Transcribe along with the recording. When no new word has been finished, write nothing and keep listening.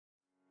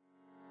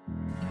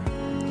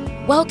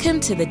Welcome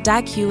to the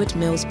Dag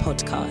Heward-Mills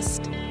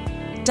podcast.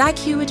 Dag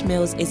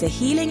Heward-Mills is a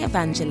healing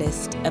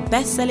evangelist, a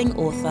best-selling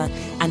author,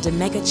 and a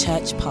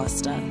mega-church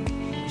pastor.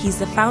 He's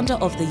the founder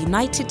of the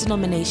United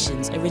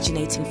Denominations,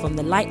 originating from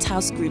the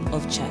Lighthouse Group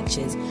of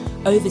churches,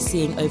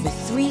 overseeing over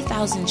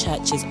 3,000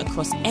 churches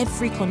across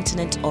every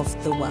continent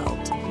of the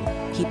world.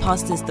 He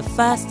pastors the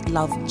First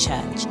Love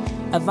Church,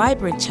 a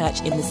vibrant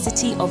church in the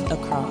city of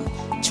Accra,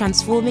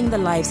 transforming the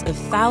lives of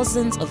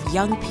thousands of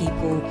young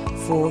people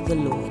for the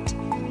Lord.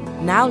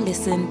 Now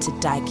listen to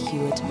Dag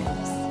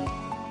Heward-Mills.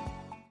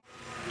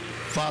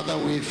 Father,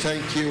 we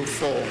thank you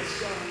for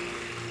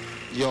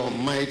your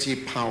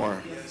mighty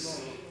power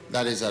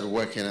that is at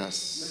work in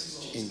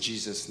us. In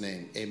Jesus'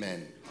 name,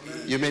 amen.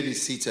 You may be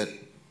seated.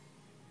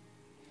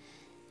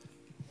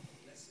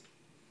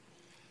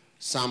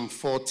 Psalm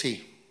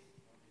 40.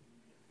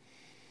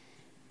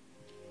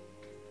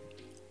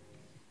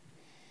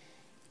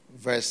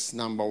 Verse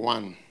number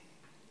 1.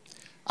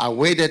 I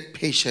waited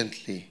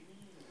patiently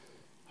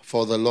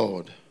for the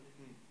Lord,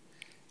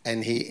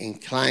 and he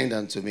inclined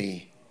unto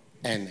me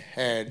and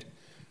heard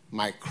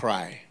my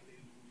cry.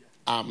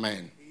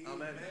 Amen.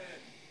 Amen.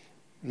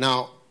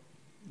 Now,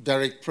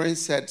 Derek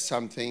Prince said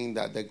something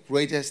that the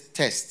greatest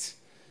test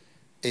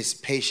is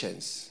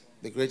patience.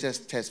 The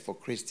greatest test for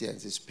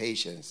Christians is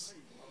patience.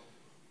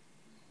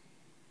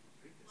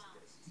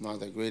 Now,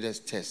 the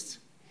greatest test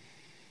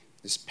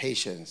is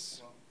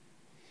patience.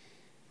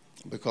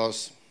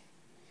 Because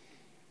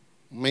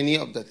many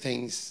of the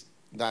things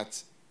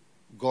that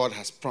God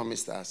has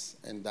promised us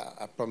and that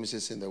are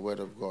promises in the Word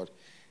of God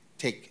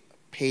take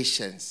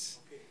patience.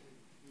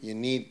 You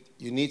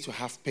need to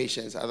have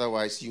patience,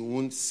 otherwise you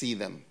won't see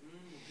them.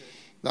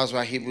 That's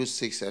why Hebrews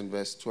 6 and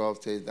verse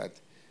 12 says that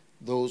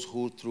those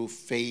who through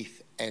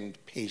faith and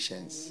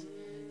patience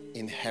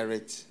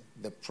inherit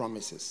the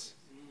promises.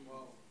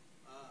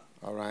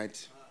 All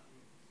right?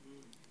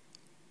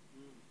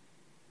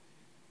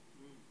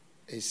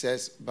 It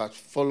says, but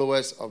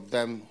followers of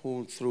them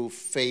who through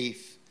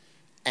faith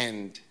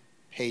and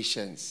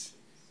patience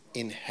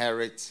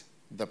inherit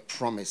the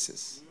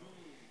promises.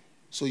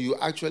 So you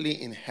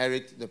actually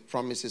inherit the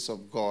promises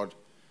of God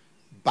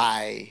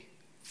by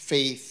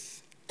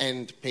faith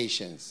and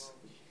patience.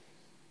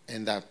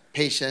 And that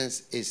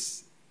patience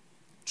is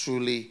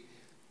truly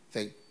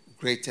the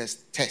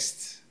greatest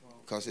test,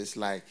 because it's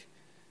like,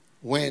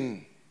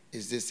 when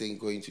is this thing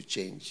going to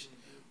change?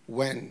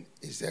 When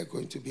is there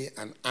going to be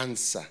an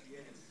answer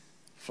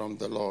from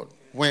the Lord?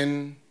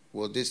 When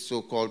will this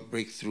so-called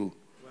breakthrough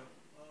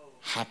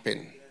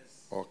happen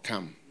or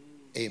come?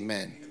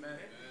 Amen.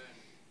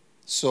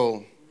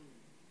 So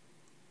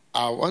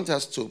I want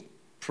us to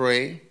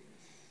pray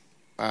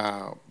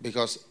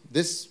because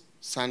this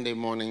Sunday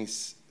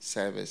morning's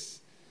service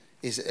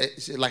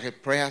is like a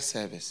prayer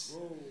service.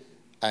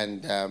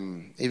 And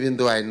even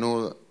though I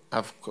know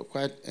I've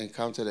quite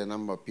encountered a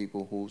number of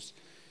people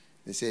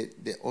they say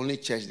the only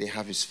church they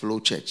have is Flow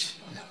Church.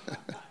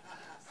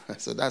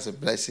 So that's a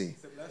blessing.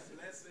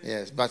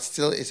 Yes, but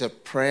still it's a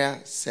prayer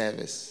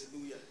service.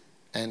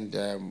 And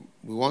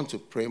we want to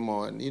pray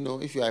more. And,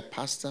 if you are a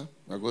pastor,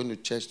 we're going to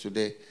church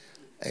today,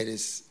 it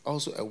is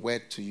also a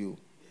word to you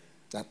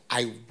that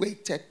I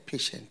waited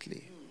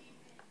patiently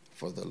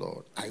for the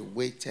Lord. I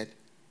waited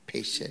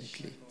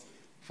patiently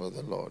for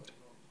the Lord.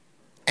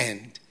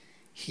 And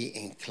he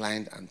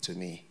inclined unto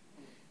me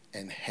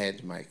and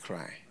heard my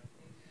cry.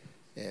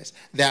 Yes.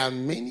 There are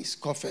many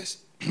scoffers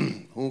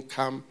who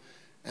come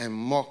and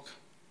mock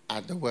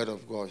at the word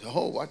of God.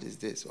 Oh, what is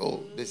this?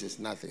 Oh, this is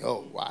nothing.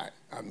 Oh, why?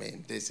 I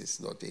mean, this is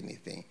not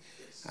anything.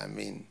 I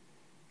mean,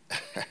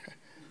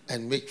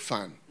 and make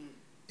fun,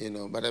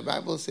 But the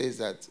Bible says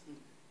that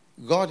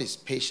God is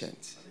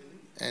patient.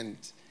 And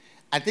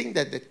I think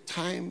that the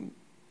time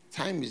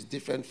is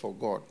different for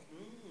God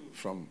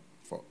for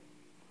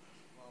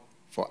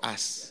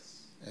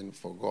us and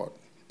for God.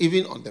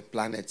 Even on the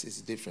planet,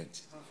 it's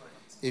different.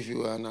 If you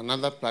were on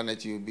another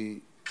planet, you'll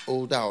be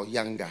older or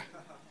younger.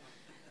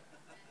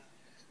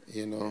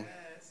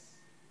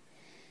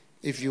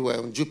 If you were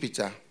on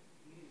Jupiter,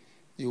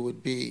 you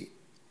would be,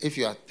 if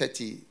you are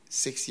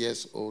 36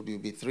 years old, you'll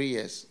be 3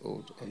 years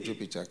old on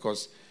Jupiter,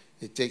 because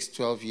it takes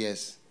 12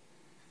 years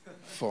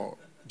for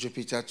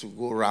Jupiter to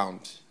go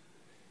round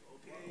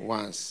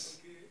once.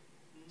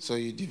 So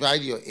you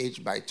divide your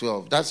age by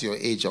 12. That's your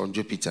age on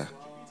Jupiter.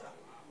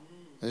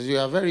 And you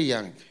are very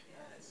young.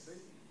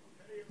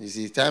 You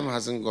see, time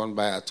hasn't gone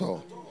by at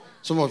all.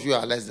 Some of you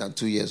are less than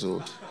 2 years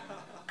old.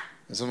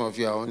 And some of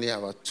you are only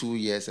about 2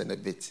 years and a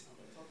bit.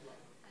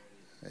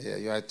 Yeah,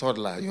 you are a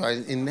toddler. You are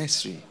in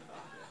nursery.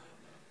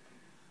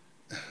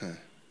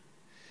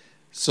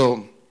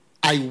 So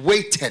I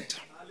waited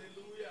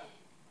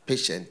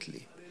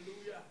patiently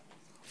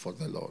for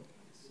the Lord.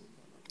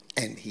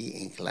 And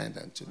he inclined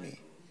unto me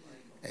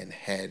and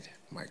heard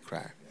my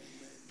cry.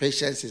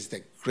 Patience is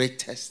the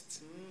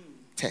greatest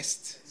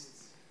test.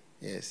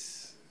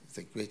 Yes, it's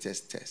the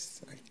greatest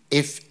test.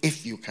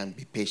 If you can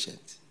be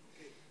patient.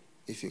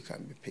 If you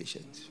can be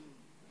patient.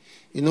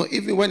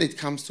 Even when it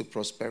comes to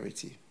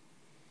prosperity,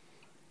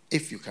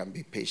 if you can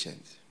be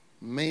patient,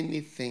 many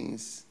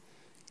things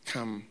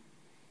come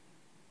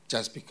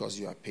just because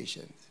you are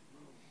patient.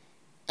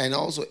 And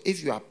also,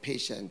 if you are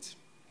patient,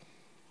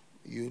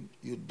 you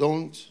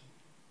don't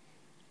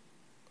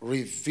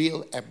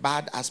reveal a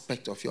bad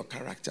aspect of your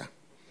character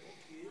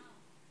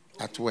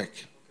at work.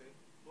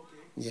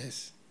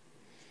 Yes.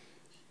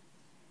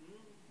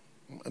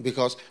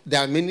 Because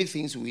there are many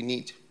things we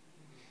need.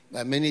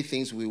 There are many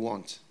things we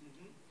want.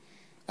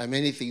 There are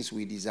many things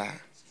we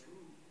desire.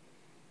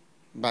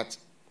 But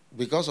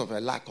because of a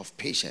lack of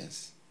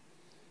patience,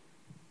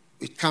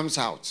 it comes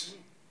out.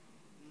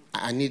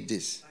 I need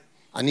this.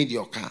 I need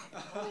your car.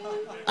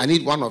 I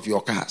need one of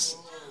your cars.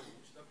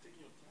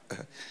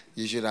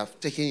 You should have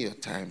taken your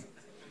time,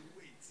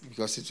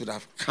 because it would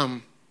have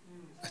come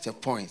at a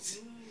point.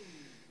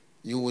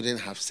 You wouldn't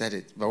have said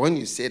it. But when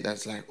you say that,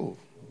 it's like, oh,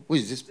 who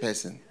is this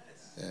person?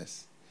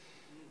 Yes.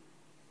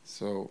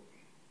 So,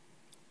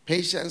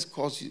 impatience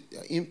causes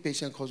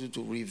you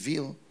to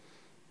reveal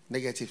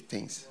negative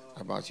things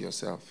about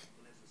yourself.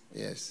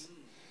 Yes.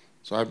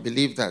 So I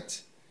believe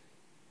that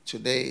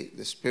today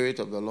the Spirit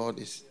of the Lord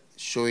is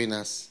showing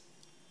us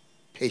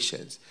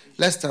patience.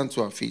 Let's stand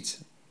to our feet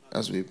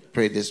as we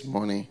pray this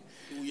morning.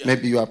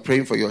 Maybe you are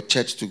praying for your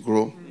church to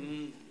grow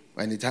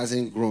and it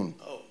hasn't grown.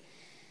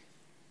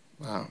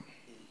 Wow.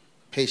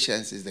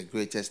 Patience is the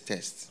greatest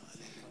test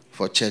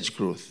for church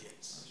growth.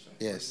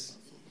 Yes.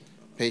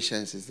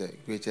 Patience is the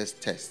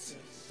greatest test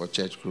for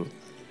church growth.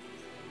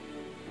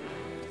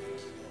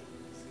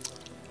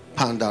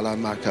 Pandala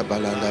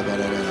makabalanda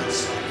balanda.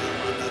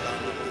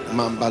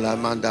 Mambala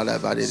mandala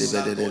badi de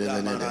bede de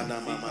bede.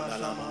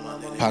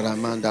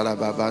 Paramandala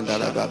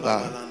babandala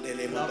baba.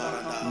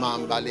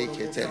 Mambali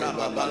ketele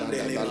babalanda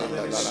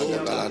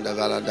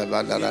balanda balanda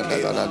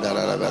balanda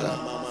balanda.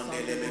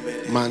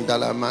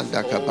 Mandala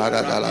manda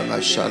kapara dala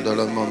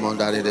mashandolo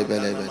momondari de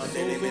bele bele.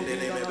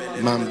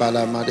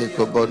 Mambala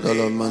madiko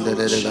bodolo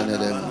mondere de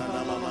bele.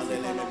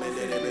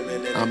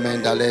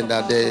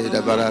 Amendalenda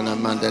de barana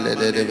mandele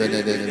de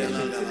bele de.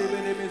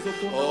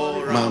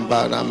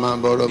 Mambala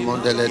mambolo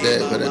mondele de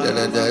bele de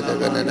bele.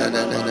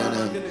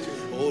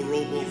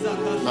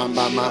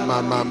 Mama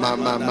mama mama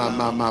mama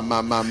mama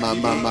mama mama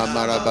mama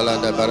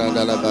balanda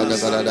balanda balanda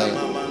balanda.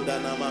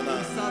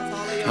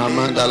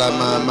 Amandala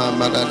mama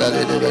mandala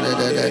de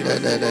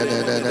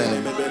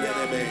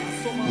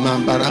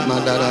Mambara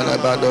mandala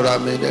badora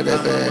mede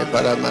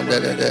para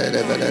mandala de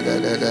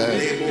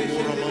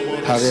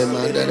Hare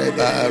mandala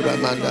bara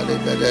mandala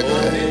de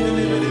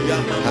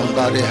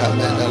Hambari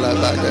hamandala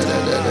badala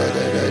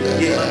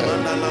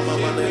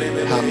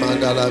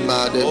Hamandala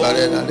made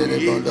barena de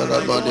bondora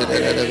bode de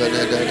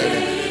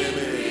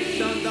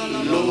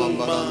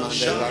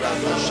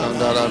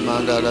Shandala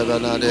mandala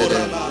banade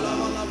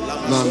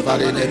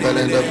Mambari de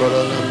Belenda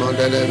Borona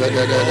Mondele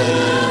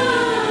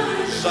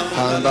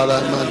Handala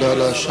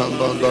Mandala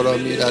Shambondoro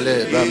Midale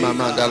Bama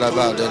Mandala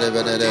Bade de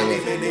Benede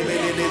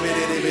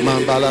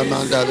Mambala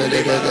Mandale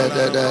de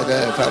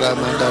Fara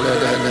Mandale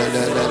de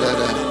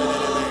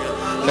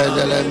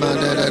Fedele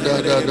Mandele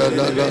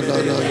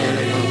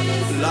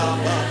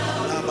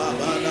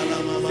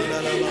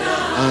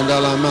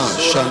Andala Ma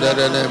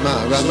Shandere Ma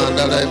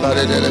Ramandale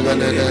Bade de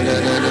Benede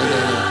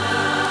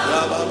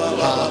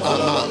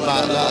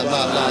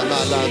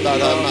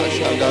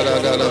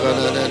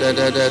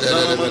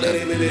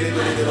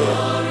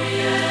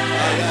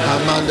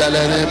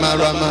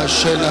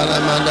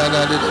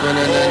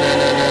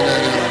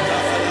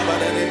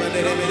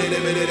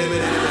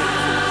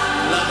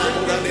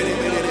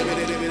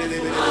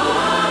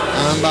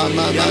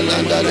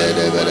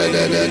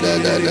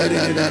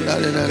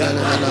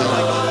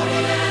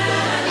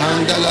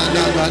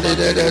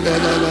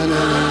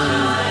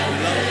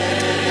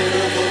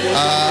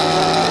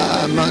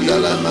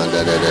Mandala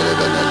mandala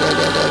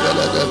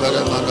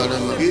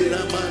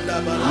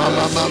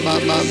mama mama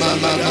mama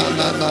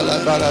mama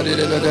bara de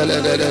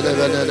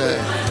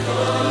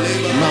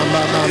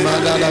mama mama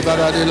la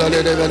bara de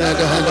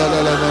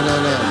handala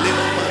banana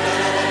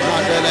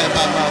mandala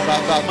mama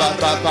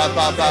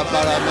papa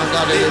para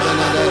mandala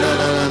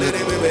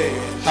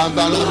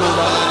handala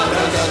mandala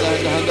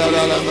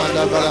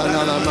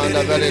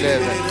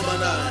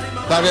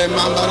Pare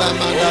mandala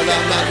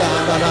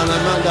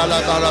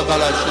bara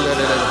bara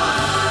shire.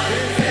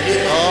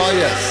 Oh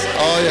yes,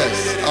 oh yes,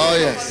 oh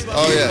yes,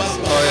 oh yes,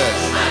 oh yes.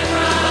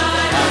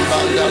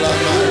 Mandala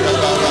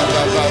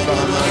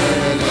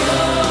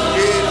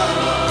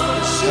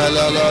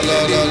hello la la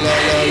la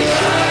la la.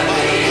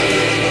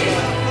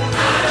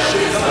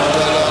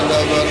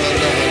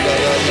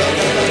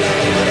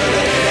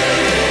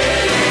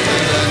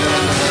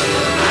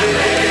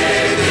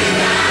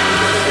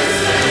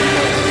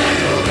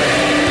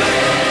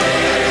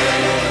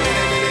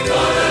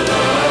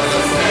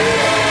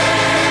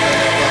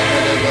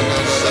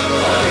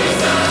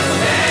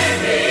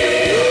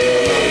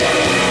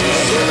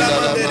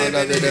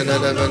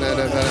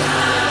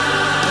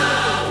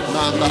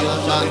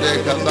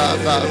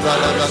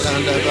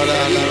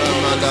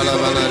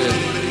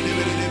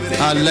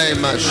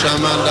 Alema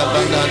Shamanda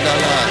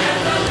Bandala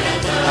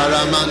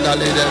Aramanda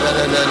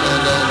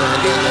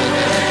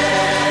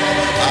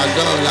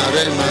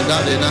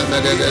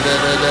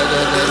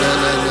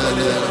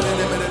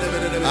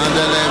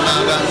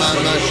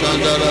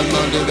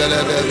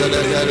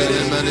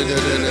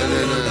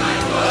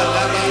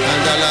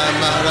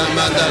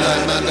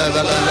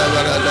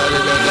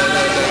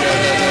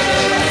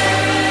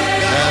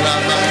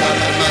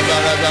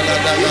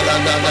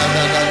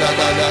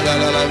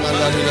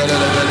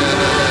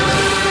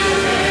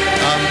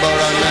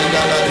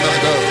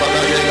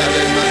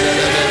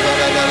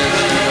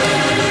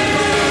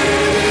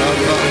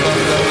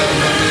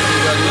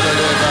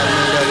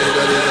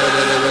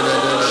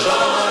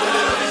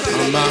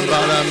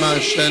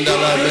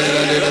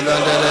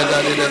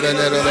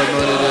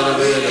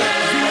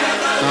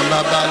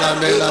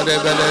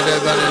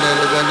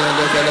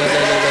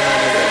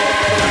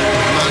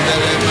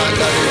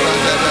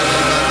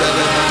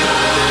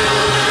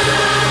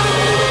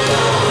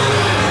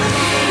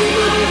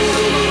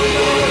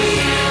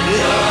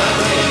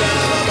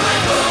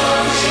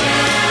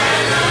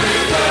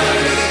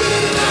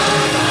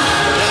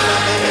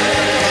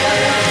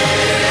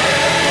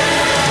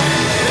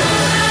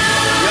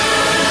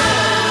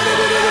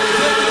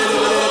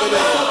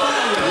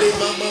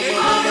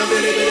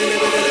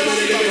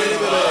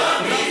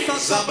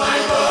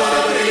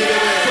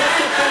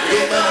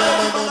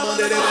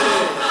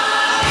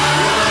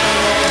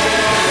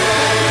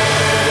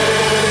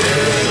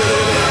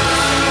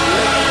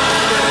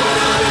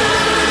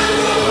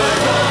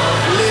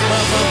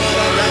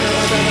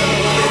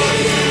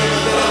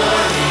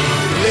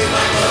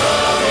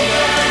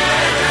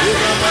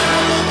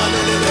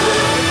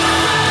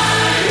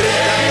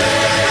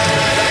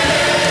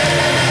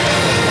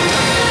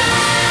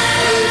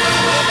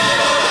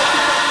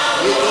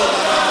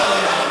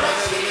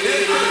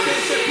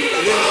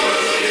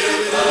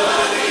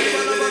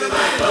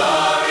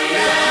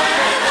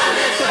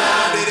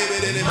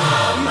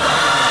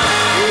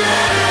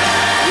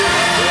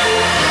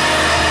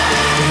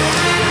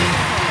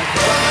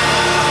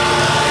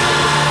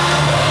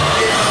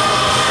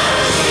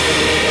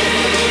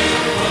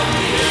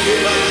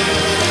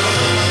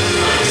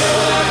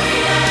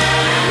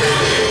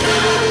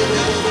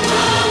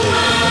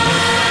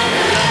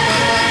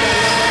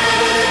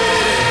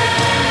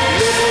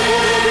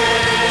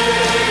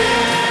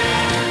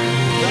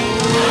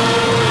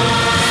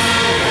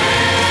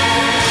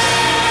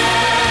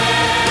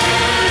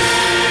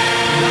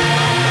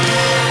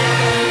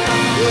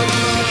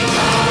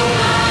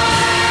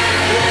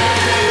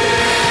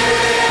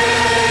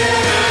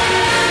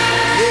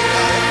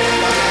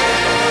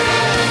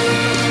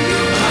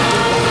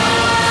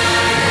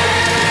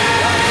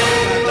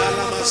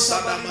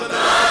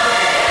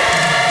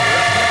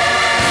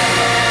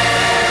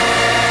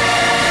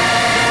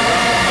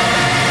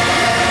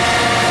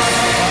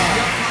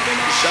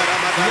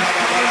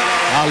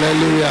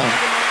Hallelujah.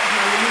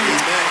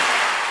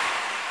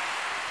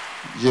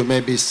 You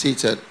may be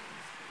seated.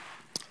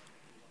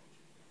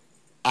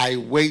 I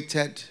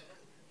waited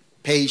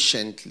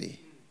patiently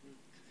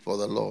for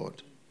the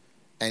Lord,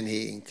 and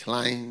he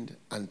inclined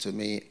unto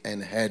me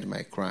and heard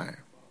my cry.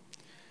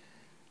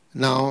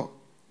 Now,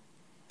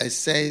 it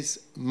says,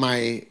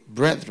 my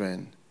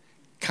brethren,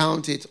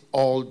 count it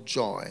all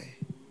joy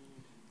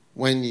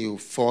when you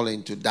fall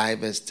into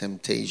diverse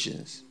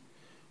temptations,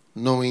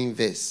 knowing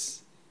this,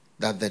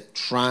 that the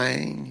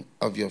trying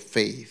of your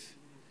faith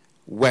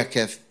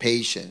worketh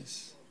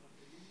patience.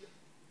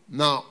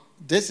 Now,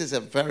 this is a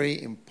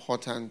very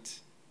important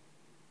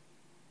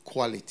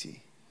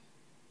quality,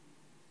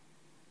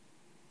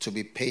 to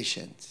be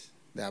patient,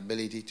 the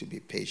ability to be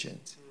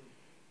patient.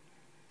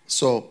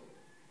 So,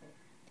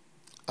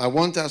 I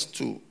want us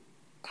to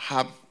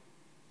have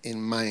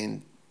in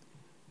mind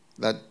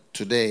that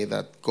today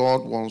that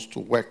God wants to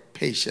work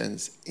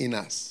patience in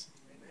us.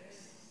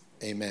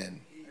 Amen.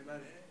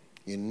 Amen.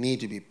 You need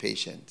to be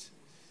patient.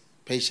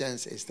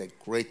 Patience is the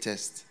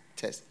greatest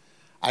test.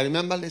 I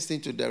remember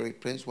listening to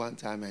Derek Prince one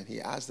time, and he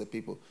asked the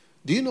people,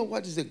 do you know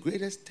what is the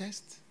greatest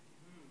test?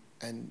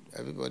 And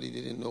everybody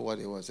didn't know what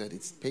it was. Said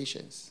it's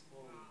patience.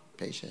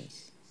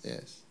 Patience,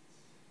 yes.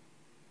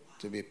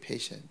 To be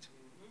patient.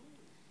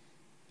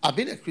 I've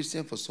been a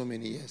Christian for so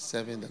many years,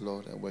 serving the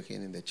Lord and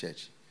working in the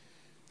church.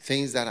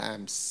 Things that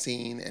I'm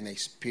seeing and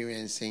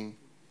experiencing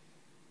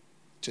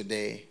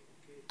today,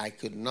 I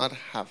could not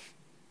have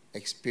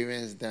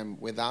experienced them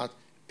without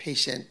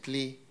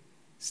patiently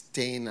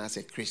staying as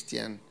a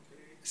Christian,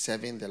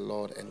 serving the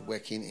Lord and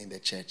working in the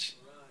church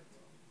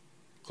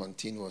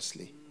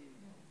continuously.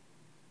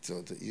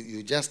 So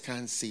you just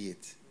can't see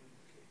it.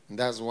 And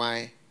that's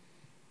why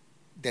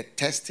the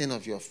testing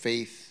of your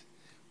faith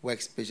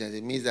works patience.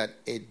 It means that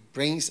it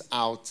brings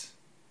out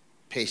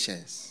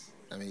patience.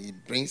 I mean,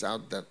 it brings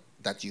out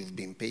that you've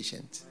been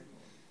patient.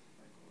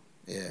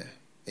 Yeah.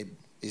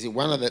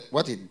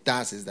 What it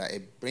does is that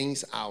it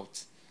brings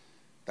out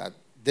that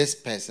this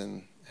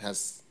person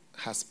has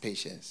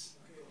patience.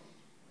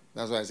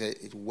 That's why I say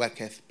it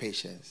worketh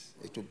patience.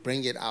 It will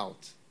bring it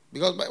out.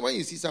 Because when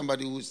you see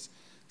somebody who's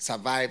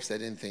survived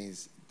certain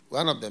things,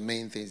 one of the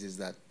main things is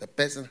that the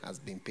person has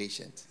been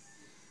patient.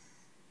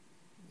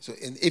 So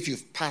if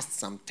you've passed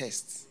some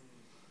tests,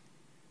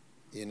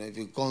 If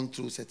you've gone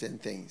through certain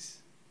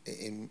things,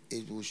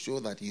 it will show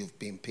that you've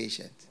been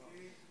patient.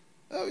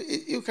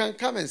 You can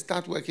come and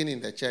start working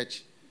in the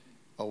church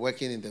or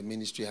working in the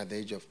ministry at the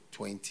age of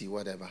 20,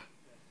 whatever.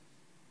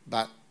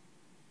 But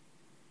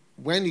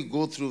when you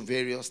go through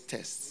various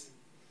tests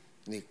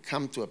and you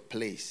come to a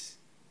place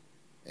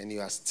and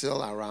you are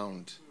still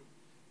around,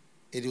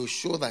 it will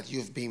show that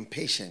you've been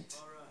patient.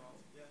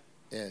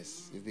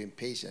 Yes, you've been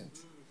patient.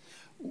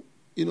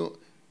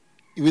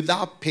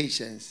 Without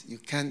patience, you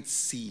can't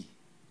see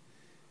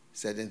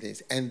certain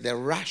things. And the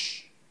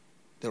rush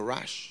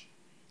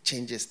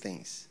changes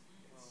things.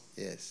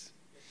 Yes.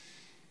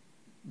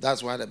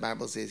 That's why the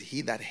Bible says,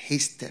 he that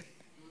hasteth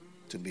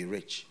to be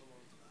rich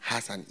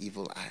has an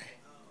evil eye.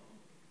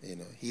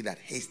 He that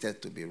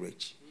hasteth to be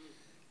rich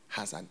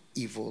has an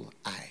evil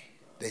eye.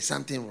 There's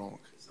something wrong.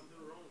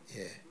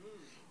 Yeah.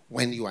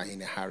 When you are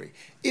in a hurry.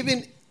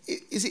 Even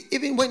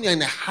when you're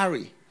in a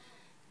hurry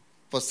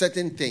for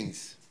certain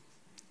things,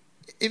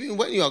 even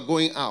when you are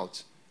going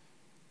out,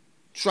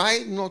 try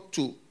not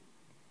to,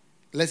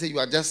 let's say you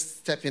are just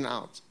stepping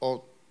out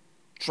or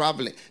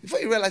traveling. Before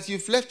you realize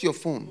you've left your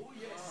phone,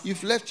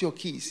 you've left your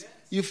keys,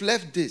 you've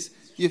left this,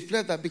 you've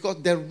left that,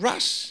 because the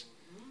rush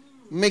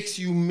makes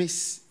you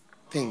miss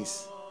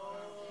things.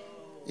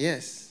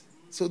 Yes.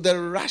 So the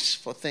rush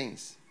for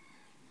things.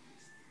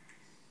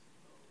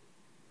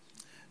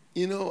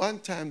 One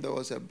time there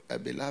was a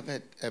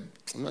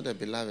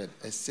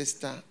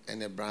sister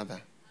and a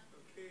brother.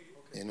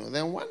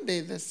 Then one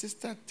day the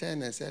sister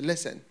turned and said,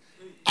 listen,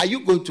 are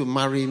you going to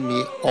marry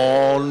me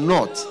or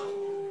not?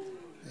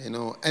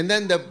 And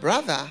then the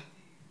brother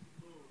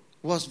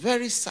was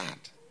very sad.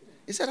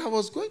 He said, I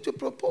was going to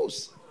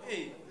propose.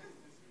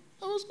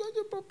 I was going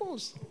to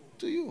propose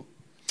to you.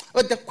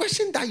 But the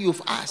question that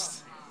you've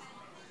asked,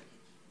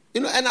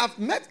 and I've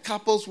met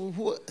couples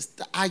who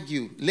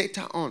argue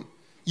later on.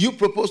 You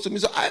proposed to me,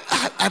 so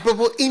I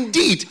propose.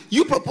 Indeed,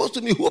 you proposed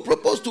to me. Who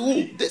proposed to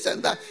who? This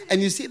and that.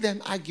 And you see them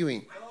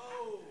arguing.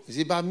 You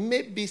see, but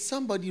maybe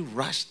somebody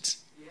rushed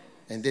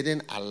and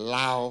didn't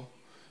allow.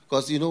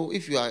 Because,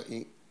 if you are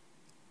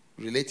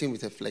relating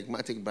with a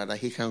phlegmatic brother,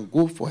 he can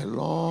go for a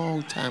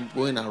long time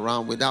going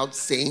around without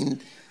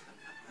saying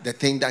the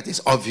thing that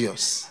is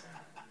obvious.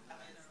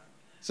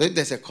 So if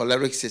there's a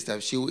choleric sister,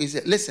 she will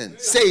say, listen,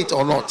 say it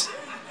or not.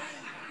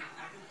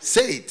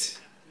 Say it.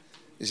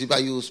 You see,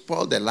 but you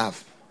spoil the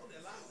love.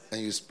 And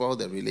you spoil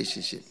the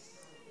relationship.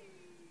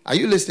 Are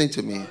you listening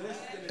to me?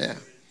 Yeah.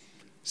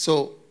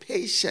 So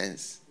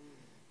patience,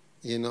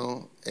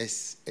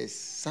 is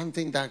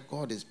something that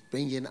God is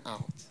bringing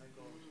out.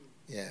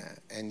 Yeah.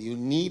 And you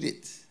need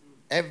it.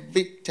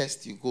 Every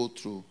test you go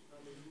through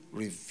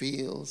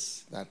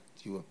reveals that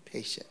you are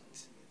patient.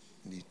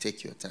 And you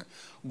take your time.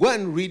 Go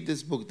and read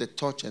this book, The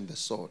Torch and the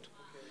Sword.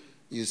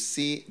 You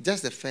see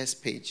just the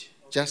first page.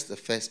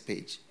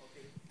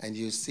 And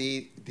you see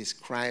it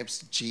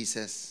describes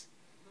Jesus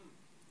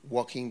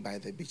walking by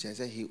the beach. And I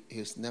said he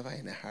was never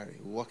in a hurry,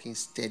 walking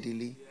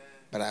steadily.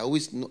 But I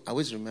always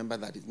remember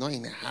that it's not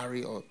in a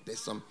hurry or there's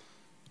some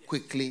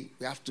quickly,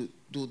 we have to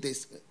do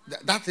this.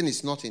 That thing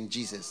is not in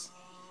Jesus.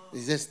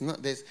 It's just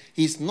not,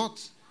 he's not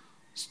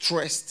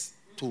stressed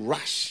to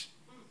rush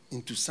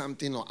into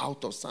something or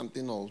out of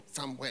something or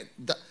somewhere.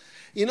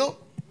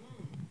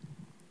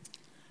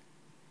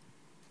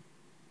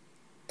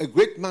 A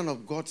great man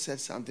of God said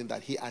something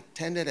that he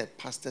attended a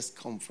pastor's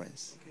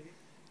conference.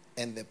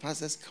 And the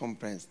pastor's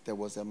conference, there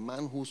was a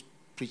man who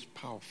preached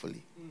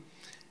powerfully.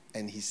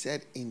 And he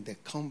said in the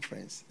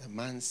conference, the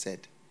man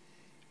said,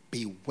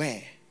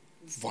 beware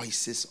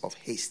voices of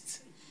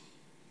haste.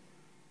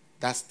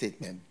 That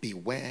statement,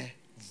 beware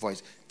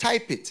voice.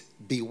 Type it,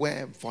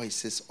 beware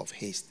voices of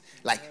haste.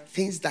 Like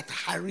things that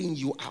are hurrying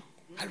you up.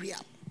 Hurry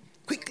up.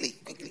 Quickly.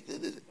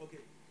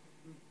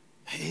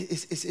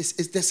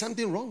 Is there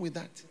something wrong with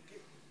that?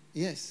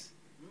 Yes.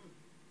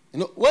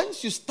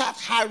 Once you start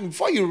hurrying,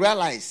 before you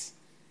realize,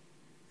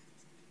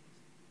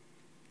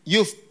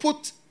 you've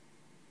put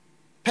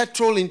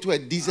petrol into a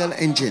diesel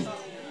engine.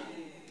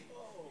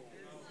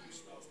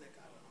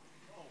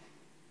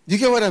 Do you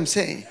get what I'm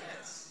saying?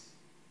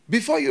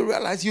 Before you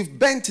realize, you've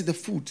bent the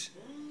food.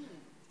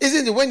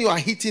 Isn't it when you are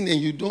heating and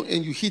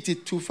you heat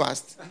it too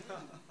fast,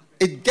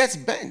 it gets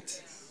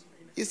bent.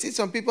 You see,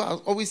 some people are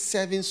always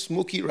serving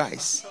smoky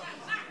rice.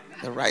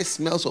 The rice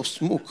smells of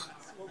smoke.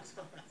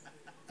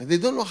 And they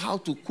don't know how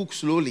to cook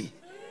slowly.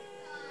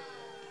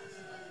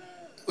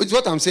 Is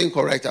what I'm saying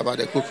correct about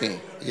the cooking?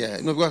 Yeah.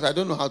 No, because I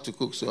don't know how to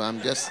cook, so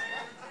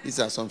these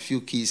are some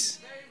few keys.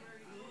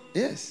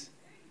 Yes.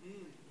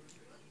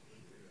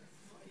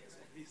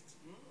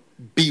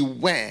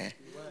 Beware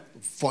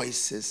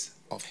voices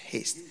of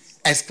haste.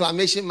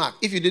 Exclamation mark.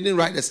 If you didn't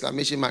write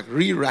exclamation mark,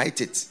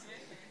 rewrite it.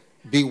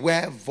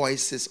 Beware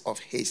voices of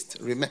haste.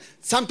 Remember,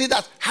 something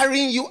that's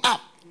hurrying you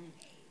up.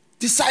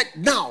 Decide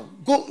now.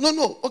 Go.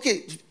 No.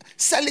 Okay.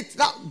 Sell it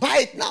now. Buy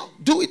it now.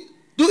 Do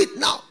it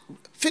now.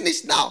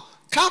 Finish now.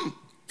 Come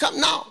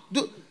now.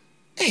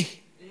 Hey.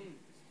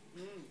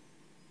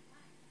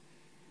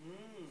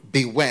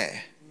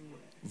 Beware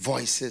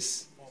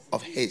voices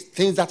of haste.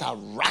 Things that are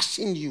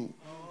rushing you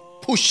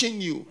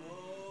pushing you.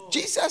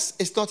 Jesus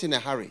is not in a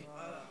hurry.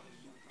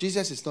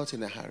 Jesus is not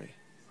in a hurry.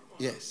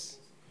 Yes.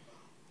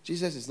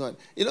 Jesus is not.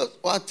 I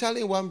was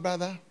telling one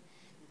brother,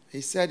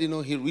 he said,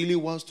 he really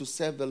wants to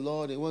serve the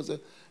Lord.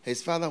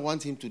 His father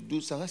wants him to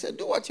do something. I said,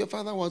 do what your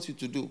father wants you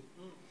to do.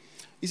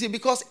 You see,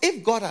 because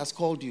if God has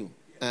called you,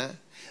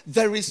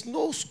 there is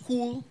no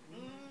school,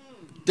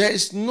 there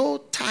is no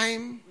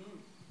time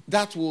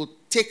that will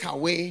take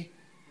away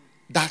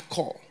that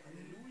call.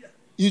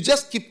 You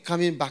just keep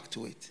coming back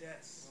to it.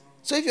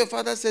 So if your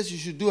father says you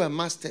should do a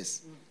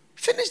master's,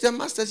 finish the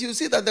master's. You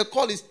see that the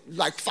call is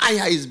like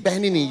fire is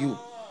burning in you.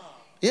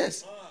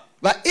 Yes.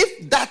 But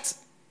if that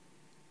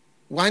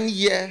 1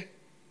 year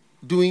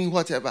doing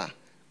whatever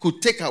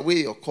could take away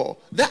your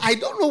call, then I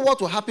don't know what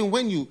will happen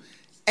when you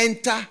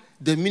enter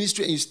the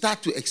ministry and you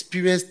start to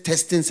experience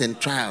testings and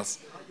trials.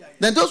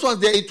 Then those ones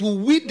there, it will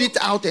weed it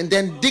out and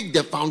then dig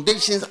the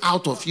foundations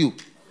out of you.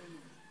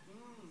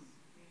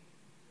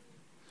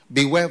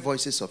 Beware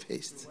voices of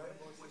haste.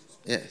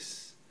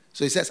 Yes.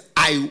 So he says,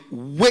 I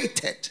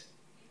waited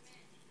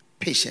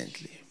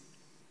patiently.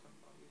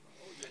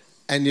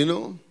 And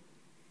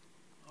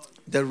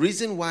the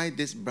reason why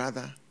this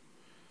brother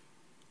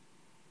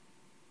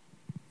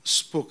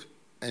spoke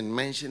and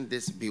mentioned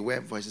this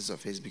beware voices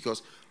of haste,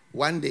 because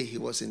one day he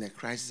was in a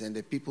crisis and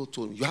the people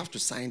told him, you have to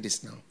sign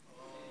this now.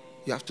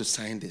 You have to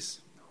sign this.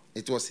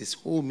 It was his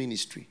whole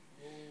ministry.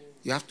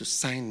 You have to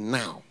sign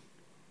now.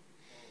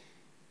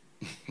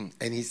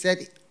 And he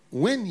said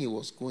when he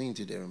was going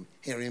to the room,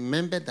 he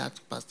remembered that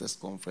pastor's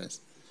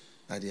conference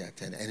that he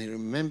attended. And he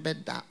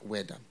remembered that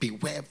word,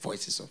 beware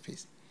voices of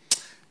haste.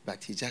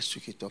 But he just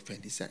shook it off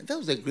and he said, that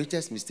was the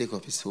greatest mistake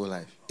of his whole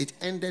life. It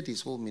ended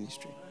his whole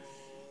ministry.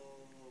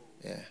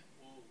 Yeah.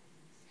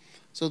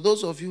 So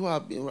those of you who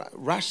have been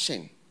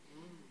rushing,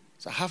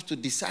 so I have to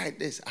decide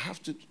this. I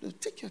have to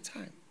take your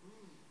time.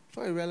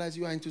 Before you realize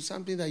you are into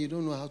something that you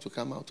don't know how to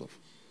come out of.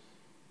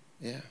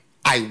 Yeah.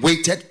 I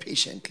waited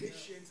patiently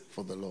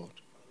for the Lord.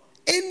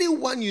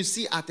 Anyone you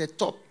see at the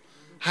top,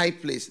 high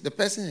place, the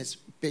person is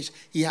patient.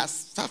 He has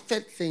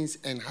suffered things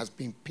and has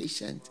been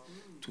patient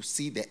to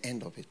see the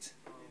end of it.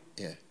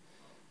 Yeah.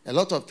 A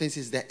lot of things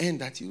is the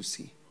end that you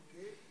see.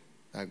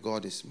 That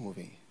God is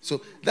moving.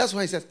 So that's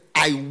why he says,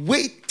 I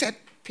waited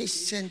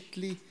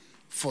patiently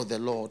for the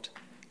Lord,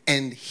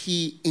 and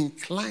he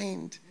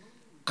inclined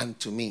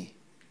unto me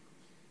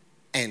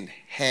and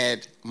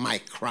heard my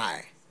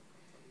cry.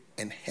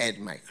 And heard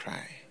my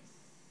cry.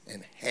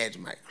 And heard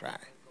my cry.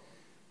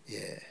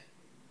 Yeah.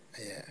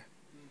 Yeah.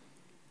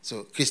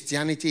 So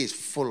Christianity is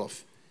full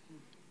of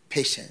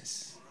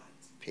patience.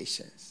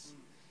 Patience.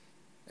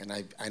 And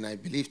I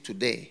believe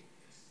today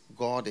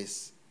God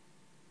is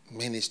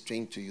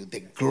ministering to you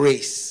the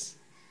grace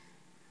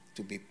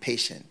to be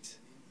patient.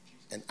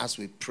 And as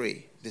we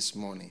pray this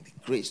morning, the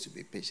grace to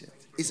be patient.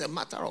 It's a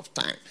matter of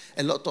time.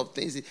 A lot of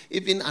things,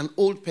 even an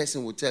old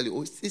person will tell you,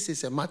 oh, this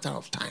is a matter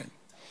of time.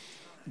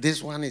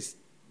 This one is,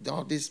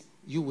 all this,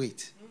 you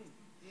wait.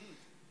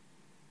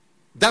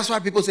 That's why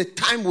people say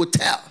time will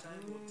tell.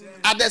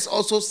 Others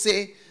also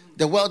say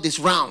the world is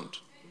round.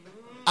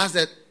 As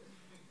that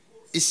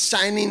is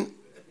shining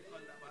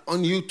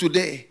on you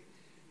today,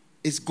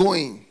 it's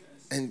going,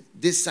 and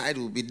this side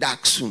will be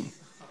dark soon.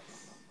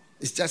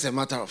 It's just a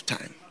matter of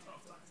time.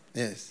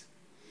 Yes.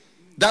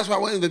 That's why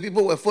when the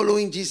people were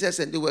following Jesus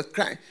and they were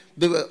crying,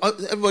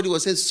 everybody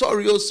was saying,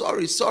 sorry, oh,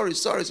 sorry.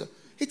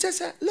 He just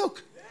said,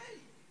 look,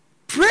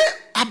 pray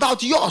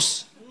about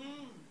yours.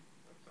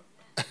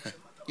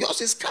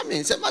 Yours is coming.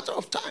 It's a matter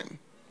of time.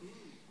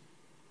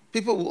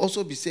 People will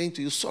also be saying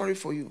to you, sorry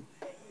for you.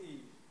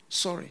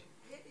 Sorry.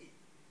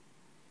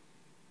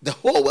 The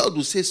whole world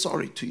will say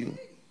sorry to you.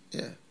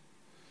 Yeah.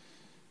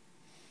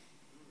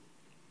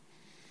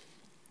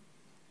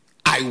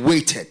 I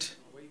waited.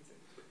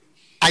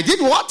 I did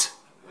what?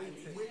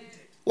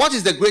 What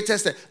is the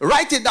greatest test?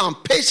 Write it down.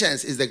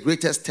 Patience is the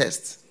greatest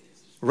test.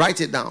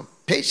 Write it down.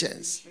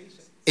 Patience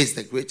is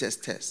the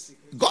greatest test.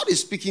 God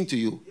is speaking to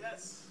you.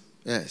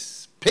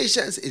 Yes.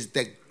 Patience is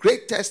the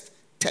greatest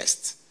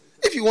test.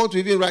 If you want to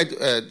even write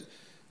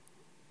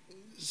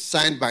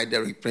signed by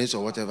Derek Prince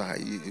or whatever,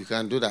 you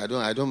can do that.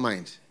 I don't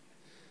mind.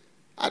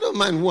 I don't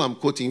mind who I'm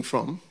quoting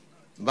from,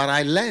 but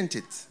I learned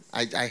it.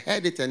 I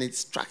heard it and it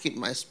struck in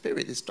my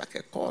spirit. It struck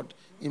a chord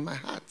in my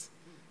heart.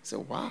 I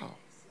said, wow,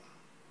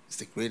 it's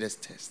the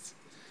greatest test.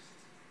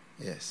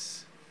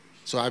 Yes.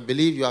 So I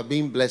believe you are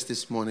being blessed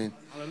this morning.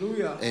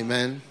 Hallelujah.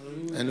 Amen.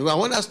 Hallelujah. And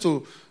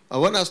I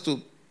want us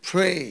to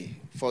pray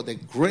for the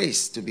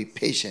grace to be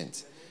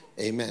patient.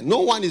 Amen.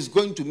 No one is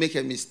going to make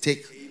a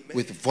mistake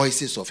with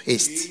voices of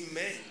haste.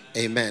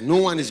 Amen. No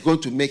one is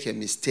going to make a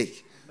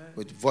mistake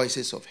with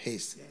voices of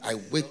haste. I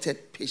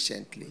waited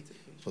patiently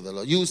for the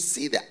Lord. You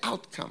see the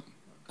outcome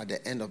at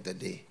the end of the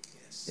day.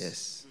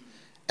 Yes.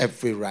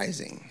 Every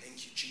rising.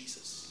 Thank you,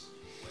 Jesus.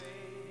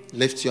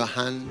 Lift your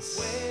hands.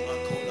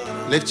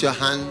 Lift your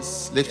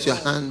hands. Lift your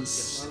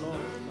hands.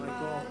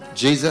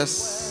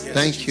 Jesus,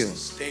 thank you.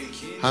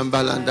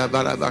 Hambalanda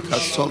barabaka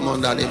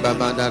somondali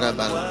babandara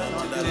bala.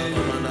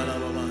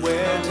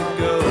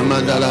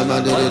 Mandala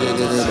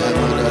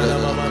mandere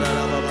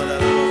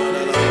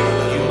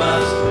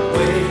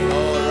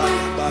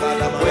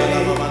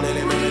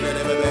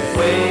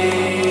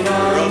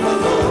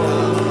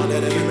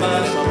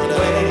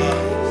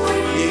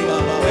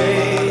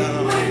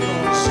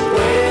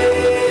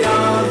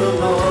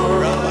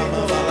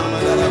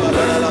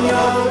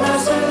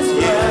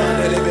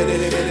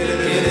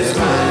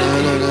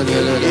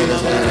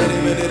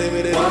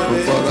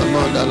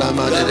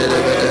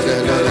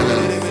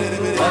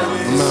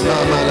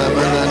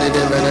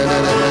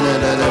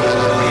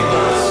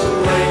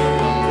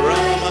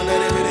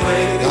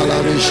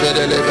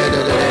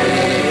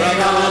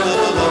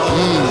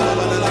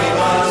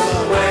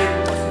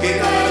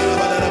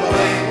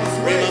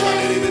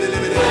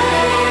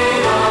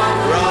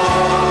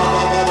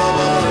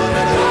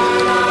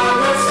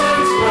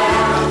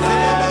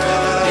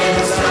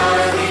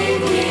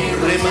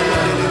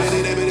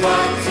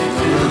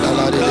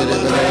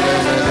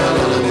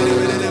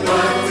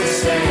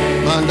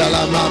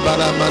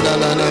bara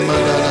mandala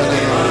mandala.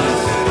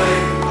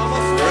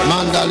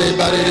 Mandale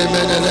bari de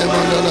mandala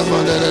mandala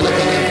mandala.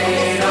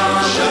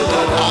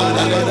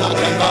 Mandale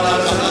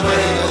mandala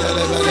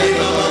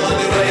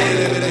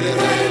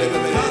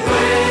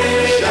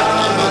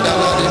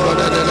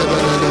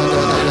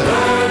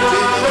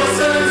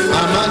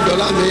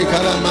Amandola me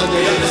kala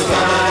mandala.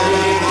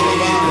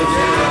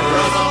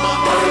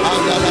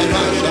 Andala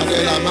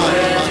mandala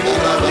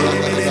mandala.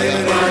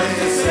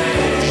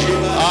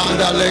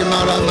 Andale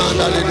mara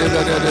mandale de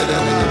de de de.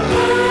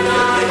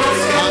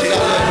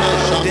 Andale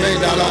mashambe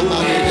dala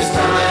mandale.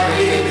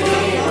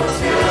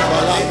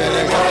 Bala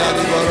bele kala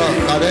di boro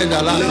kare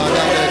dala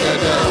mandale de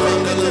de.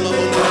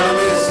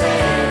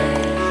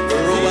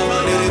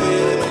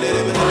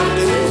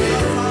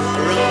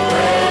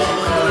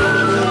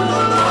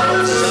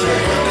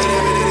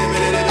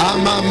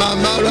 Ama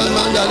mara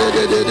mandale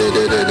de de de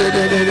de de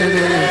de de.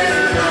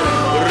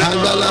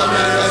 Andala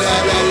mandala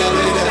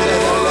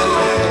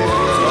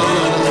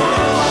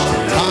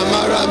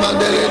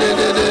Mandele de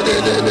de de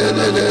de de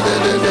de de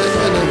de de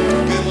de.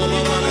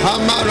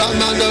 Amara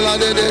mandala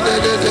de de de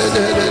de de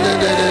de de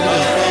de de.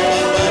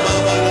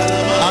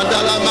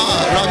 Andalama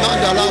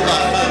ramandala ba.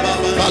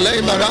 Palay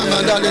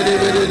maramandale de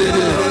de de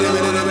de.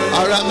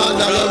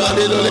 Aramandala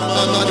mandelo le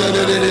mandale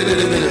de de de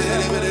de.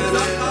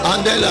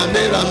 Andela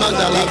me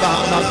ramandala ba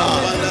ba.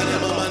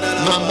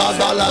 Mamba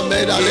bala me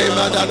dale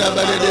mandala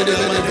ba de de de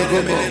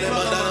de.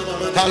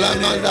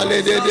 Kalamandale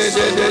de de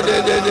de de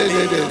de de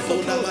de.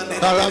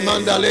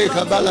 Karamandale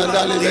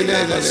kabalandale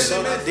benele.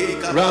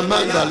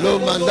 Ramanda lo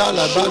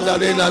mandala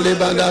bandale na le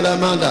bandala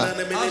manda.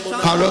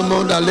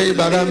 Karamonda le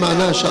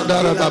baramana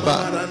shadara baba.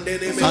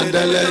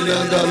 Andele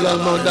nandala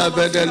monda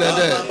bedele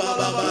de.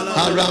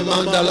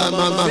 Karamandala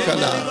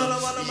mamakala.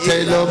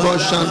 Telo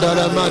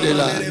moshandara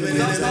madila.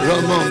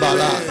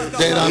 Romombala.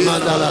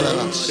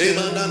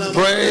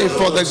 Pray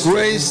for the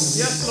grace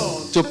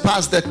to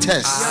pass the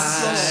test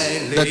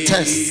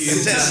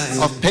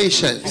of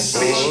patience,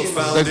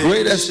 the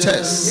greatest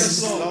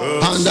test.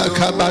 Panda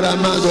kabara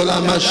mandola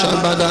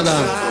mashambadala,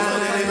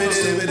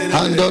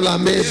 andola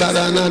me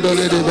barana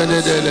dole de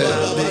benedele,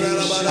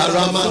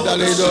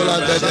 aramandale dola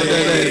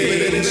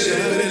benedele.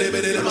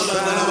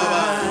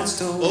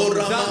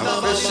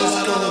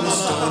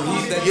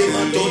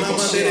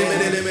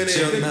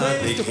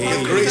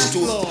 Grace to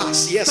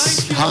pass,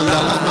 yes.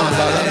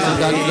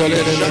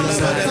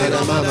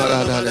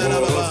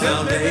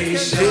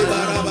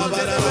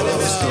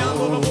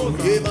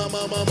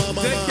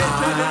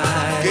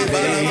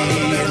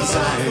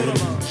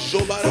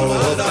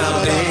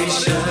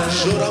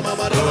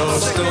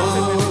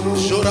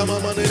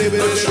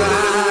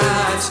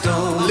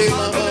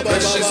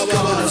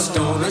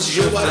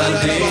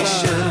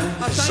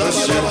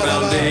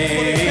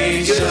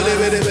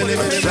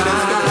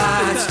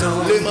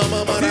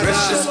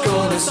 Precious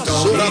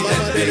cornerstone, he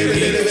that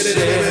believes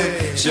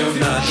shall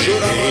not be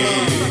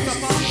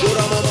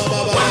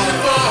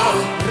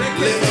wonderful,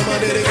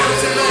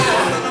 Counselor,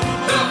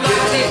 the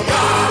mighty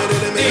God,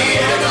 the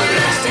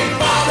everlasting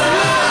Father.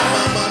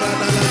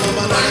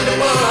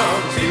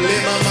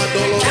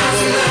 Wonderful,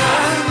 Counselor,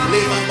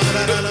 the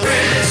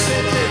Prince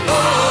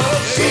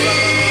of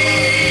Peace.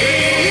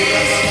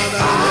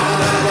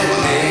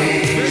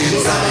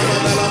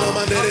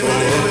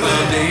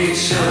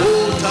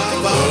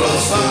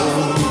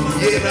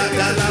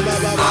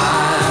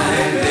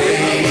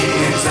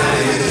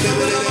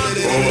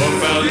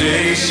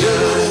 Foundation,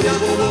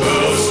 a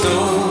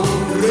stone, a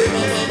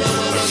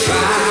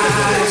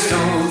tried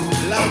stone,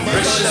 a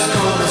precious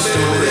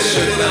cornerstone, a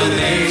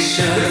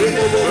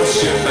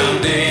sure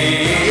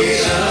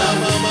foundation,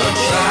 a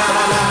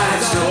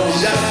tried stone,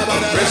 a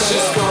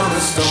precious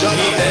cornerstone.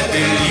 He that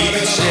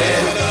believeth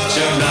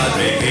shall not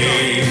be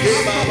hated.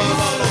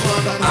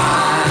 I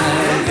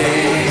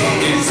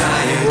lay in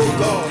Zion,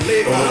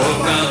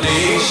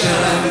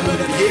 foundation,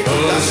 a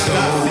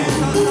stone.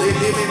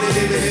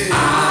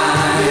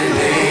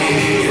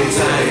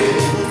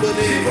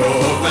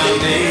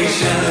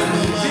 Foundation,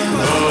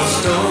 a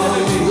stone, a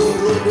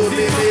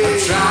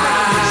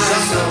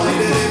tried stone,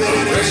 a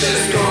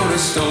precious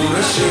cornerstone, a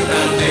sure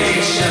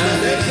foundation,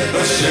 a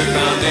sure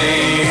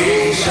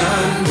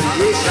foundation, a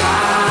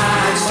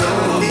tried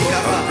stone, a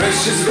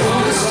precious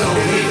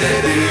cornerstone. He that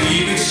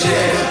believeth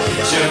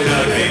shall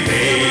not be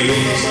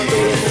hated.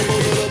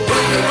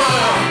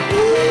 Wonderful,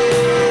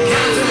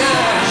 Counselor,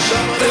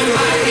 the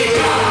mighty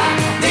God,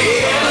 the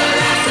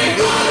everlasting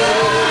Father.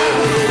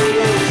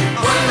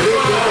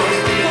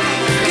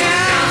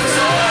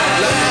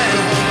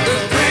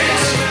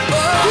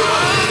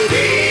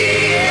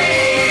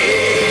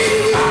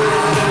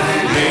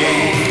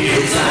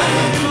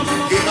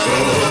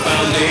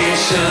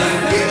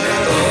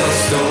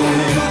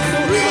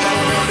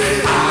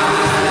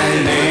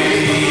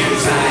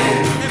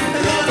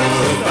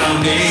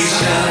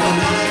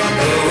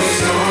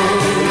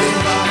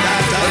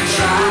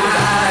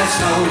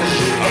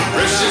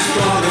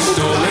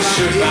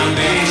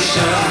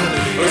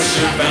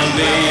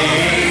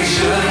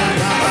 Foundation,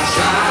 a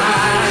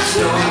tried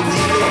stone,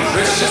 a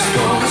precious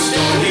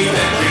cornerstone. He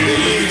that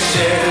believes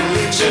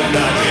shall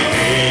not be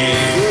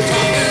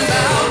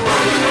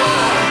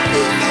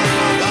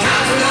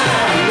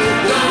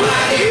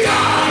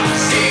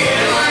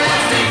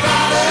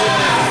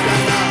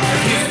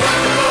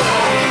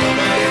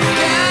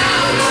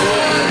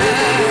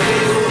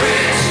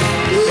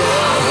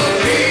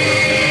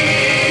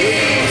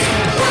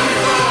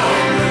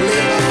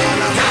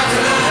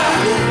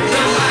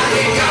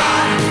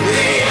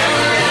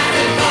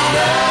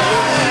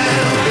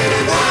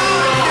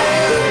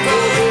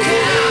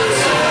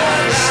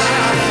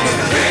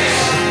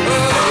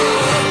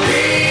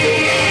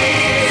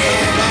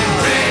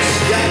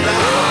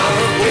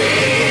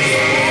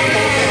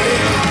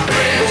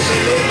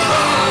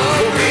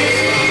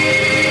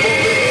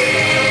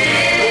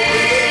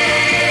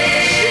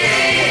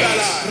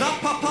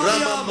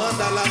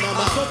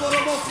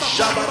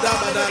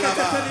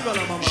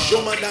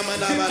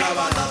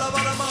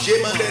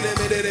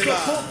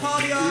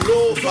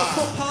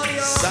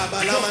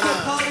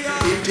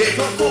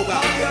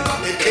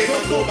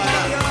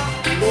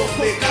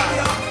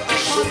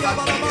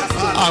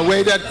I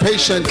waited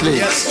patiently.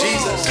 Yes,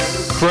 Jesus.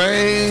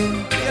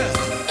 Praying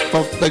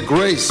for the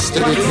grace to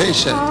be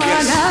patient.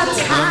 Yes.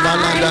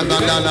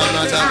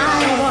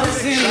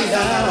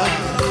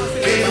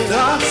 It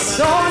was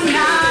so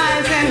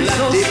nice and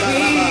so sweet.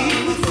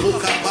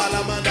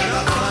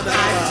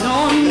 I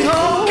don't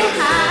know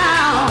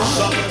how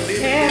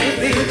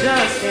everything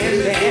just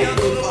ended.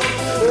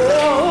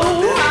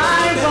 Oh,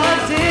 I was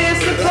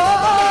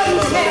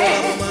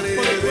disappointed.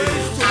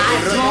 I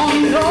don't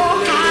know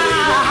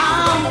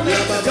how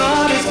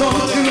God is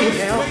going to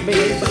help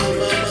me.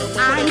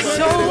 I'm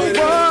so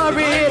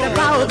worried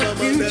about the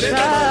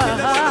future.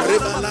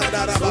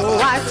 So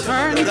I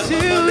turn to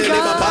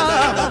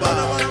God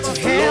to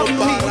help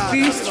me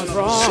be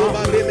strong.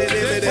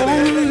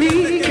 Only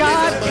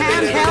God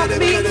can help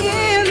me in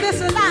this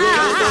life.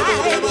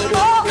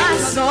 Oh, I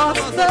sought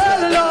the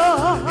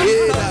Lord,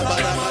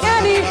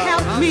 and He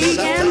helped me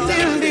and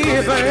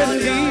delivered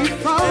me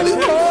from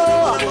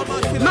all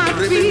my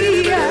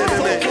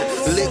fears.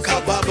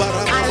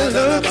 I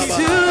look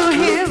to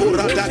Him,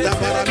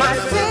 my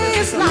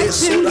face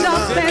lightened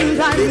up,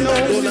 and I no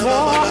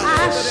more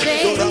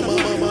ashamed.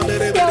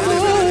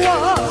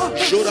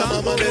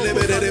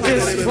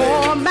 This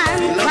poor man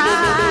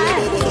cried,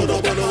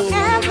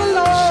 and the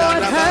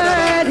Lord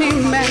heard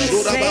him and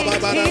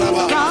saved him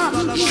from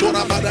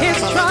his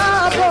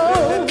trouble.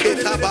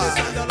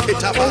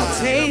 Oh,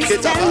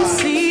 taste and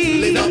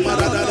see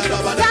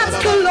that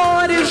the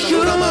Lord is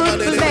good.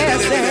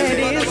 Blessed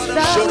is the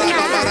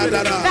man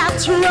that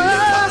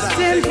trusts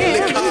in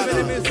Him.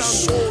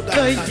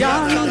 The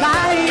young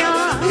lion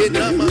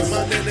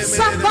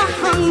suffer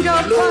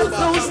hunger, but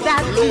those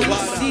that do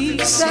seek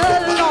the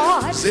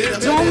Lord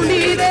don't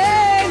need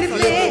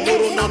anything.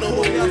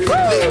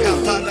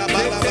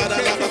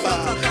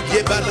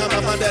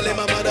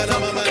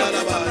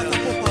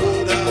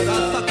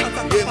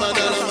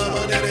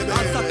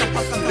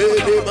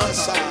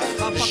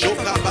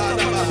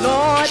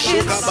 Lord,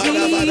 it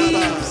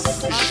seems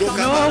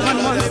no one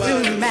wants to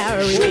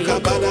marry.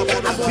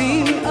 I've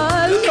been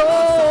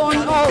alone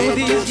all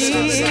these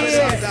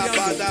years.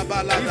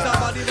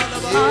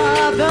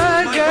 Other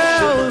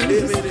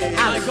girls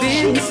have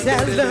been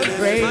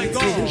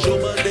celebrating.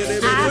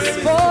 As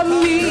for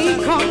me,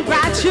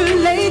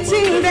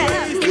 congratulating them.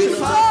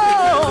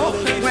 Oh,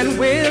 when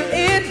will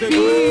it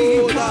be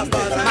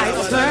my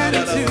turn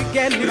to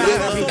get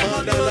married?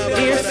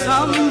 Hear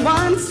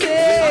someone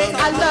say,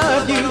 I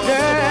love you,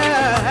 girl.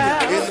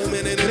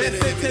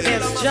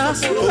 It's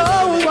just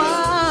no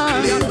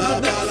one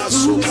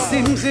who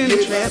seems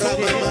interested.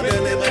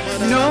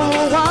 No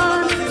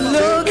one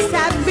looks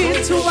at me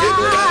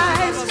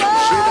twice.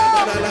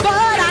 Oh,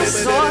 but I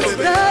sought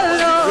the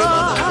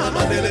Lord,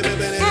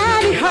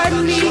 and He heard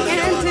me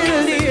and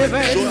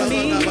delivered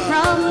me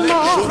from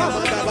all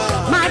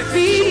my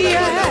fears.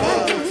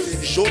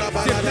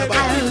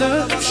 I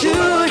look to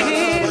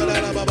Him,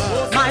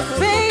 my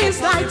face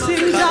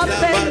lightened up,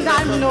 and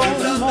I'm no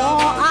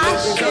more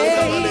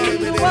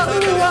ashamed. Whoa,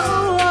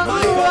 whoa, whoa,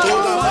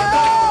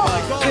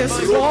 whoa. This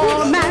poor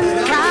man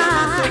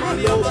cried,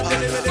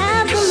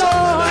 and the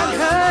Lord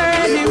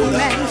heard him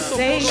and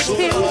saved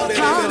him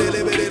from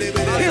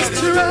his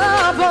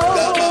trouble.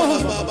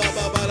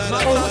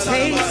 Oh,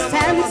 taste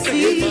and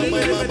see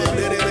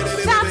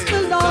that the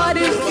Lord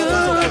is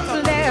good.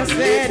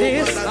 Blessed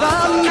is the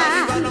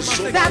man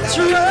that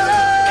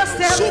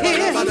trusts in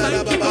Him.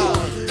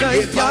 The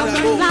young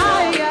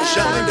lion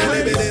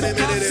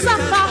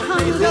suffer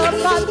hunger,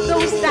 but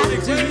those that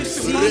do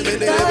seek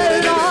the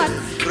Lord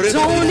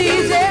don't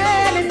need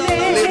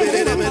anything.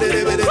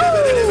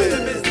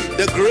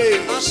 The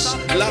grace,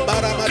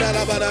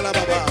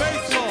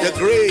 the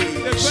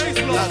grace,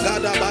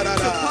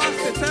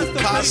 to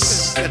pass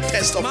the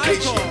test of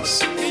patience.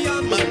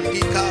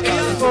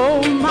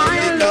 Oh my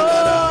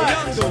Lord,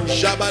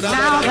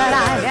 now that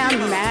I am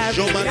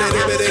married, I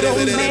have so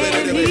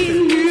many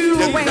new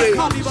and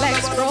complex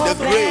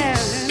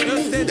problems.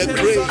 The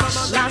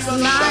grace. Last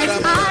night I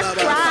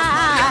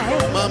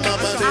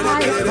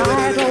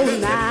cried all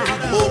night.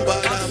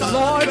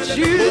 Lord,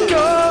 you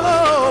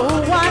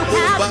know what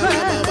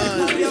happened.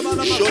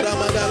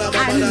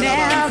 I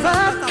never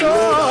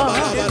thought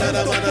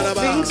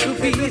things would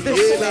be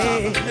this way.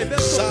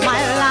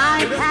 My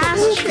life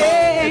has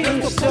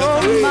changed so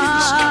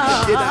much,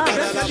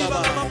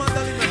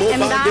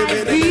 and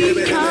I've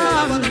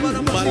become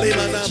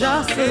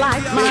just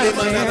like my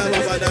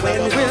parents.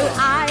 When will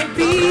I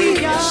be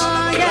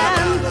young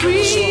and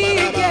free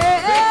again?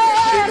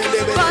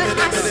 But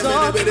I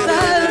sought the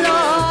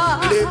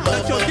Lord,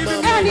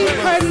 and He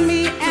heard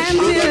me and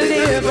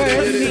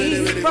delivered me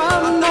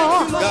from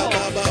all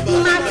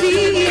my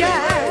fears.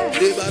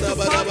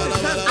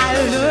 I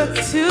look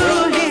to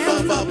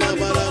Him,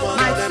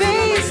 my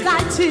face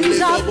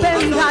lightened up,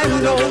 and I'm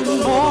no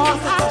more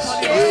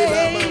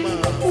ashamed.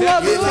 Whoa,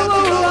 whoa,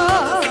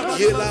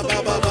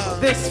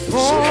 This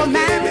poor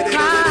man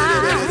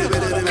cried,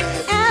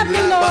 and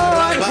the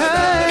Lord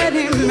heard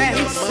him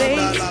and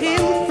saved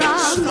him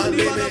from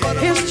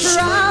his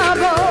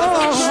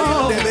trouble.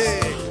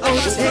 Oh,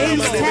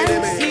 taste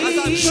and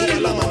see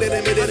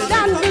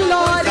that the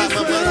Lord is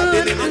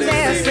good.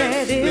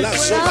 Blessed is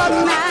the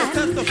man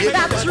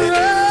that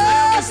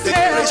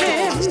trusted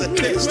him.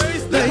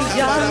 The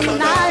young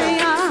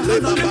lion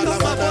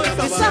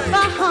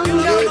suffer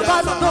hunger,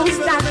 but those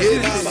that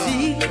do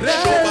seek the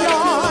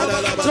Lord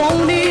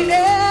don't need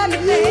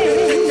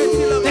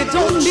anything. They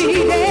don't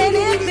need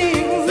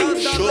anything.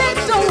 They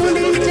don't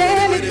need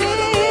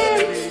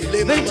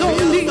anything. They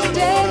don't need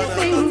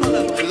anything.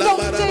 No,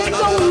 they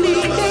don't need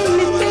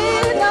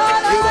anything. No,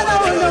 no, no,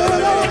 no,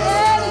 no,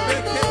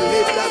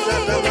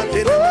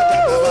 anything.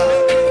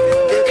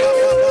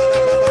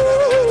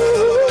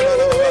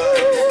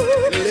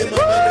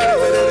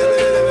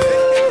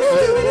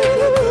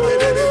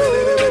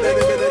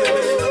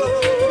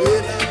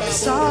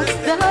 Sought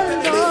the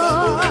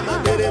Lord,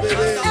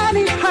 and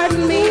He heard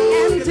me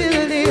and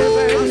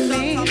delivered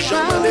me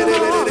from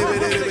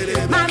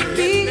my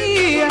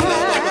fears.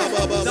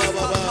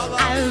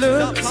 I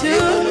look to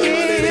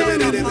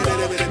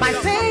Him, my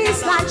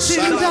face like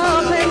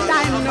silver, and I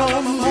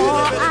no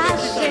more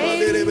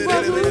ashamed.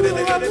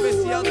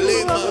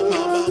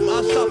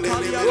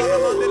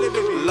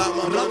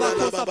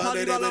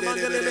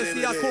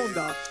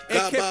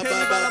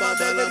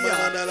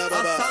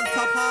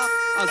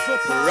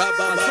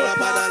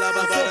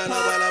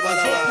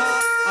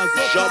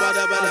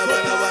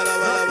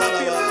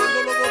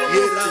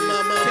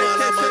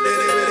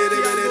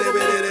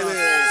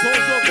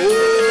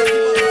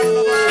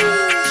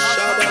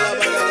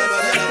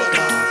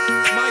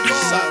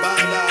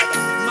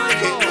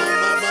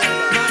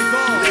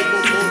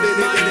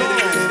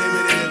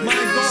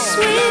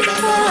 Sweet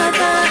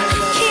Father,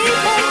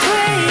 keep on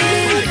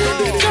praying,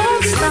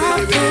 don't stop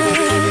it,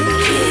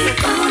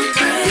 keep on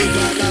praying.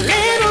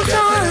 Little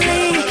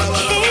darling,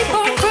 keep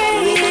on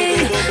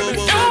praying,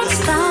 don't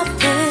stop it,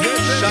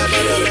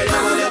 keep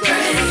on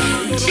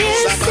praying.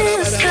 Dear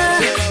sister,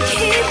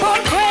 keep on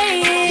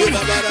praying,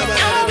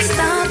 don't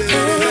stop it,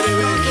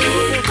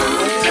 keep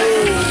on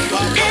praying.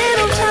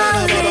 Little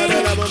darling,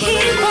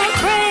 keep on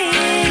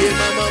praying,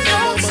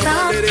 don't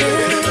stop it,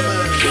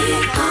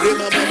 keep on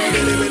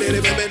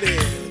praying.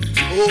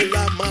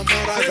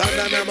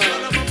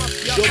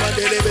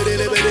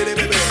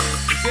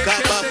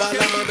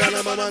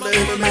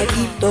 My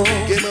people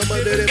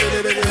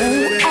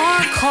who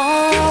are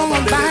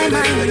called by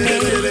my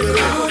name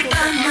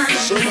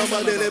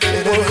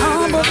will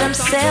humble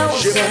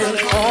themselves and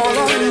call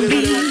on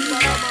me.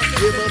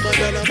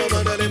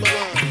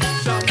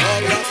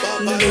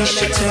 They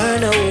should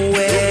turn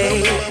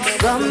away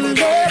from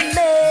their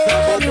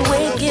many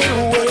wicked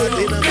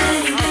ways.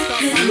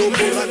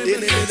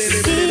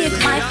 Seek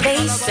my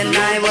face and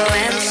I will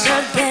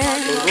answer them.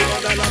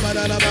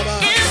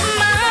 If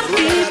my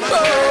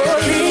people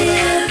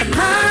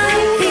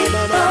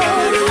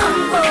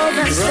humble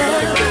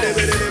themselves,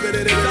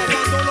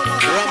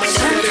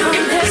 turn from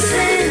their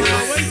sins,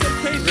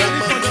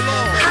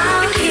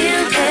 I'll hear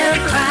their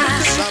cry.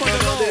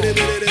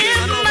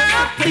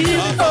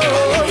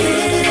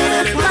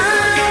 If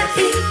my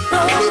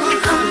people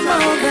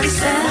humble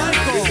themselves,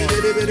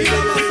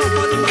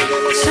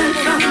 turn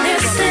from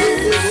their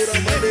sins,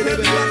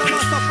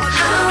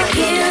 I'll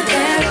hear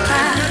their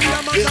cry.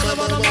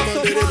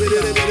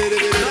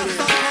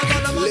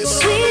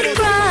 Sweet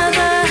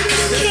brother,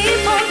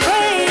 keep on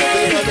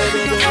praying,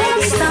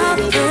 don't stop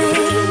it,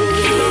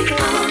 keep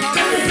on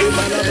praying.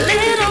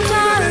 Little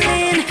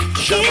darling,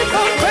 keep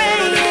on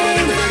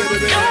praying,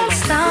 don't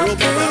stop it,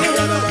 keep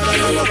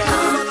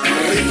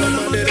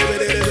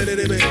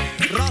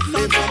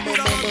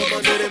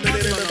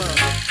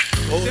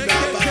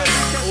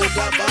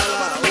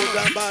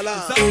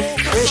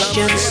If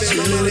Christians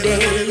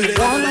today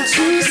want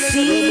to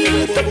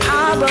see the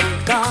power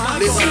of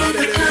God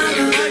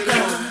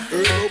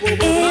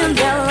in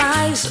their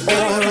lives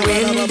or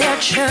in their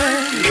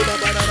church,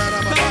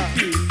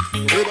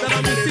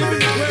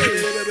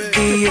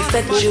 the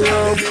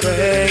effectual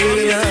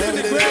prayer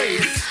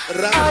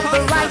of the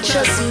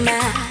righteous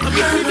man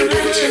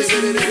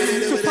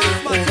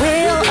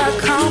will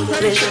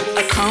accomplish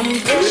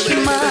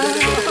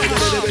much.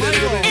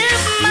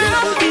 If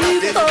my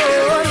people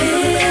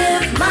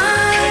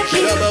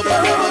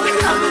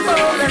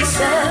humble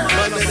themselves,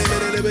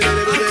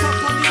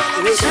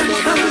 turn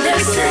from their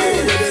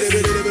sins,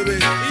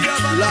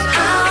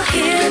 I'll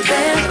hear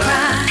their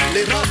cry.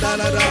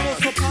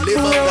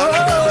 If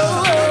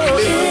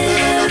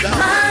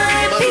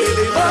my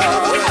people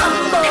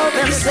humble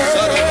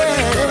themselves,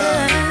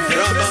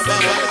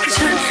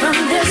 turn from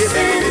their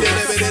sins,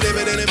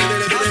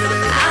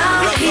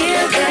 I'll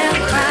hear their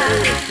cry.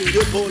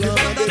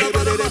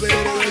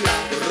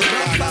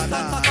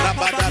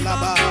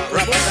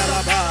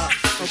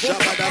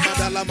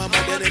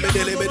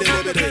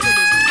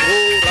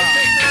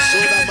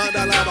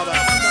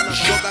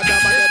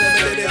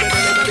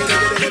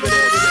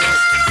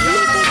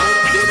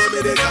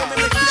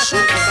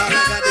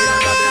 Soda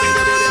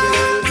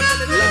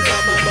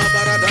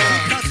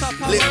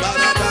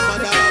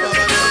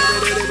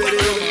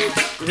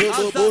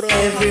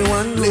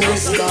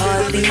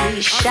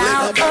we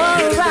shall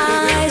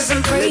arise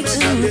and pray to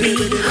thee.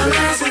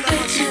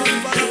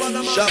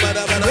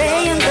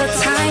 Pray in the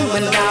time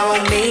when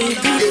thou may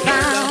be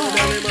found.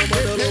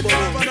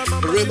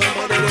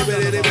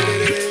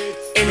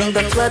 In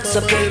the floods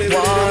of great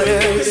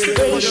waters,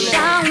 they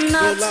shall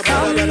not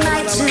come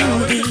nigh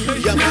to thee.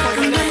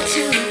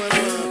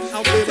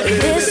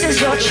 This is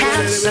your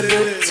chance, a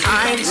good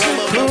time to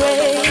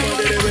pray.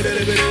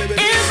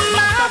 If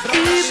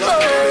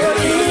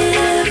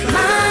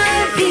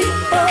my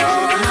people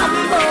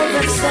humble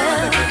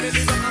themselves,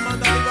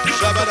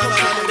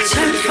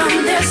 turn from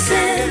their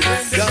sins,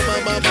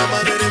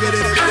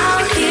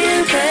 I'll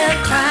hear their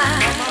cry.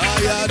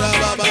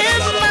 If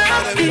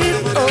my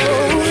people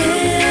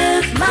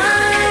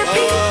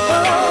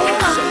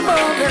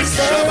humble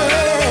themselves,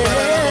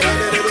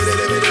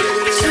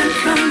 turn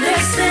from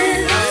their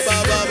sins,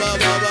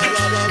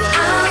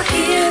 I'll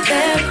hear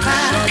their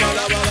cry.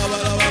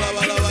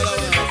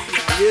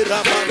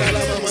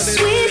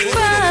 Sweet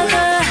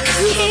brother,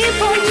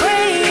 keep on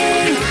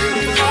praying,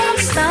 don't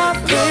stop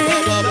it.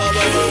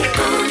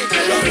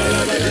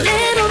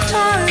 Little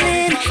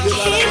darling,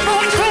 keep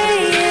on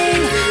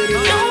praying,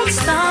 don't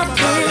stop it.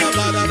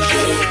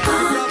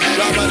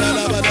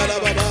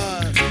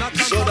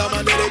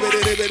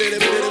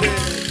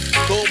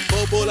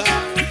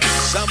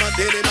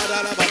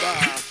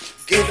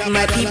 If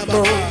my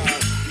people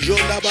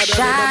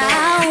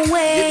shall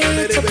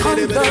wait upon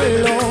the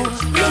Lord,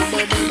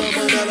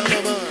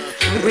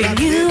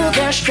 renew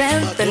their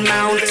strength and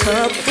mount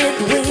up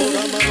with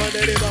wings.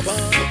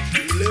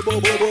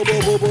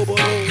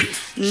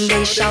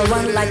 They shall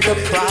run like the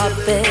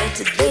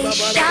prophet, they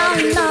shall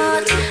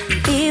not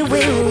be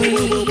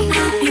weary.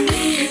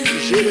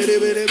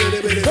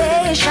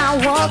 They shall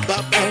walk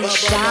and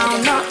shall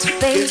not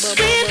faint.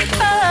 Sweet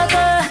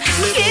brother,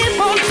 keep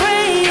on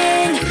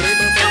praying,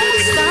 don't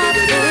stop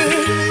it.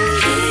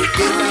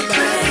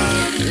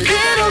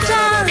 Little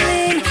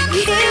darling,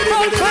 keep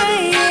on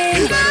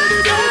praying,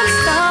 don't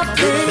stop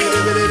it.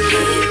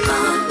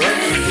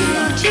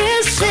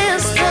 Dear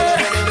sister,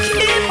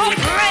 keep on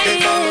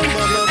praying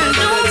and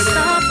don't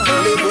stop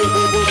it.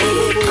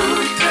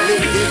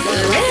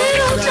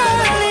 Little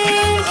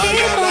darling,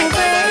 keep on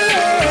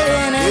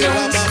praying and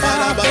don't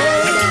stop it.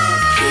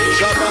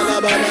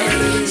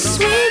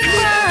 Sweet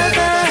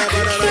brother,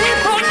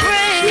 keep on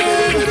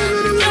praying,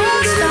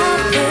 don't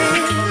stop it.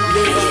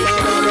 Keep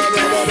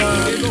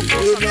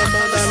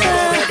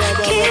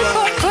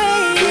on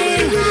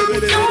praying,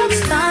 don't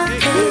stop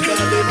it.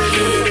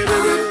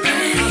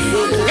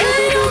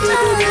 Little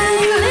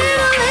darling,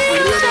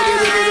 little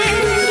darling,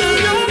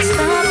 don't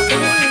stop it.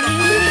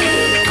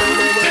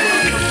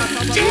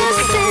 Dear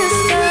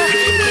sister,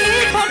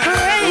 keep on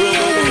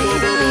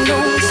praying,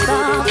 don't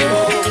stop it.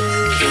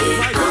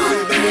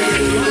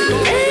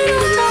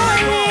 Little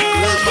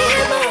darling,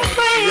 keep on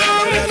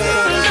praying,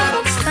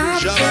 don't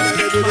stop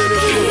it.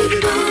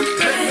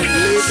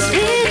 Sweet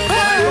brother,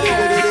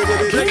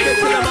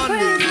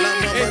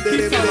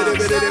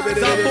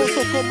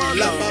 keep on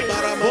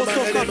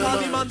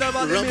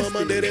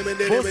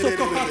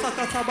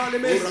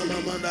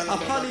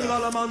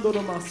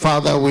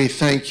Father, we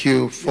thank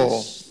you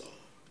for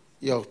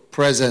your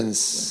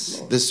presence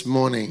this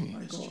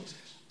morning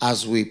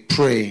as we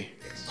pray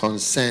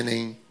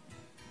concerning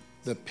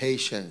the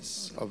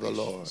patience of the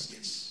Lord.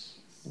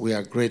 We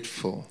are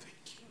grateful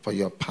for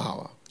your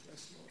power.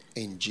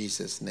 In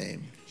Jesus'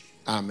 name,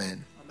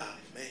 amen.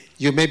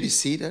 You may be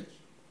seated.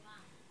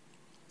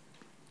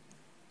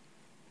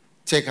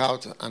 Take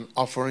out an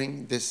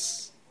offering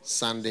this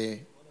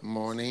Sunday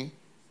morning.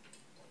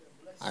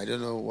 I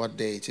don't know what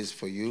day it is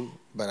for you,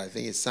 but I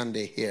think it's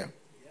Sunday here.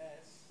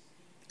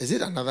 Is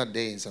it another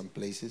day in some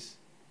places?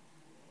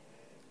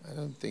 I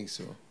don't think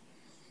so.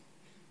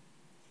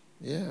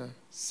 Yeah.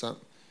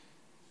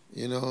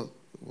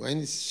 When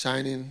it's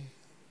shining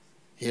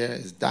here,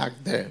 it's dark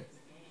there.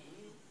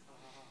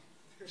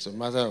 It's a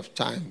matter of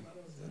time.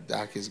 The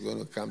dark is going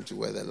to come to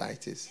where the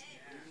light is.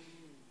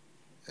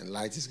 And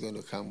light is going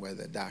to come where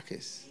the dark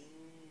is.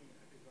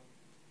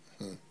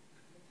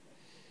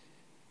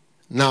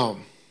 Now,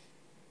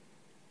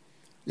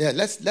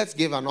 let's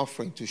give an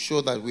offering to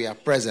show that we are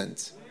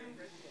present.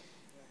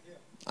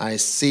 I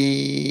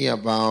see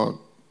about,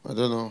 I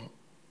don't know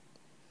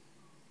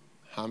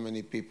how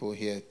many people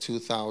here,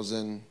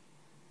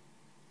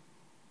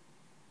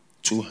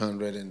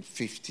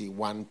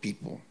 2,251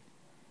 people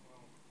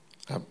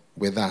are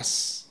with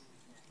us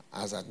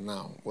as at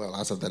now. Well,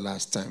 as of the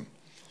last time.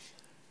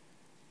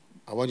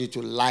 I want you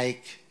to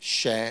like,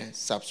 share,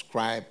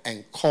 subscribe,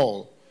 and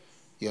call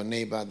your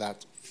neighbor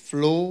that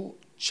Flow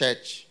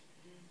Church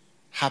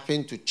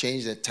happened to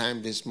change the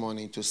time this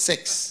morning to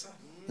 6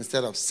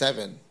 instead of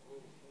 7.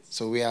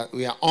 So we are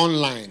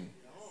online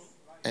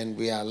and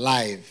we are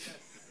live.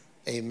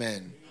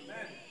 Amen.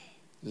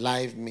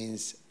 Live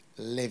means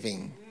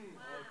living.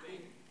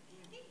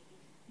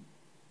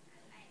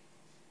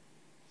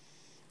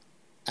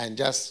 And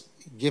just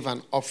give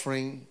an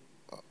offering,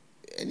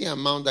 any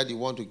amount that you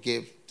want to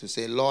give, to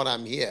say, Lord,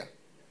 I'm here.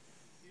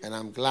 And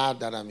I'm glad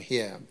that I'm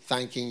here. I'm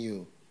thanking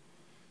you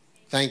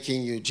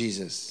Thanking you,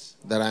 Jesus,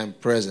 that I am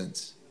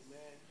present.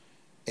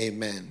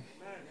 Amen.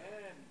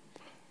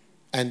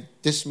 And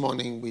this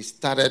morning we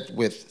started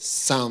with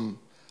Psalm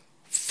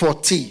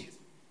 40,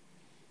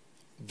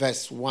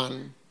 verse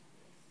 1,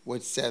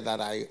 which said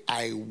that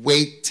I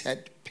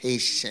waited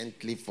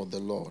patiently for the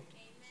Lord.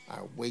 I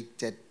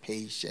waited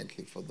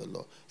patiently for the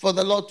Lord. For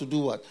the Lord to do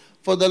what?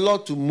 For the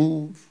Lord to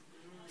move,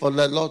 for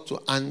the Lord to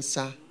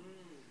answer,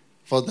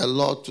 for the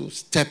Lord to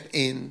step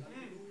in,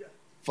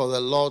 for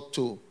the Lord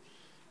to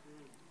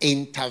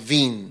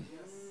intervene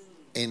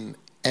in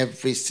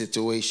every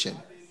situation.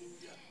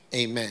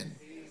 Amen.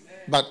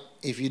 But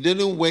if you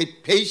didn't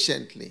wait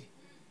patiently,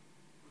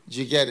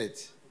 you get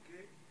it.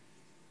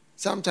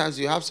 Sometimes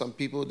you have some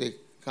people, they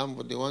come,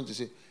 but they want to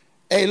say,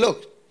 hey,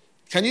 look,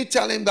 can you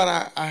tell him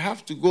that I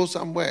have to go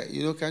somewhere?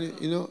 Can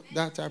you,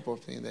 that type of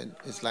thing. Then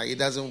it's like it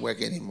doesn't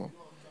work anymore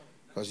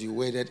because you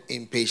waited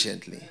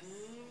impatiently.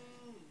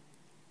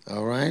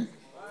 All right?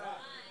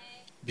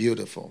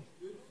 Beautiful.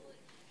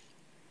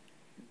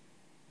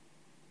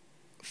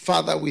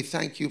 Father, we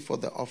thank you for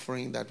the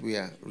offering that we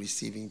are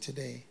receiving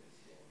today.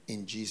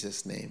 In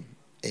Jesus' name,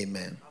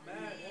 amen.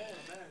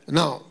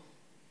 Now,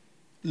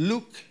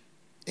 Luke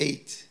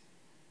 8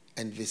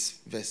 and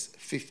verse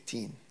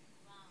 15.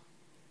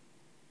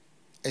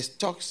 It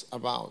talks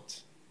about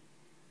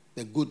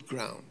the good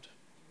ground.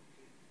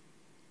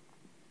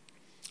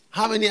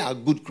 How many are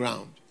good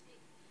ground?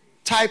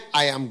 Type,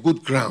 I am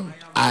good ground.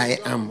 I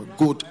am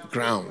good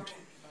ground.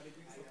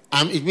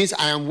 It means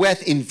I am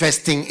worth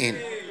investing in.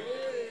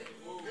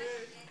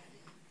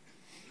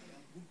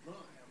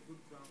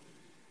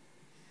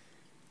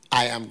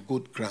 I am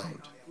good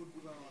ground.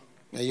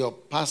 And your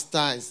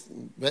pastor is,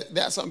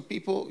 there are some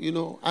people,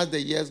 as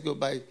the years go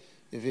by,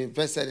 you've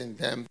invested in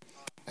them,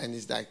 and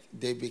it's like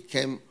they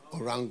became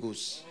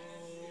orangus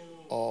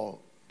or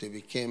they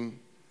became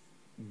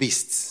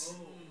beasts.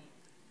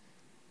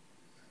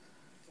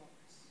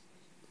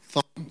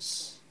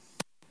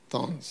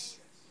 Thorns.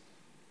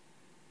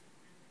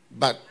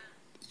 But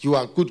you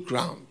are good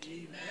ground.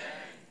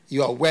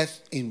 You are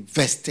worth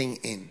investing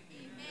in.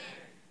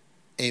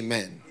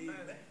 Amen.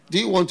 Do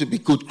you want to be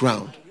good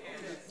ground?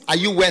 Are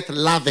you worth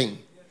loving?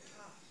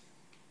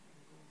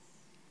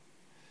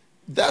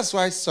 That's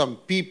why some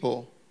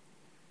people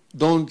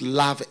don't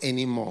love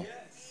anymore.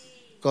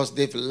 Because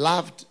they've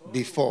loved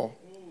before.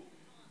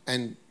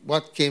 And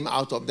what came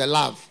out of the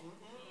love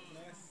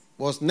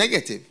was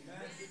negative.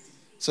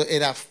 So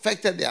it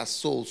affected their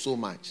soul so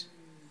much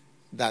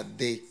that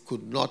they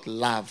could not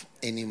love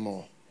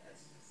anymore.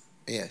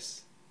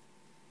 Yes.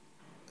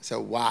 So,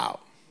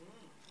 wow.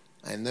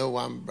 I know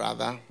one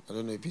brother, I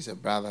don't know if he's a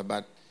brother,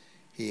 but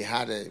he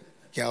had a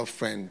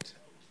girlfriend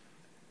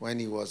when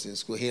he was in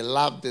school. He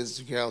loved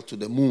this girl to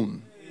the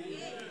moon.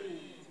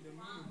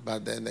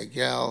 But then the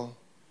girl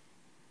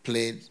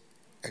played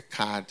a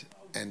card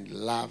and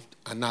loved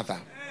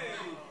another.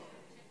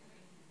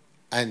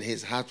 And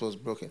his heart was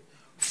broken.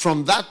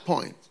 From that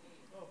point,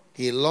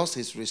 he lost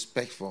his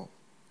respect for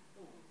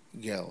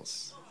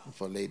girls,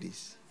 for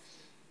ladies.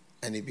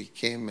 And he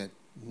became a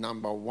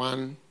number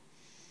one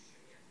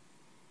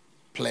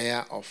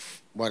player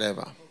of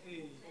whatever.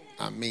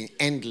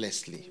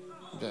 Endlessly.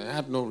 I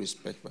had no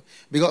respect for.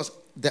 Because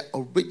the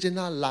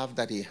original love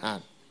that he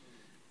had,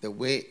 the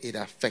way it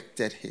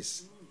affected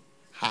his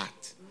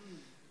heart,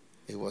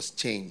 it was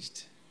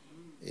changed.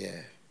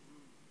 Yeah.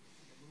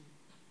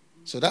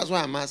 So that's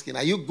why I'm asking,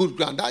 are you good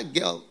ground? That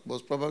girl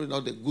was probably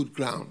not the good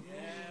ground.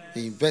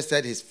 He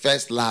invested his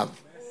first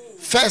love.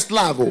 First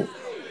love, oh.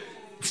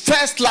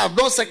 First love,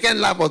 no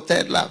second love or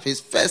third love. His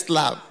first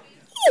love.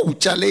 Oh,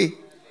 Charlie.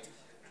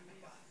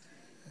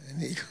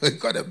 And he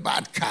got a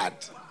bad card.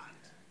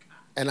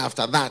 And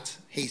after that,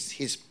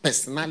 his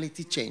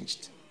personality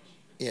changed.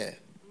 Yeah.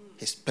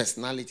 His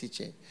personality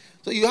changed.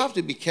 So you have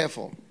to be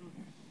careful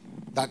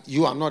that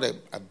you are not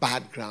a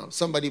bad ground.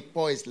 Somebody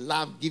pour his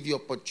love, give you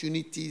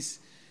opportunities,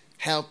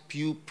 help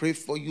you, pray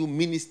for you,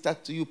 minister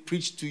to you,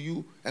 preach to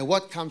you, and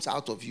what comes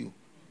out of you?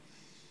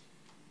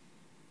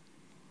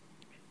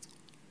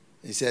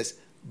 He says,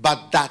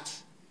 but that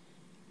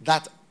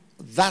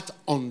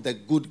on the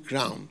good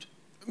ground.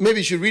 Maybe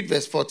you should read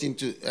verse 14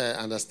 to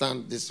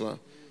understand this one.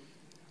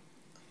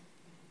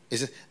 It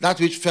says, that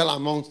which fell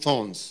among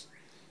thorns,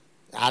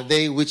 are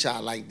they which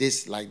are like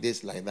this, like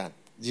that?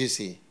 Do you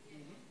see?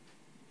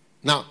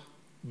 Now,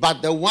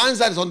 but the ones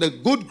that is on the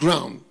good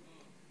ground,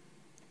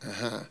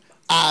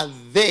 are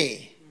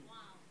they?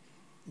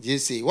 Do you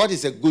see? What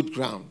is a good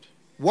ground?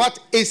 What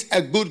is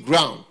a good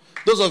ground?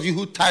 Those of you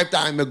who typed,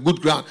 I'm a good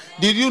ground.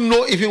 Did you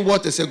know even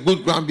what is a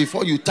good ground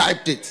before you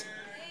typed it?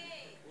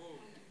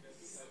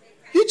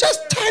 You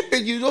just type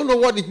it. You don't know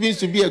what it means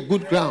to be a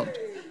good ground.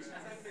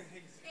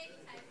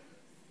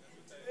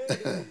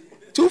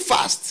 Too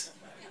fast.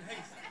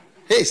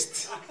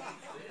 Haste.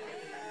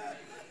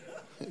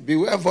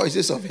 Beware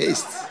voices of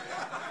haste.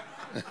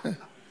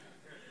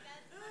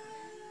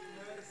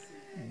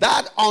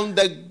 That on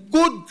the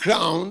good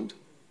ground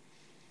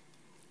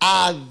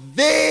are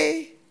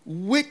they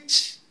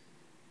which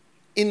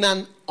in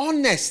an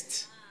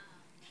honest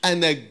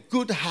and a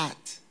good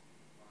heart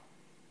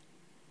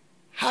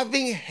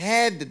Having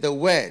heard the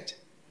word,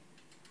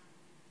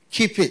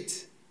 keep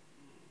it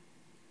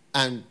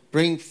and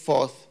bring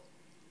forth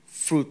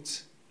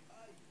fruit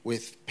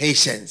with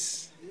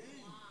patience.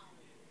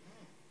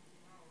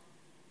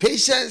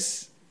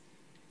 Patience,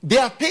 they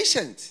are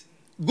patient.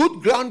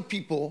 Good ground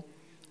people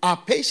are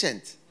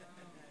patient.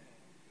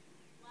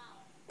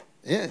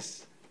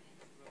 Yes.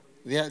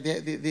 They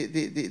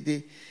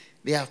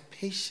are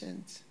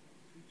patient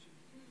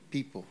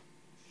people.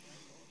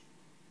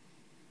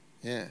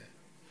 Yeah.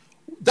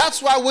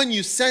 That's why when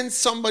you send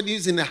somebody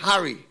who's in a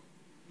hurry,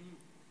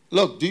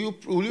 look,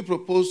 will you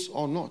propose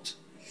or not?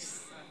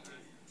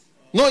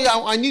 No, yeah,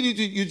 I need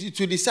you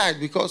to decide,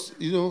 because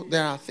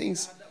there are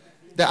things,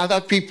 there are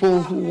other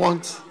people who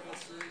want.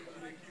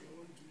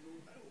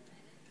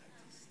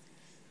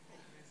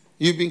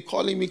 You've been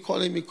calling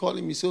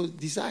me, so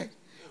decide.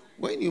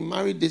 When you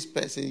marry this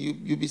person,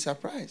 you'll be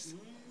surprised.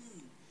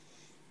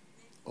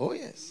 Oh,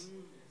 yes.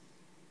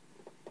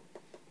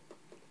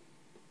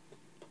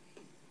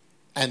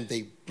 And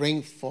they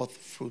bring forth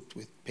fruit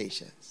with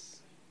patience.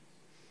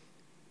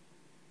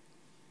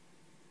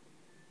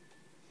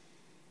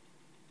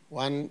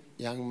 One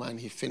young man,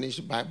 he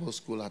finished Bible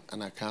school at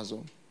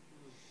Anakazo,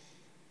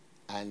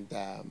 and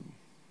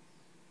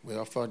we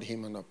offered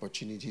him an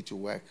opportunity to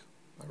work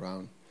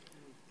around.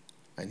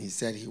 And he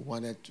said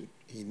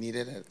he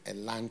needed a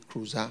Land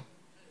Cruiser,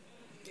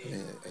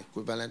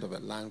 equivalent of a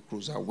Land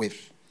Cruiser,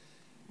 with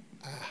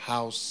a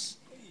house,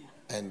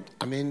 and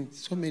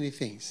so many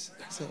things.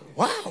 I said,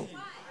 wow.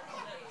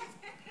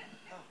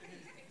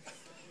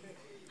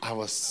 I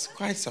was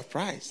quite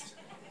surprised.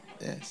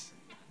 Yes.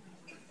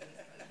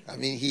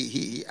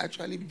 He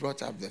actually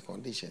brought up the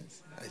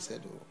conditions. I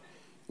said, oh,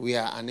 we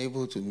are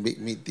unable to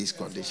meet these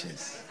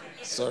conditions.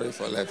 Sorry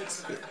for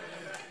left.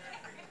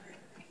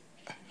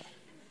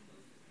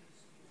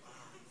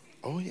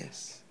 Oh,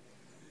 yes.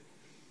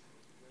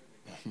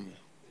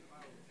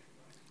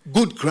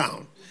 Good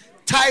ground.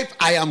 Type,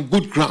 I am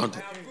good ground.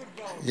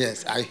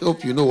 Yes, I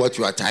hope you know what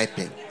you are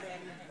typing.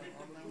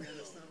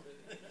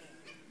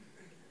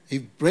 He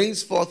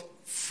brings forth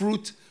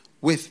fruit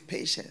with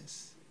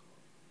patience.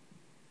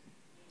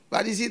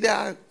 But you see, there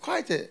are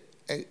quite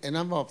a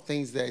number of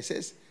things there. It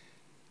says,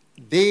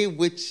 they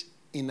which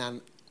in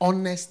an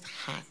honest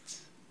heart.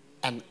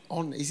 And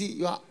honest. You see,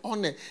 you are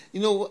honest.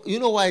 You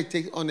know why it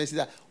takes honesty?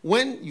 That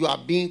when you are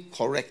being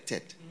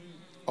corrected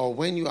or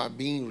when you are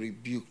being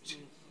rebuked,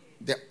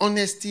 the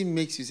honesty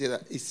makes you say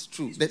that it's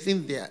true. The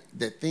thing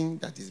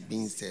that is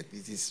being said,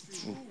 it is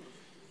true.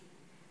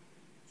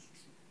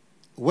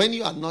 When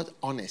you are not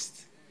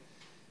honest,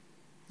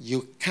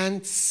 you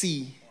can't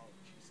see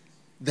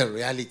the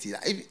reality.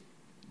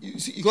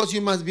 Because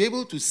you must be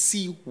able to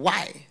see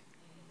why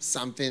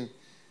something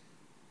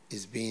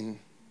is being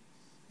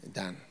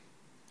done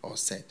or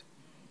said,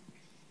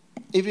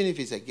 even if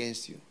it's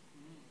against you.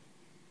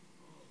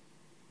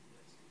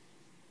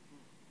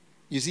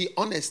 You see,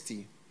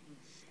 honesty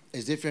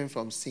is different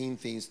from seeing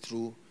things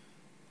through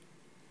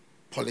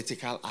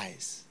political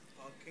eyes.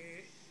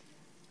 Okay.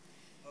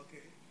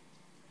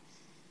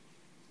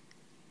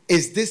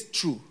 Is this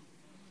true?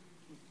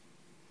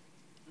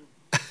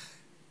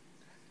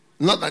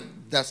 Not that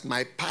does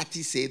my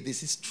party say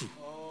this is true.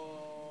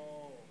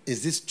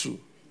 Is this true?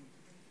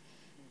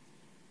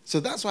 So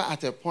that's why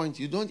at a point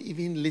you don't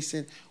even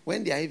listen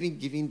when they are even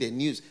giving the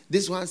news.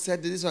 This one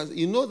said this one.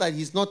 You know that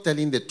he's not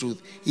telling the truth.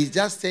 He's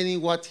just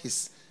saying what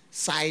his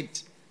side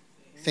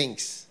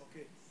thinks.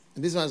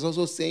 And this one is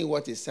also saying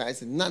what his side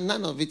says.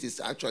 None of it is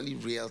actually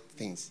real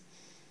things.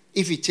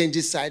 If he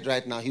changes side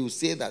right now, he will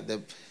say that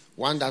the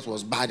one that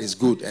was bad is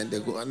good and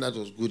the one that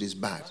was good is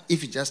bad.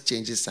 If he just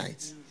changes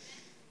sides.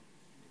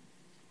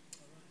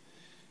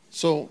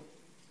 So,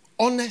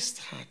 honest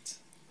heart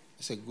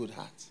is a good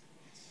heart.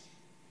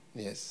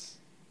 Yes.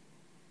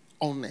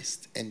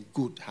 Honest and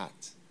good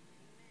heart.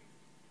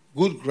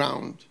 Good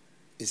ground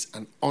is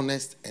an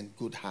honest and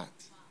good heart.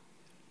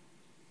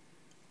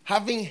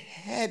 Having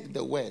heard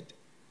the word,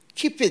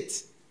 keep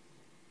it.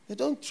 They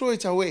don't throw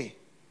it away.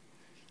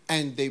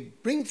 And they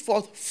bring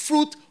forth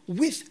fruit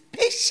with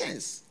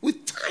patience.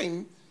 With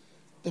time,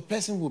 the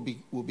person will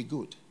be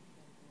good.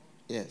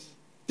 Yes.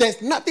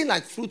 There's nothing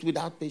like fruit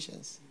without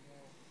patience.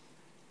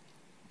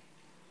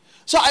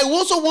 So I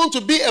also want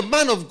to be a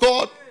man of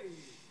God,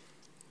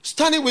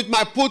 standing with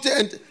my pulpit,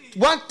 and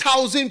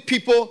 1,000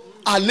 people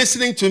are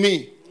listening to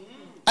me.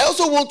 I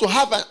also want to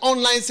have an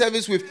online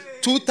service with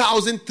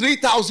 2,000,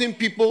 3,000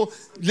 people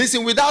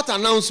listening without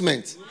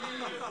announcement.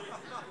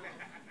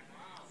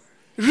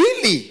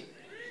 Really?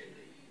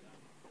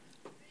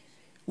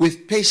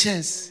 With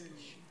patience,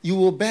 you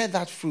will bear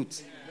that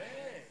fruit.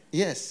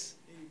 Yes.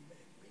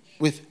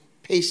 With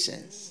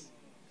patience.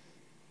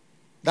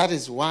 That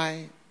is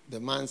why the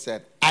man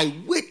said, I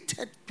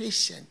waited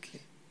patiently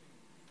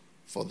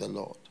for the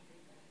Lord.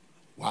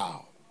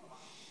 Wow.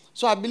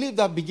 So I believe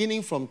that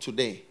beginning from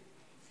today,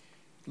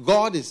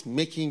 God is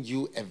making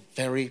you a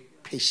very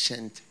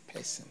patient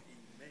person.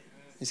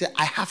 He said,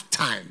 I have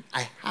time.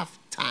 I have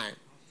time.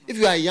 If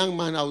you are a young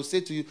man, I will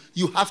say to you,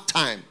 you have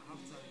time.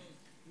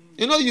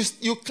 You know, you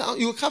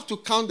have to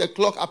count the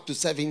clock up to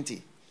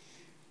 70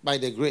 by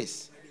the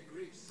grace.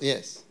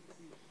 Yes.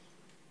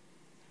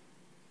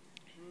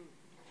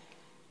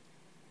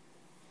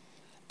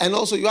 And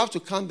also you have to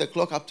count the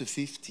clock up to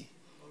 50.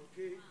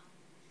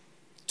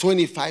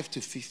 25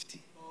 to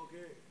 50.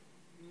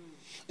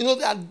 You know,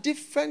 there are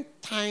different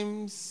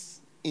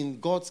times in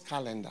God's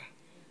calendar.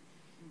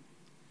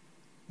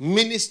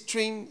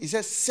 Ministering, it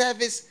says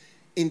service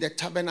in the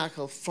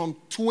tabernacle from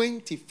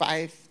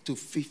 25 to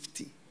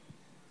 50.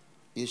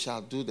 You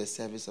shall do the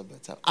service of the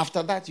tabernacle.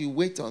 After that, you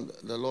wait on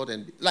the Lord,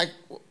 and like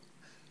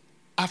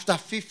after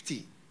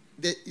 50,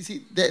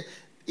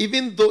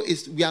 even though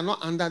we are not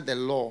under the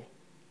law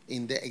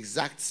in the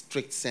exact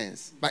strict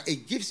sense, but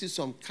it gives you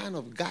some kind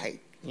of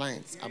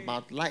guidelines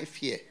about life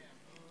here.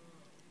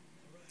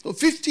 So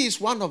 50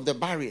 is one of the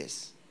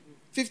barriers.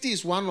 50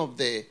 is one of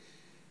the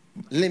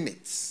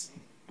limits.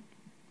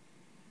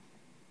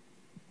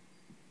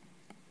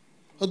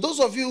 For those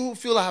of you who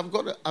feel I've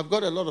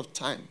got a lot of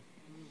time,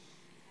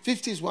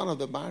 50 is one of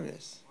the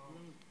barriers.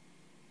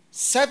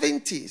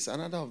 70 is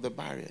another of the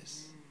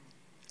barriers.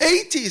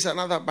 80 is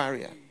another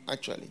barrier,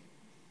 actually.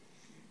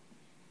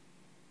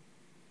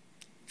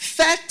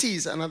 30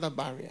 is another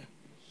barrier.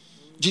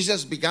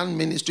 Jesus began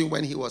ministry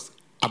when he was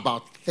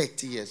about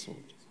 30 years old.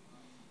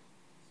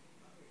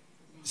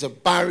 It's a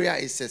barrier,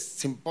 it's a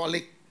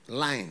symbolic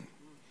line.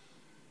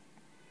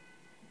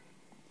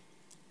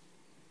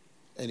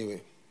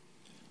 Anyway,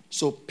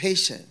 so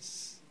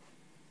patience.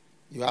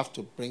 You have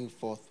to bring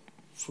forth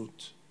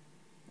fruit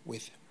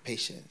with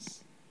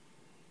patience.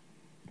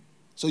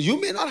 So you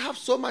may not have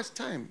so much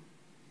time.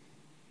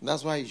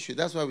 That's why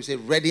we say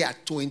ready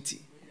at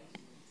 20.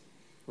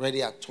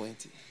 Ready at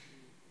 20.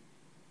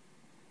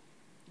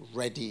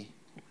 Ready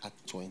at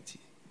 20.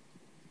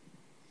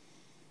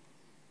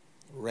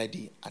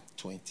 Ready at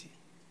 20.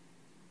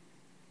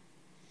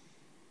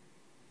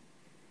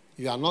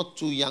 You are not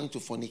too young to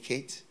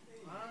fornicate,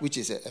 which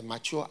is a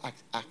mature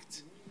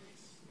act.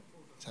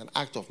 It's an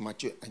act of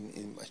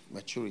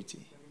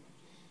maturity.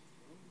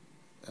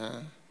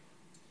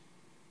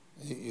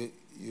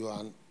 You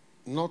are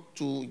not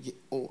too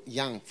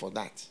young for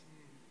that.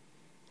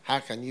 How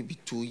can you be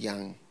too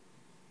young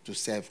to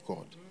serve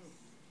God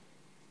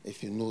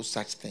if you know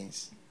such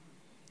things?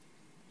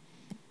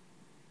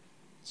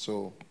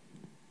 So,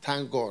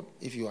 thank God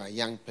if you are a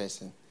young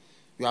person.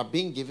 You are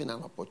being given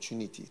an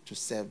opportunity to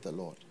serve the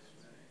Lord.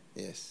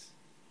 Yes.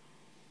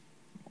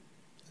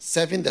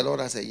 Serving the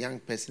Lord as a young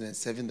person and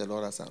serving the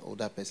Lord as an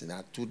older person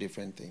are two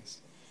different things.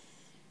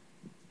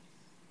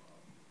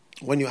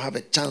 When you have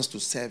a chance to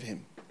serve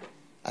him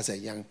as a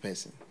young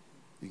person,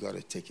 you got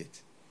to take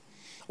it.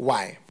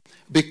 Why?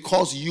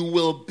 Because you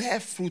will bear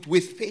fruit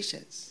with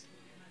patience.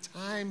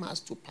 Time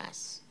has to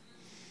pass.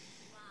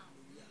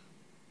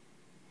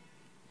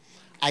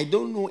 I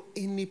don't know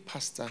any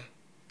pastor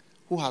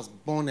who has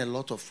borne a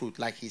lot of fruit,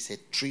 like he's a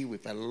tree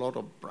with a lot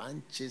of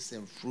branches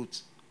and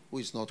fruit, who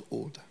is not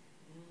older.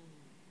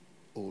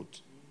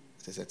 Old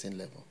at a certain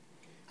level.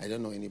 I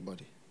don't know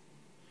anybody.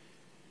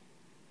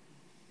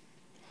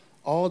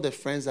 All the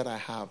friends that I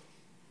have,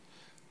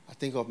 I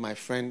think of my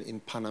friend in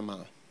Panama,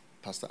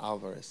 Pastor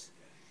Alvarez.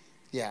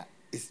 Yeah,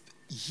 it's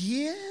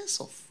years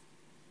of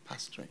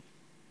pastoring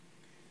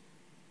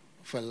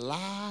for a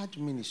large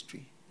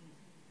ministry.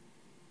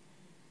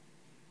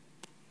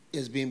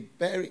 It's been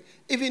very,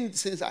 even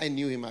since I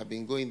knew him, I've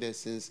been going there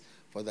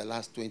for the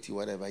last 20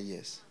 whatever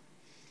years.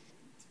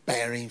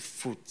 Bearing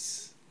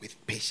fruits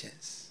with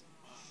patience.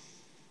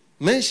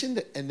 Mention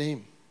a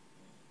name.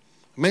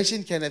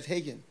 Mention Kenneth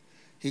Hagin.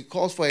 He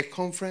calls for a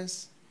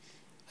conference.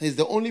 He's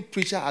the only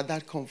preacher at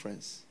that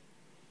conference.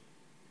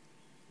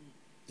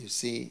 You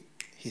see,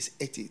 he's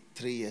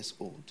 83 years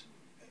old.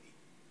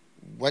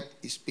 What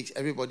he speaks,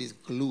 everybody's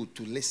glued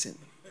to listen.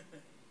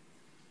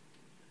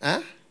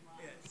 Huh?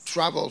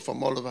 Travel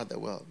from all over the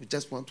world. We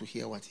just want to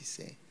hear what he's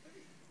saying.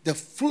 The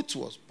fruit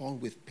was born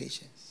with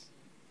patience.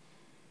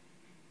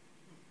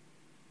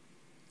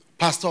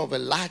 Pastor of a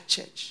large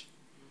church,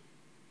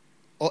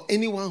 or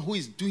anyone who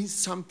is doing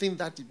something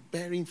that is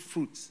bearing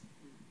fruit,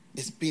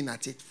 has been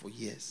at it for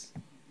years.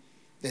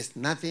 There's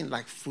nothing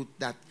like fruit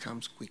that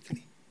comes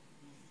quickly.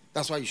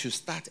 That's why you should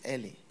start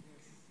early.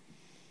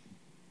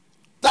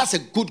 That's a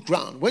good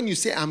ground. When you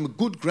say I'm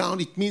good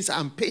ground, it means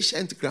I'm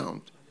patient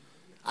ground.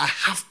 I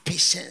have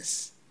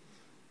patience.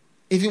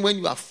 Even when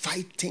you are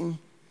fighting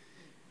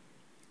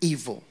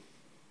evil,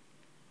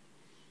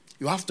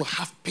 you have to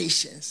have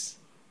patience.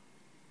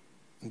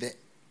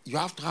 You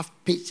have to have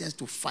patience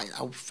to fight.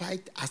 I will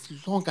fight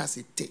as long as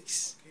it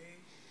takes.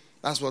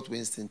 That's what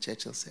Winston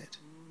Churchill said.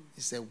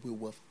 He said, we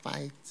will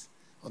fight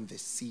on the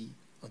sea,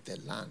 on the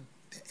land,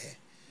 the air.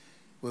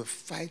 We'll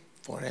fight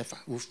forever.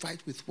 We'll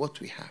fight with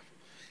what we have.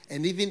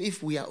 And even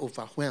if we are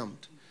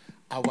overwhelmed,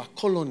 our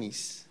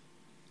colonies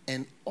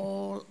and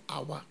all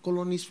our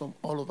colonies from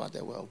all over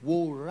the world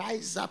will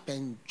rise up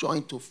and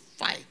join to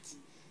fight.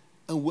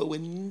 And we will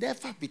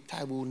never be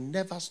tired. We will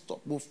never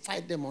stop. We'll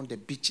fight them on the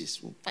beaches.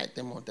 We'll fight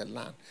them on the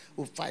land.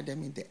 We'll fight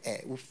them in the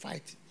air. We'll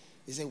fight.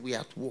 He said, we are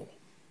at war.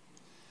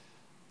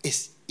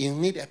 If You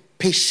need a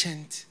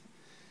patient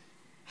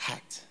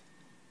heart.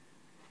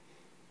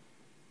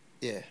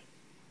 Yeah.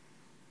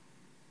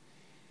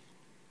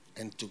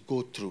 And to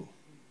go through.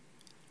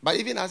 But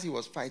even as he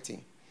was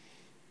fighting,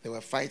 they were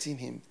fighting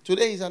him.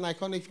 Today is an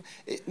iconic.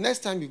 Next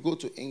time you go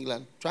to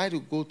England, try to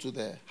go to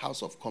the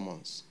House of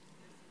Commons.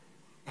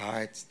 All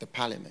right, the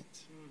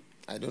Parliament.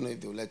 I don't know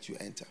if they'll let you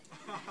enter.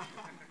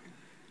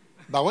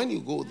 But when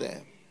you go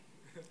there,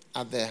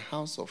 at the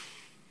House of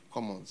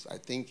Commons, I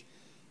think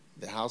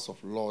the House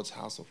of Lords,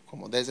 House of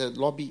Commons, there's a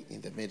lobby in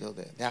the middle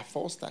there. There are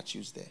 4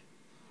 statues there.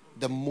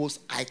 The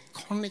most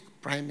iconic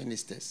prime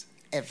ministers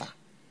ever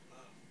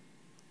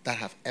that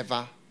have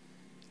ever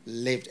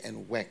lived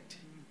and worked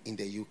in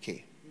the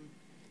UK.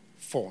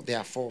 4. There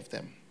are 4 of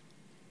them.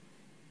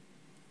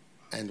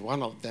 And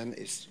one of them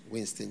is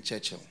Winston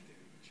Churchill.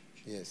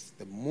 Yes,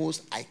 the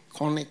most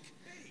iconic,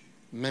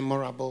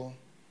 memorable,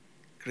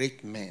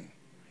 great man.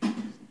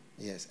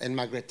 Yes, and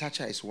Margaret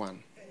Thatcher is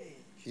one.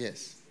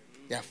 Yes,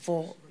 there are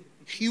 4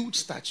 huge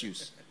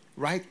statues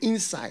right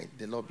inside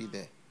the lobby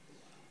there.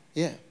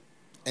 Yeah,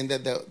 and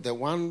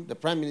the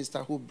prime minister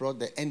who brought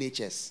the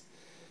NHS,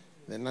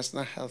 the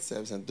National Health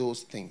Service, and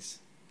those things.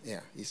 Yeah,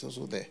 he's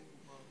also there.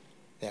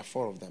 There are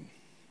 4 of them.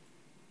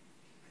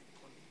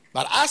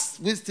 But as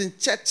Winston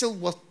Churchill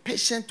was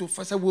patient to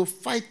fight, we'll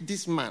fight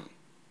this man,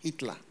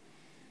 Hitler.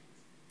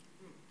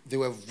 They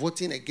were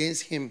voting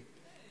against him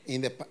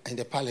in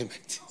the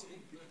parliament.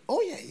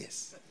 Oh, yeah,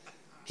 yes.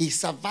 He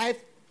survived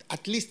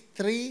at least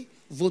 3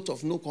 votes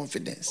of no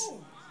confidence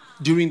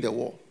during the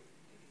war.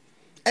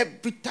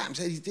 Every time,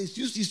 he's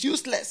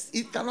useless.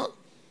 He cannot.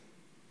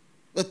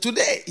 But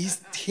today,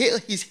 he's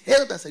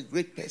hailed as a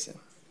great person.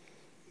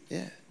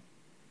 Yeah.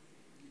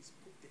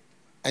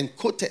 And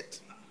quoted.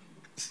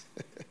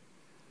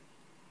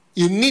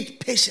 You need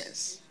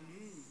patience.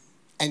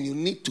 And you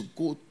need to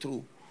go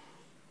through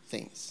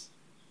things.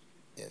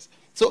 Yes.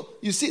 So,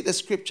 you see the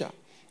scripture.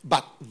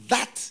 But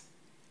that,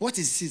 what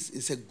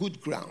is a good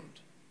ground.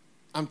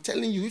 I'm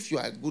telling you, if you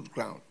are a good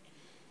ground,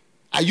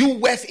 are you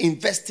worth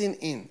investing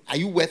in? Are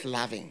you worth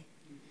loving?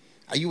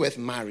 Are you worth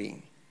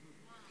marrying?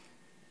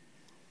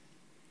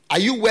 Are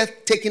you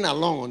worth taking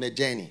along on a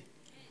journey?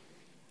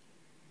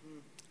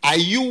 Are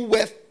you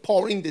worth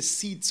pouring the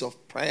seeds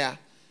of prayer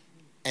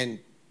and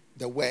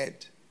the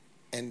word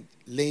and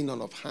laying on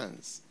of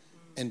hands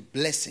and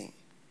blessing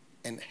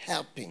and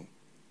helping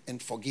and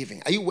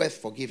forgiving? Are you worth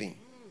forgiving?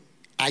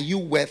 Are you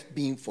worth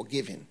being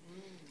forgiven?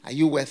 Are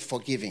you worth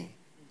forgiving?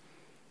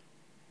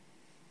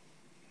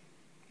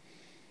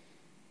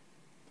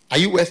 Are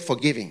you worth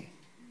forgiving?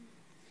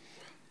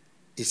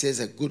 It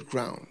says a good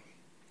ground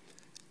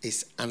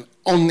is an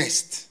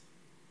honest.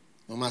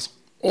 You must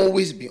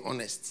always be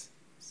honest.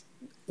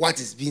 What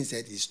is being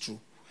said is true.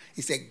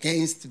 It's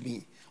against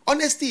me.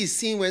 Honesty is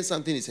seen when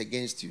something is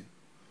against you.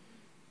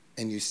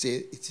 And you say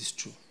it is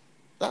true.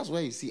 That's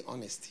where you see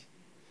honesty.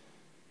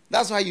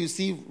 That's why you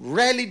see,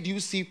 rarely do you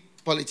see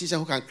politicians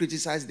who can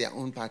criticize their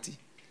own party.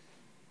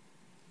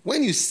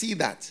 When you see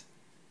that,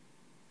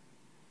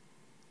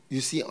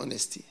 you see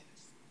honesty,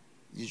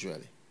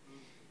 usually.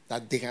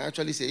 That they can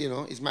actually say,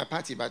 it's my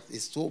party, but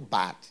it's so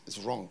bad, it's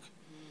wrong.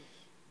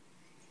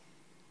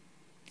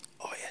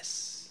 Oh,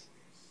 yes.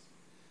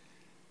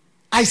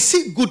 I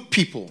see good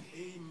people.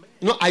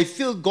 I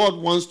feel God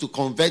wants to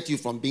convert you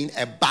from being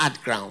a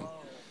bad ground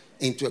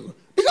into a good.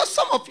 Because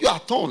some of you are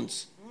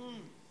thorns.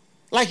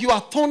 Like you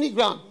are thorny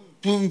ground.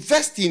 To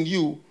invest in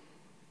you,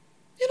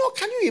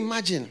 can you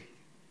imagine?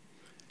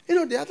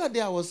 The other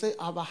day I was saying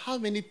about how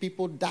many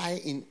people die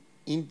in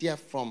India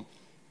from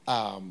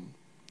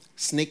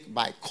snake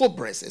bite,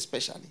 cobras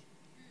especially.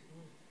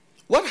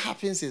 What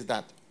happens is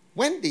that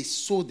when they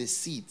sow the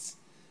seeds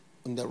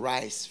in the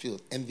rice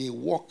field and they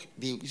walk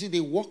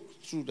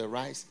through the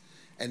rice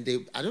and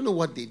I don't know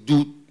what they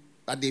do,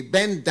 but they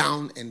bend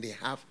down and they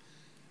have,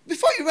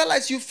 before you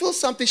realize you feel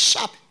something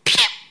sharp,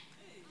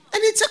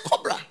 and it's a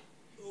cobra.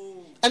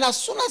 And as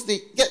soon as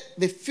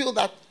they feel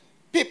that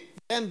pip,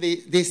 then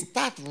they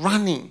start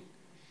running.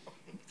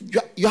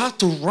 You have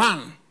to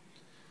run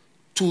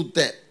to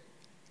the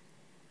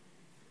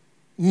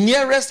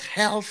nearest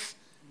health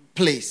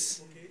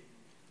place. Okay.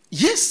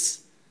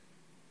 Yes.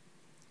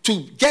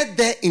 To get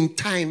there in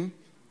time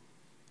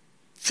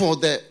for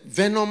the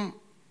venom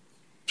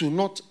to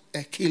not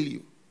kill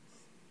you.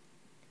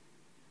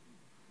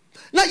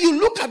 Now you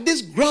look at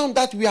this ground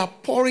that we are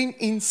pouring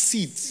in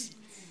seeds.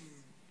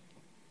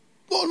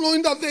 Not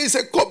knowing that there is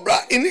a cobra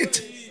in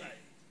it.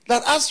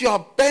 That as you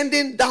are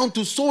bending down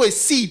to sow a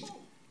seed,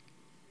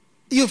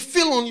 you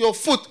feel on your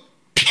foot.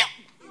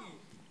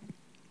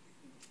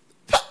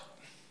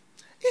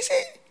 You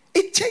see,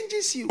 it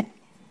changes you.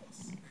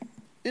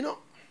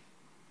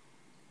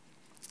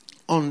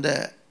 On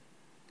the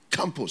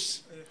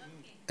campus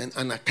and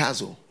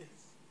Anakazo,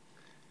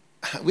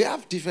 we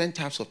have different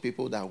types of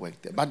people that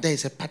work there. But there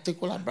is a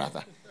particular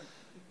brother.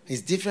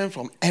 He's different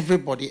from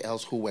everybody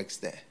else who works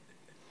there.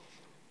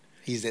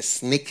 He's a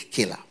snake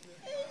killer.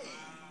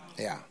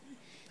 Yeah.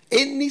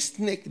 Any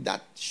snake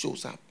that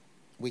shows up,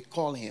 we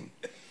call him.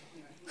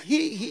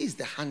 He is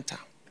the hunter.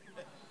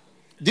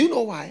 Do you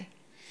know why?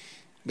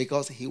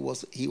 Because he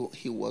was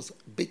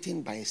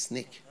bitten by a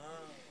snake.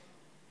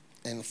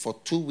 And for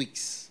 2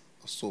 weeks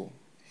or so,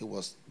 he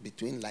was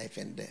between life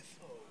and death.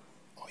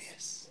 Oh,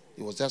 yes.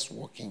 He was just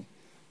walking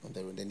on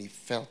the road, and he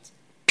felt,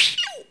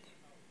 pew!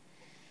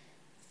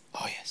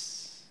 Oh,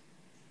 yes.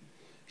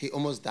 He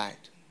almost died.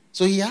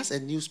 So he has a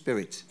new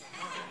spirit.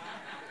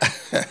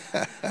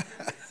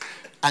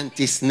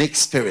 Anti-snake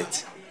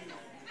spirit.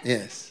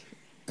 Yes.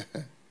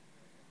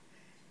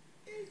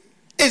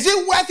 Is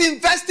it worth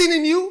investing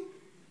in you?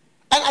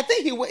 And I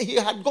think he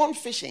had gone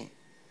fishing.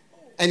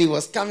 And he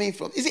was coming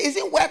from. Is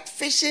it worth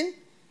fishing?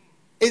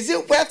 Is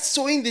it worth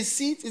sowing the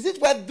seeds? Is it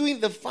worth doing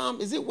the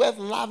farm? Is it worth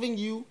loving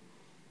you?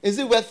 Is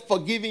it worth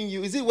forgiving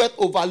you? Is it worth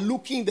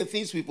overlooking the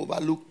things we've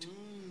overlooked?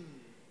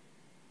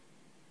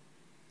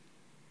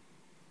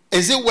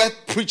 Is it worth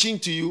preaching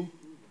to you?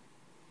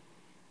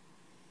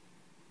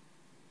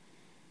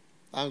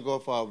 Thank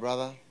God for our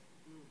brother.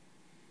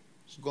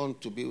 He's gone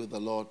to be with the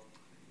Lord.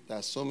 There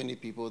are so many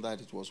people that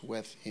it was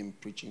worth him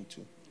preaching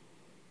to,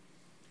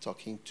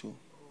 talking to,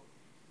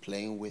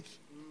 playing with.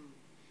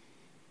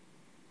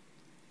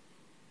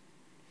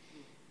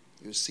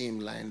 You see him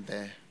lying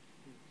there.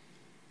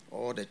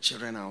 All the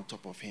children are on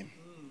top of him.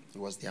 He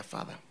was their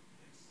father.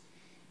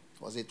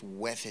 Was it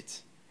worth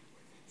it?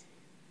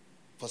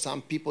 For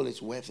some people,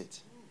 it's worth it.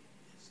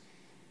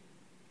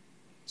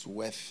 It's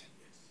worth.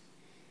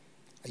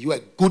 Are you a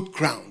good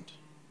ground?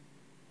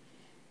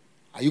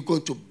 Are you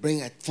going to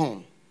bring a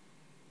thorn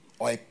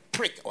or a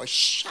prick or a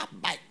sharp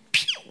bite?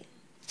 Pew!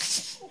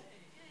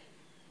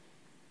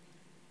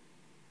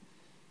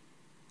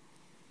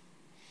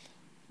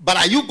 But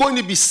are you going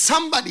to be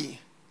somebody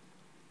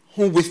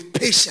who, with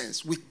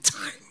patience, with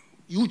time,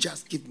 you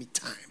just give me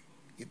time.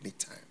 Give me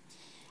time.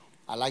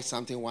 I like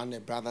something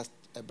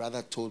a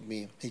brother told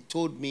me. He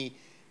told me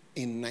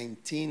in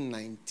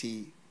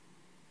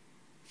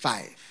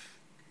 1995,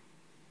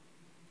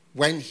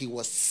 when he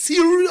was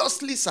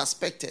seriously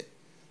suspected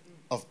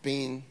of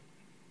being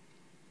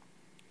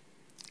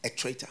a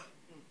traitor.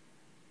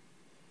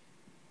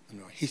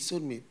 He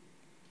told me,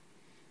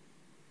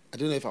 I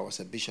don't know if I was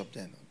a bishop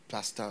then,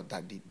 pastor,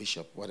 daddy,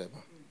 bishop, whatever.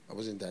 I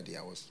wasn't daddy,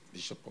 I was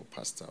bishop or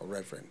pastor or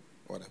reverend,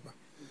 whatever.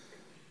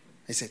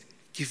 He said,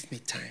 give me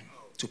time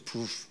to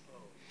prove.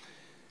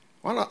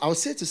 Well, I would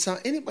say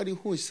to anybody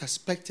who is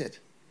suspected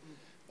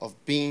of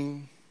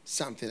being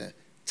something,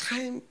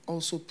 time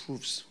also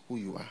proves who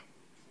you are.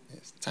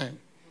 Yes, time.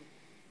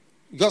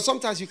 Because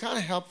sometimes you can't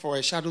help for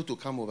a shadow to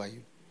come over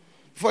you.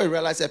 Before you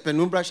realize a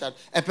penumbra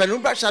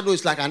shadow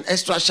is like an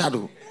extra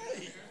shadow.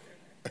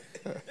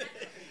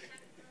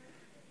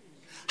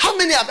 How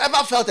many have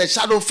ever felt a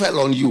shadow fell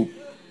on you?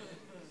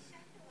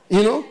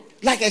 You know,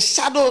 like a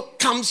shadow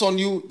comes on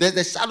you, there's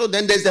a shadow,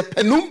 then there's a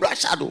penumbra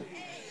shadow.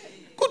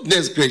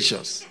 Goodness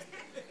gracious.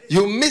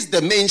 You miss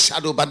the main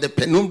shadow, but the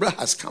penumbra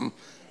has come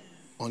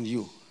on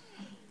you.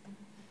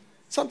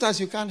 Sometimes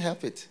you can't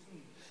help it.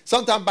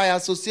 Sometimes by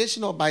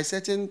association or by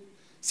certain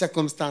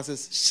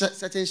circumstances,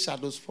 certain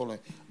shadows follow.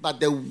 But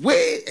the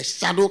way a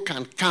shadow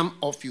can come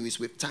off you is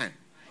with time.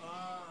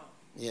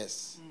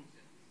 Yes.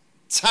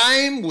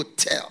 Time will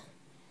tell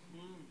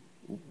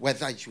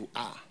whether you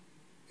are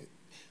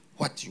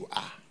what you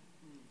are.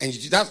 And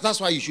that's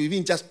why you should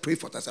even just pray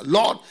for that.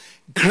 Lord,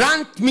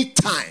 grant me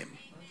time,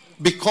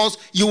 because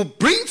you will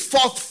bring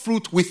forth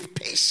fruit with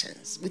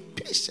patience. With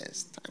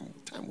patience.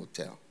 Time will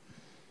tell.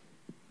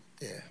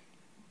 Yeah.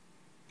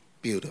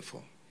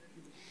 Beautiful.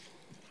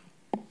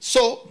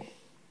 So,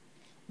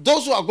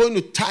 those who are going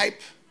to type,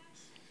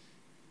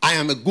 I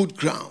am a good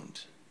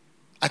ground,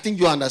 I think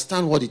you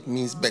understand what it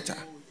means better.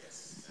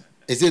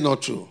 Is it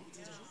not true?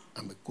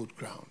 I'm a good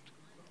ground.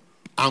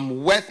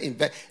 I'm worth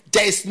investing.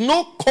 There is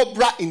no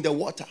cobra in the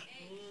water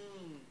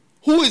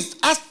who is,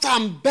 after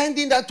I'm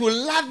bending that, to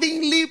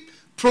lovingly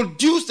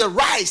produce the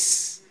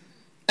rice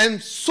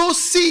and sow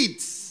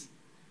seeds.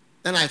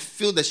 Then I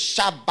feel the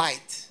sharp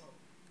bite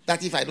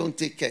that, if I don't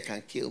take care,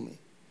 can kill me.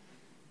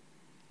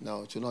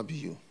 No, it will not be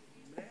you.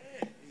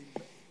 It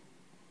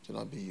will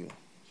not be you.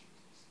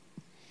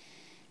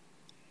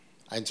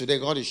 And today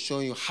God is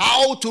showing you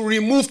how to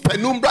remove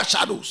penumbra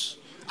shadows.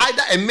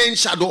 Either a main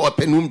shadow or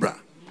penumbra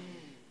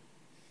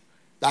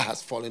that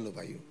has fallen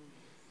over you.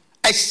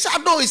 A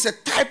shadow is a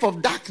type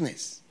of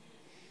darkness.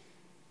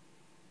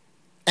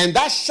 And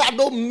that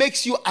shadow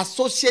makes you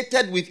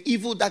associated with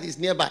evil that is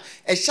nearby.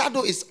 A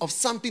shadow is of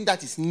something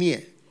that is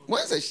near.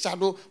 When it's a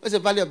shadow, when it's the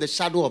valley of the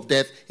shadow of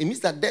death, it means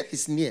that death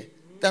is near.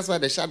 That's why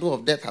the shadow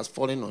of death has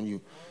fallen on you.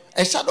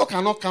 A shadow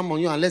cannot come on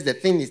you unless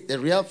the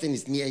real thing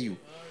is near you.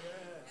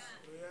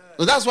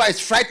 So that's why it's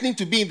frightening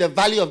to be in the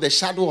valley of the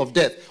shadow of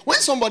death. When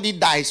somebody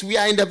dies, we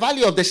are in the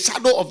valley of the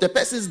shadow of the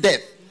person's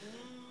death.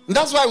 And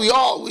that's why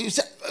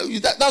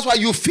that's why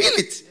you feel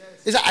it.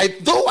 It's like,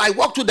 though I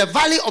walk to the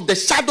valley of the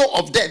shadow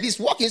of death, he's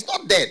walking, he's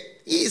not dead.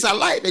 He is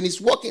alive and he's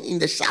walking in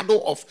the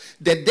shadow of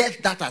the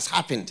death that has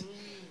happened.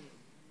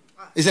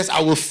 He says,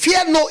 I will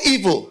fear no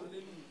evil,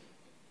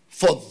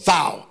 for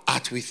thou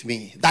art with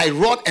me. Thy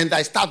rod and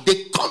thy staff,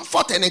 they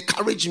comfort and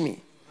encourage me.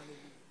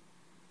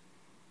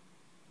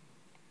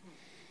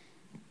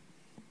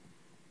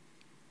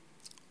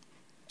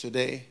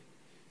 Today,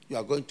 you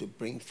are going to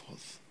bring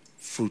forth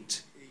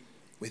fruit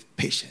with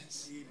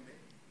patience.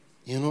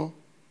 You know?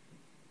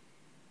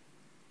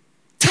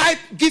 Type,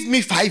 give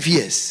me 5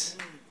 years.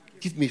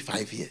 Give me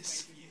 5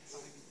 years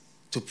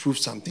to prove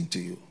something to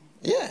you.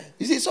 Yeah.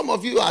 You see, some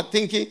of you are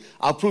thinking,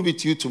 I'll prove it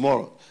to you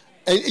tomorrow.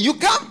 And you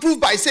can't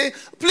prove by saying,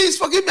 please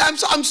forgive me,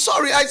 I'm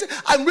sorry.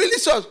 I'm really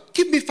sorry.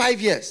 Give me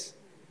 5 years.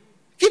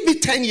 Give me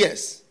 10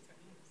 years.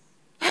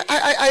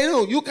 I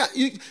know. You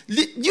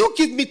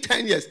give me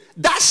 10 years.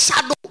 That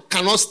shadow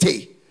cannot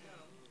stay.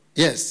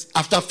 Yes.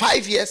 After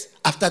 5 years,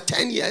 after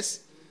 10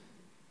 years,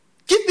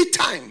 give me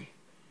time.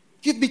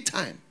 Give me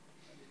time.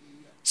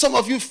 Some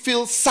of you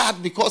feel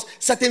sad because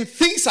certain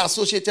things are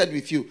associated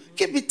with you.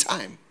 Give me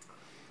time.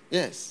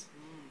 Yes.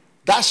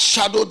 That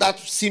shadow that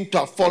seemed to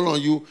have fallen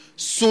on you,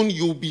 soon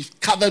you'll be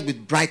covered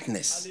with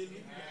brightness.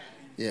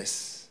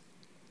 Yes.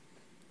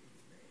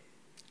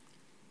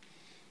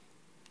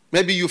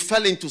 Maybe you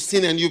fell into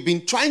sin and you've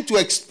been trying to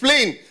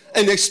explain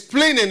and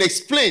explain and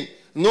explain.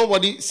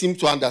 Nobody seems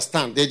to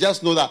understand. They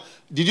just know that,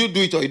 did you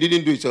do it or you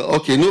didn't do it?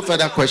 Okay, no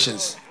further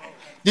questions.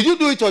 Did you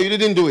do it or you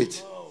didn't do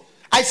it?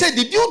 I said,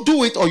 did you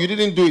do it or you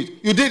didn't do it?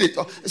 You did it.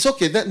 It's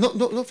okay.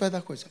 No further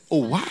questions.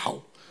 Oh,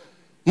 wow.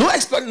 No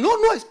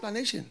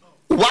explanation.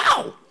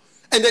 Wow.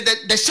 And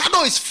the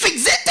shadow is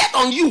fixated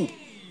on you.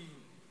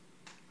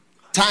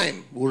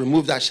 Time will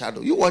remove that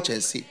shadow. You watch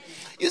and see.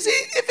 You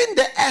see, even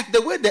the earth,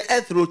 the way the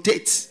earth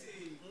rotates,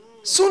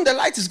 soon the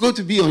light is going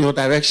to be on your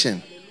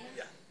direction.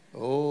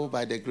 Oh,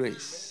 by the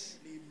grace.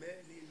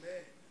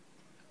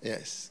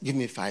 Yes. Give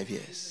me 5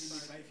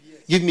 years.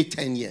 Give me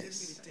 10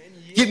 years.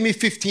 Give me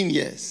 15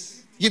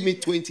 years. Give me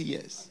 20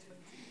 years.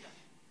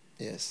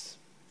 Yes.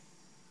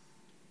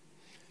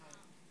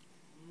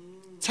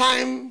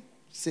 Time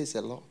says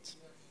a lot.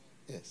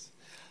 Yes.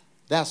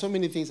 There are so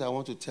many things I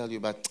want to tell you,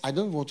 but I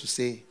don't want to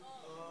say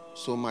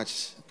so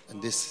much in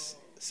this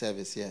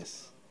service,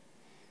 yes.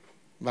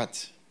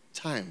 But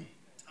time.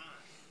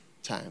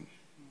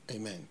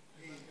 Amen.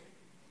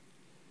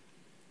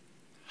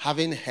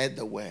 Having heard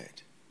the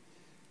word,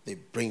 they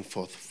bring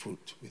forth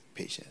fruit with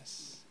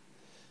patience.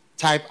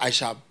 Type, I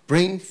shall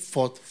bring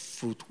forth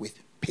fruit with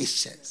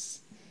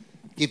patience.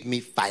 Give me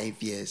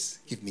 5 years.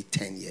 Give me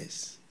 10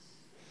 years.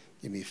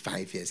 Give me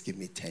 5 years. Give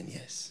me 10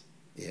 years.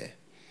 Yeah.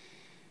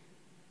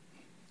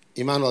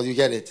 Emmanuel, you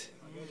get it?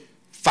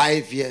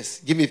 5 years.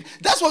 Give me.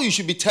 That's what you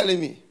should be telling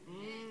me.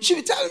 You should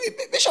be telling me,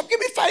 Bishop, give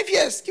me 5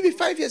 years. Give me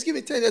 5 years. Give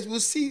me 10 years. We'll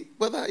see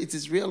whether it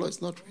is real or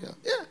it's not real.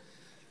 Yeah.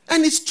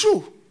 And it's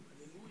true.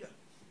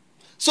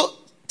 So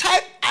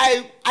type,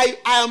 I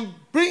am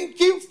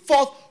bringing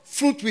forth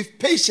fruit with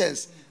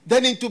patience.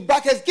 Then into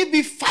brackets, give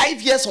me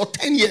 5 years or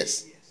 10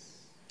 years.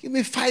 Give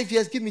me 5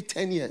 years, give me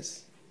 10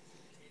 years.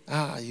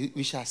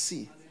 We shall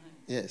see.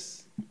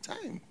 Yes.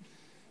 Time.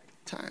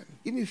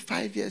 Give me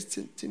 5 years,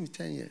 give me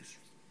 10 years.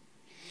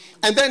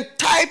 And then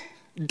type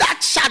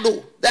that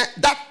shadow,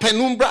 that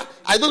penumbra.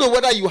 I don't know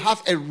whether you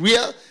have a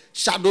real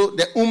shadow,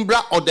 the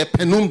umbra or the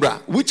penumbra.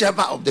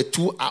 Whichever of the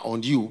two are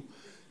on you.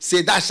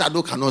 Say that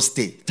shadow cannot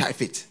stay.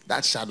 Type it.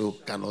 That shadow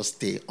cannot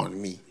stay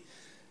on me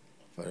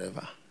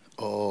forever.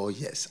 Oh,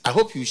 yes. I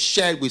hope you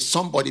share it with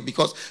somebody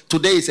because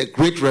today is a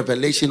great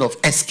revelation of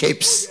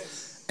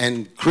escapes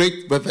and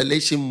great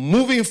revelation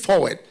moving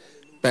forward,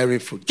 bearing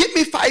fruit. Give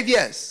me 5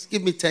 years.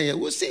 Give me 10 years.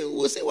 We'll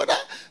see what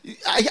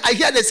I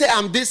hear they say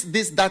I'm this,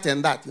 that,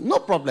 and that. No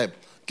problem.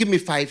 Give me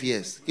 5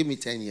 years. Give me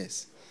 10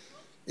 years.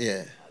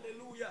 Yeah.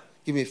 Hallelujah.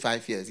 Give me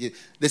 5 years.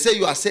 They say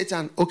you are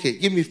Satan. Okay,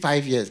 give me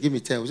 5 years. Give me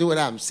 10. We'll see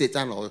whether I'm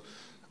Satan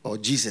or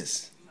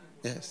Jesus.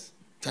 Yes.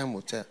 Time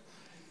will tell.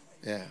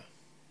 Yeah.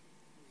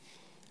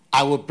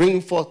 I will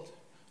bring forth.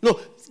 No,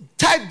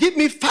 give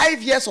me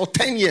 5 years or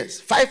 10 years.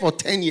 5 or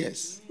 10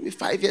 years. Give me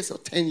 5 years or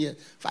 10 years.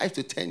 5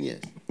 to 10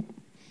 years.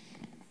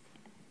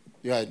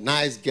 You are a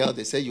nice girl.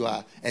 They say you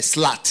are a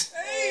slut.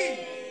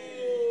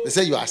 They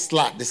say you are a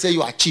slut. They say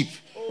you are cheap.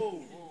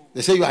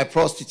 They say you are a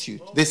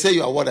prostitute. They say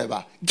you are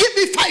whatever. Give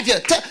me 5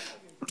 years.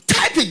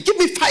 Type it. Give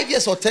me 5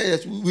 years or 10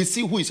 years. We'll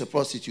see who is a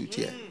prostitute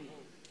here.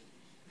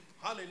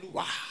 Hallelujah.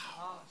 Wow.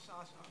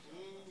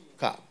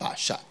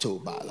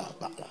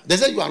 They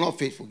say you are not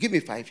faithful. Give me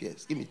 5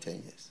 years. Give me 10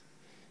 years.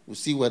 We'll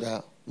see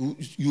whether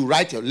you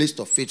write your list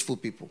of faithful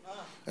people.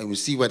 And we'll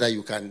see whether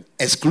you can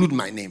exclude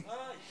my name.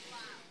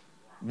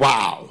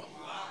 Wow.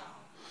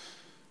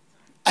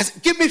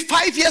 Give me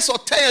 5 years or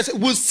 10 years.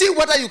 We'll see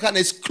whether you can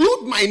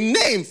exclude my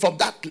name from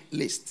that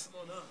list.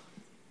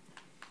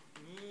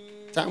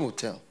 Time will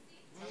tell.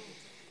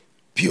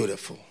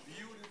 Beautiful.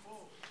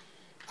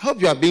 I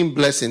hope you are being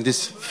blessed in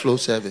this flow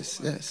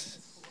service. Yes.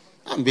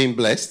 I'm being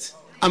blessed.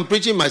 I'm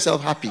preaching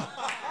myself happy.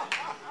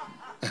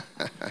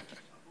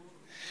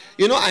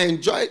 You know, I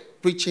enjoy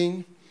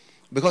preaching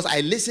because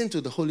I listen to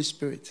the Holy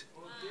Spirit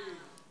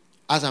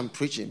as I'm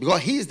preaching.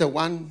 Because He is the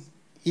one,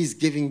 He's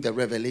giving the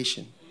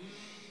revelation.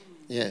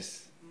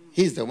 Yes.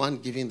 He's the one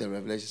giving the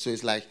revelation. So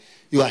it's like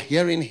you are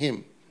hearing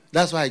Him.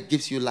 That's why it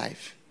gives you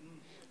life.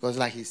 Because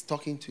like He's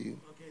talking to you.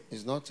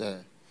 It's not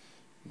a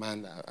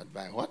man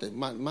advice. What?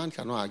 Man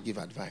cannot give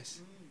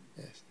advice.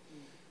 Yes.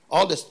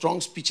 All the strong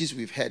speeches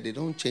we've heard, they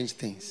don't change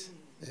things.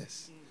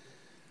 Yes.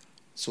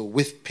 So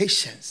with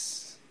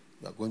patience,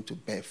 we are going to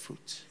bear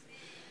fruit.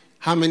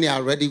 How many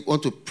are ready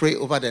want to pray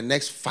over the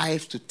next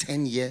 5 to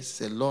 10 years?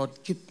 Say, Lord,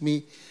 give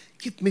me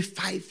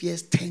 5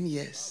 years, 10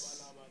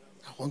 years.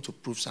 I want to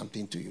prove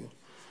something to you.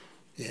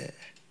 Yeah.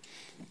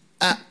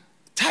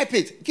 Type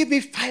it. Give me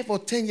 5 or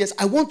 10 years.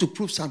 I want to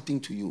prove something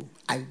to you.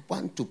 I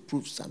want to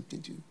prove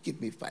something to you. Give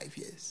me 5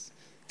 years,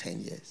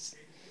 10 years.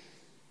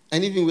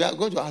 And even we are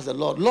going to ask the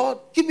Lord, Lord,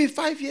 give me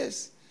 5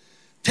 years,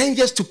 10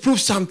 years to prove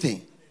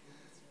something.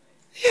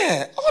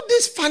 Yeah, all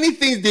these funny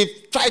things they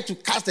try to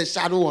cast a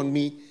shadow on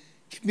me.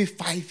 Give me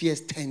 5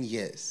 years, 10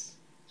 years.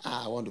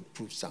 I want to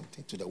prove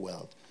something to the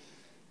world,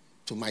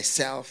 to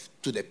myself,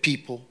 to the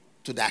people,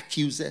 to the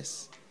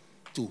accusers,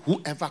 to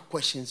whoever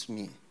questions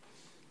me.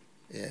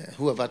 Yeah,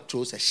 whoever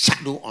throws a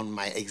shadow on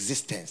my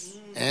existence.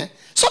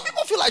 Some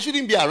people feel I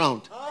shouldn't be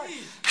around. I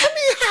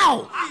mean,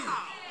 how?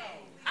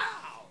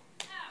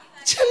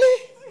 Chile?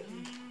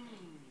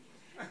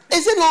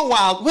 Is it not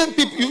wild when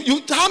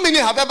people, how many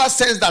have ever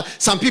sensed that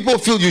some people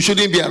feel you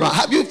shouldn't be around?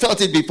 Have you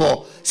felt it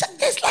before?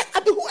 It's like,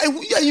 and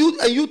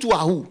you two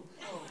are who?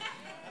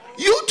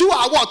 You two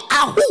are what?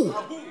 Are who?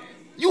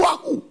 You are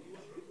who?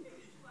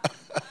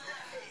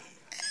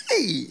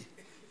 Hey.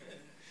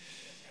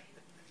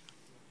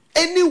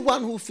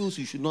 Anyone who feels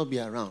you should not be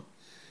around,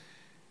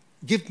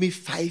 give me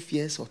 5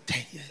 years or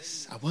 10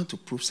 years. I want to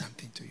prove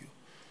something to you.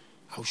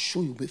 I'll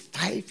show you with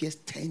 5 years,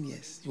 10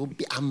 years. You'll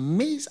be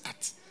amazed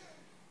at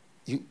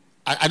you.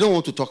 I don't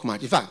want to talk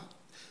much. In fact,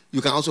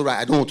 you can also write,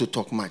 I don't want to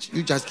talk much.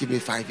 You just give me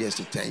 5 years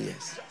to 10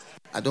 years.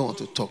 I don't want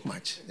to talk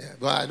much. Yeah,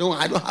 but I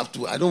don't have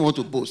to. I don't want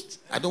to boast.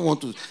 I don't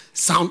want to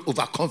sound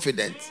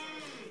overconfident.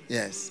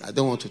 Yes, I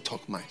don't want to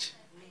talk much.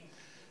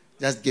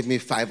 Just give me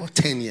 5 or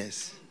 10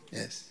 years.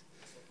 Yes.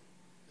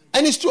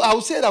 And it's true, I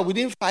would say that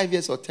within 5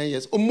 years or 10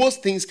 years,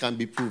 most things can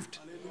be proved.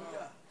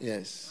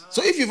 Yes.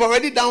 So if you've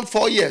already done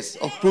 4 years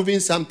of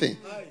proving something,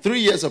 3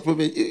 years of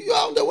proving, you're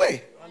on the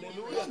way.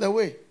 You're on the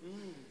way.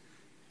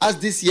 As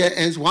this year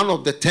ends, one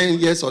of the 10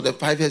 years or the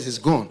 5 years is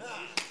gone.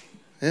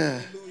 Yeah.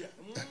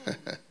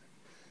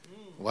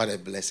 What a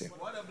blessing.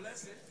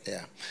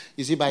 Yeah.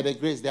 You see, by the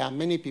grace, there are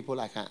many people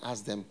I can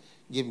ask them,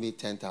 give me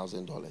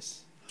 $10,000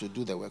 to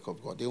do the work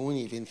of God. They won't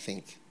even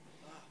think.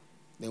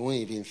 They won't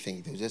even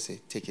think. They'll just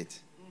say, take it.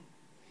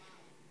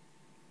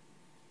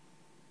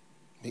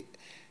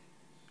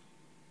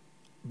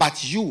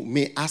 But you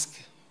may ask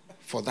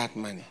for that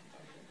money.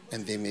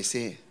 And they may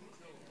say,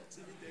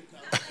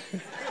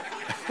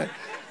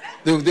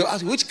 they'll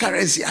ask, which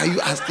currency are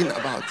you asking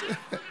about?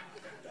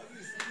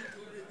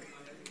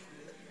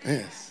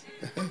 Yes.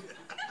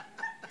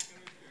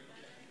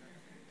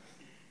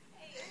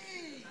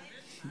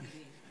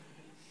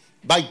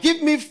 But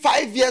give me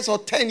 5 years or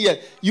 10 years.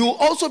 You will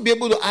also be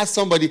able to ask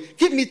somebody,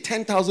 give me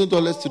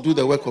 $10,000 to do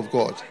the work of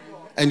God.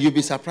 And you'll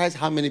be surprised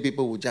how many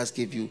people will just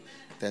give you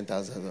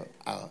 $10,000.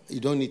 You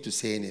don't need to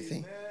say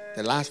anything.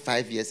 The last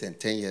 5 years and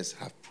 10 years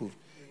have proved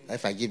that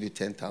if I give you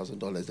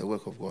 $10,000, the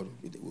work of God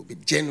will be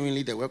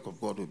genuinely the work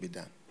of God will be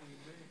done.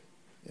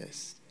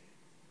 Yes.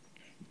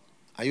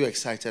 Are you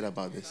excited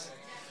about this?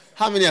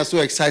 How many are so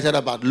excited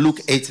about Luke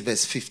 8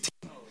 verse 15?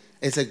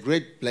 It's a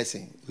great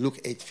blessing. Luke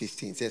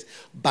 8:15 says,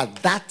 but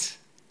that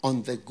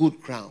on the good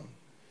ground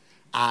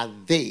are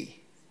they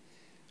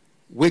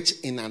which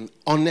in an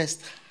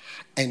honest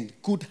and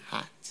good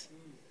heart.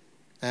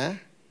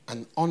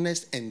 An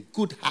honest and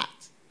good heart.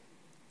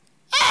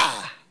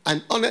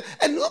 An honest,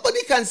 and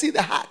nobody can see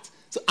the heart.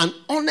 So an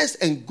honest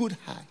and good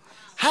heart.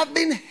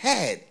 Having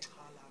heard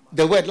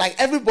the word like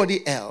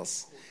everybody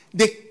else,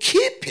 they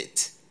keep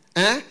it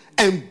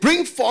and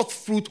bring forth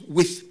fruit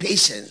with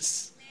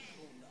patience.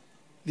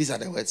 These are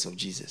the words of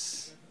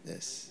Jesus.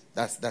 Yes,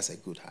 that's a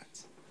good heart.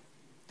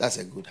 That's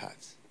a good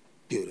heart.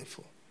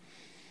 Beautiful.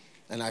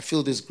 And I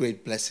feel this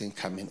great blessing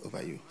coming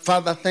over you.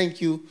 Father, thank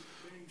you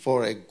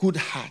for a good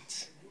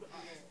heart.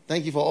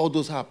 Thank you for all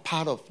those who are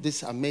part of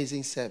this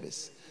amazing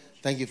service.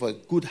 Thank you for a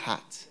good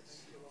heart.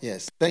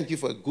 Yes, thank you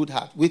for a good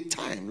heart. With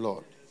time,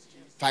 Lord.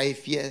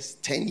 5 years,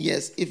 10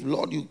 years. If,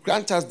 Lord, you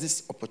grant us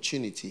this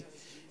opportunity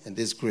and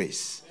this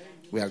grace,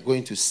 we are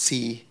going to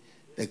see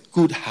a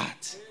good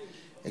heart,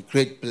 a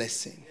great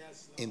blessing.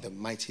 In the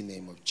mighty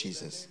name of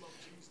Jesus,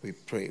 we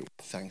pray with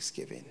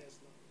thanksgiving.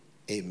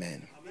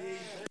 Amen.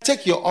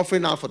 Take your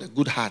offering out for the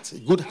good heart.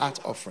 Good heart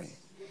offering.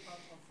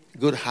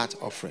 Good heart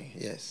offering,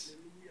 yes.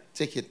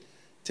 Take it.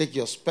 Take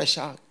your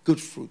special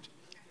good fruit.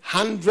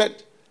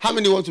 100. How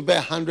many want to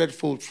bear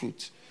 100-fold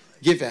fruit?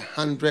 Give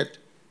 100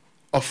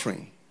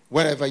 offering.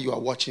 Wherever you are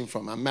watching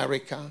from,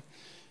 America,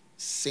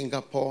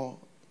 Singapore,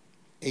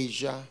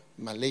 Asia,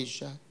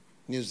 Malaysia,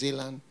 New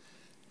Zealand,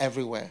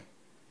 everywhere.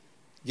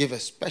 Give a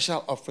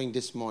special offering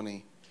this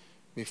morning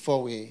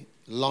before we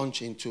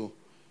launch into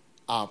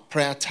our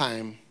prayer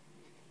time,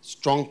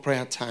 strong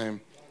prayer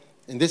time,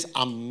 in this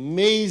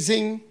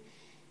amazing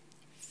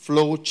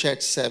Flow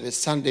Church service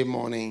Sunday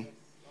morning,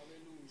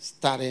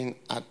 starting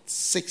at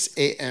 6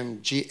 a.m.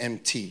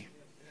 GMT.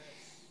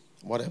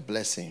 What a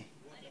blessing.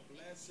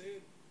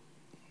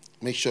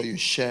 Make sure you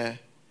share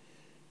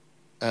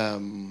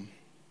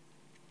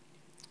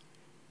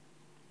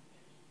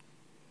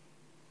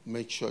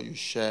make sure you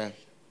share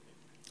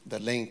the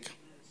link.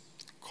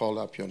 Call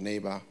up your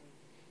neighbor.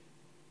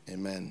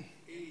 Amen.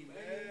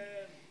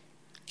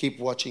 Keep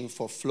watching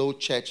for Flow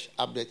Church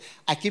update.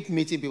 I keep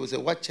meeting people say,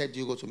 what church do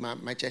you go to?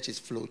 My church is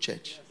Flow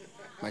Church.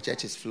 My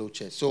church is Flow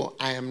Church. So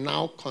I am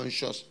now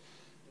conscious,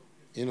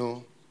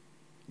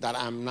 that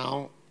I'm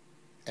now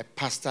a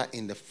pastor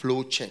in the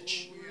Flow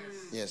Church.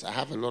 Yes, I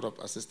have a lot of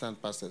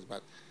assistant pastors,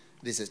 but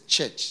this is a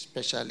church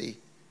especially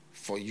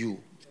for you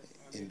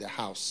in the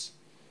house.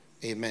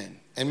 Amen.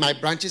 And my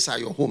branches are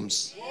your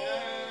homes.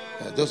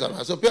 Those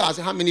are so people ask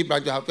how many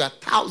branches you have. We have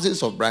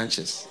thousands of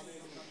branches.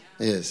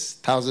 Yes,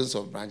 thousands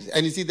of branches.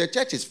 And you see, the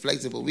church is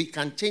flexible. We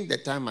can change the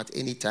time at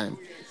any time.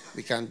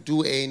 We can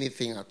do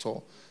anything at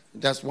all.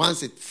 Just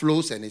once it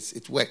flows and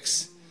it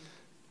works,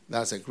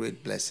 that's a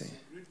great blessing.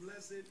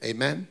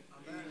 Amen.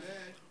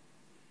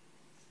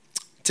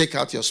 Take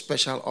out your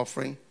special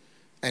offering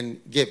and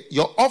give.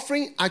 Your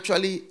offering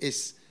actually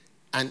is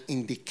an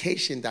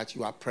indication that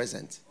you are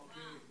present.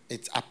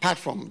 It's apart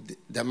from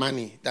the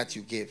money that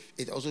you give.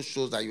 It also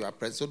shows that you are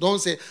present. So don't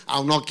say,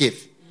 I'll not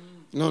give.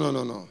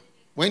 No.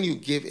 When you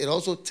give, it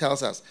also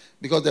tells us.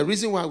 Because the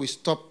reason why we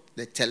stopped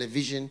the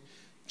television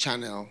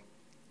channel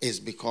is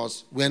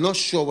because we're not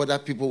sure whether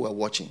people were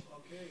watching.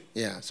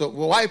 Yeah. So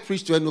why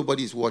preach when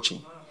nobody is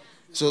watching?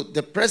 So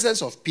the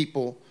presence of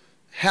people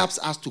helps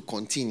us to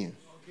continue.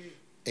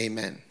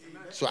 Amen.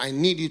 So I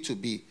need you to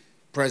be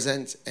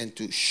present and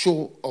to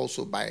show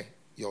also by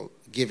your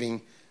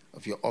giving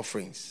of your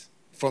offerings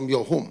from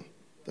your home,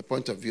 the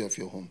point of view of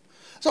your home.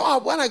 So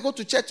when I go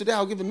to church today,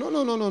 I'll give it.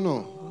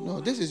 No.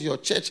 This is your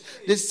church.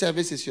 This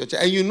service is your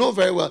church. And you know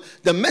very well,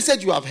 the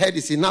message you have heard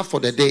is enough for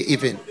the day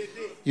even.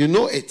 You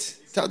know it.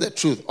 Tell the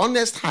truth.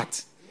 Honest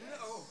heart.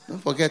 Don't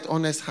forget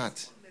honest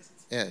heart.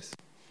 Yes.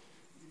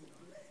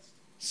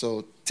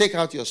 So take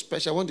out your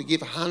special. I want to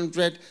give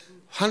 100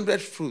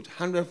 fruit,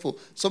 100 food.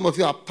 Some of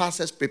you are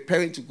pastors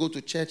preparing to go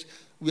to church.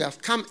 We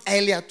have come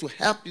earlier to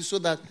help you so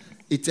that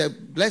it's a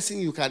blessing.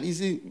 You can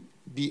easily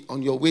be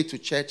on your way to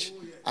church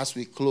as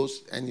we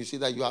close, and you see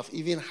that you have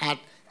even had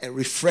a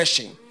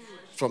refreshing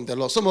from the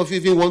Lord. Some of you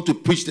even want to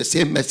preach the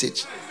same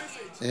message.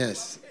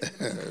 Yes.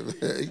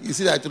 You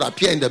see that it will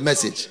appear in the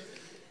message.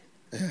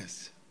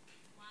 Yes.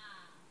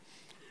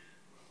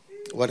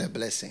 What a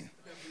blessing.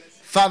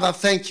 Father,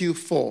 thank you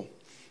for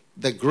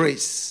the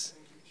grace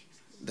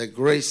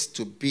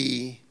to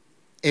be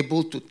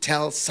able to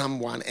tell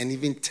someone and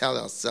even tell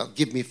yourself,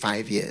 give me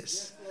 5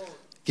 years,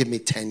 give me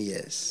 10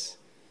 years.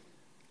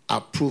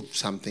 I'll prove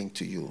something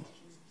to you.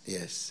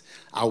 Yes.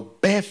 I'll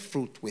bear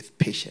fruit with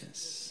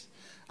patience.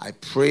 I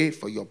pray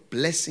for your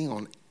blessing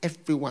on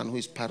everyone who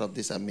is part of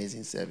this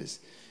amazing service.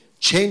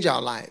 Change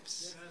our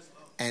lives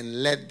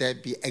and let there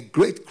be a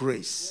great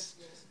grace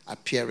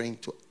appearing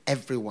to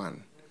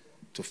everyone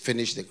to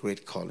finish the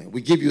great calling.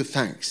 We give you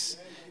thanks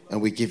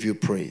and we give you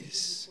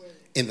praise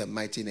in the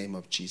mighty name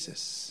of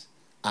Jesus.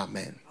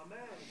 Amen.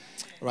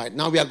 Right,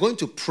 now we are going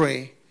to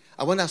pray.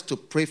 I want us to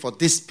pray for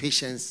this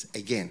patience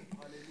again.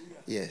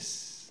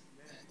 Yes.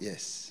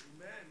 Yes.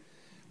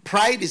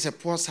 Pride is a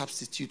poor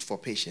substitute for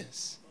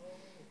patience.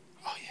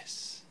 Oh,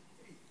 yes.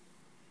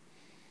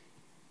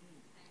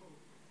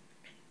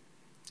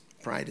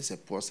 Pride is a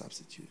poor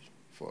substitute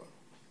for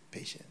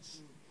patience.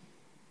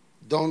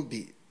 Don't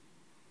be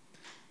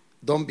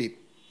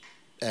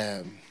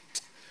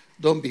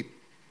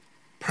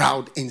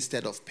proud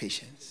instead of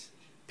patient.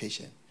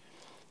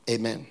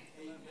 Amen.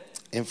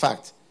 In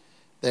fact,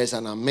 there is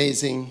an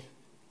amazing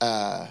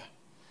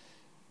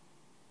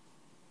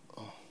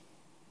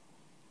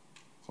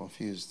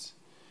confused.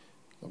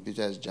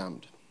 Computer is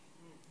jammed.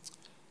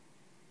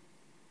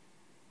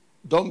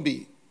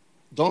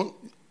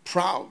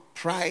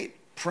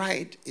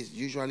 Pride is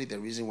usually the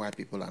reason why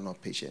people are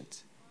not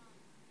patient.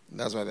 And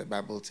that's why the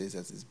Bible says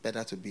that it's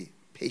better to be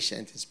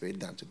patient in spirit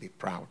than to be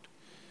proud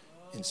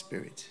in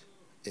spirit.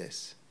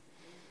 Yes.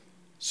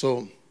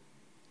 So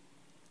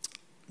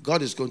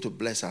God is going to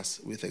bless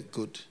us with a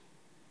good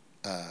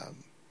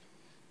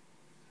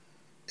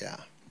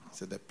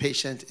So the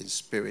patient in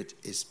spirit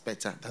is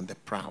better than the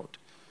proud.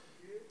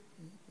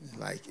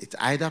 Like it's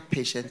either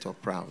patient or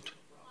proud.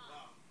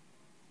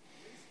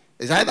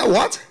 It's either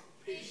what?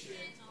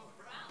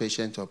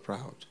 Patient or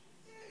proud.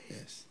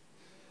 Yes.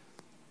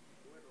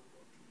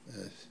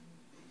 Yes.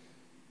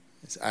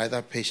 It's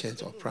either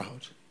patient or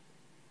proud.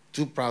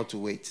 Too proud to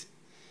wait.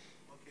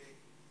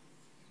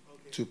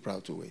 Too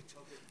proud to wait.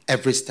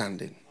 Every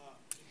standing.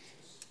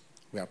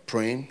 We are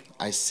praying.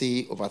 I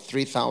see over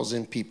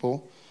 3,000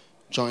 people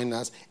join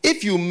us.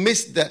 If you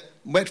missed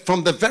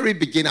from the very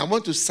beginning, I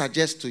want to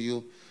suggest to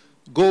you,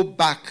 go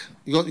back.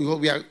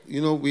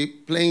 We're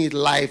playing it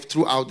live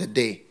throughout the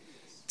day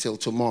till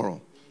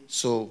tomorrow.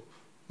 So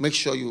make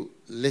sure you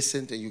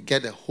listen and you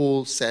get the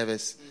whole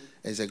service.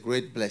 It's a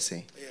great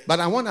blessing. But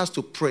I want us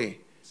to pray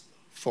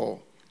for,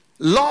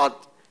 Lord,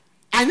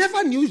 I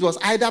never knew it was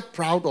either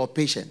proud or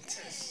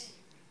patient.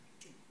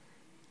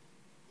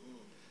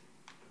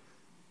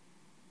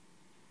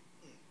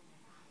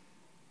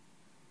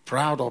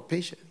 Proud or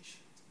patient?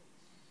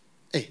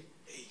 Hey,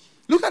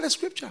 look at the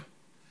scripture.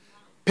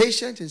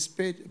 Patient in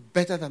spirit,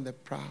 better than the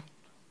proud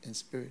in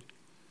spirit.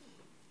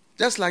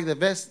 Just like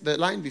the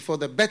line before,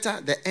 the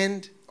better the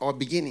end or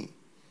beginning.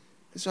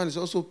 This one is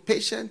also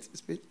patient in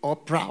spirit or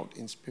proud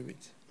in spirit.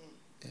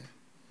 Yeah.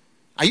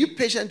 Are you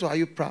patient or are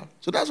you proud?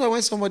 So that's why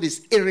when somebody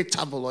is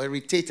irritable or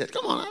irritated,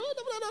 come on.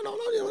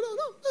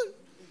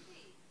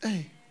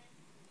 Hey.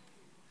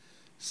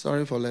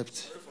 Sorry for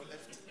left.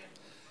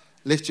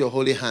 Lift your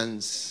holy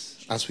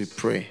hands as we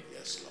pray.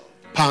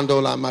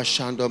 Pandola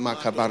mashando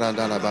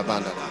makabaranda la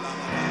babanda.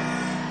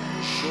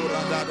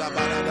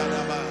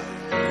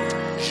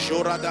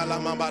 Shorada la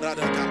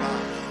mabarada kaba.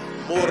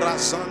 Mora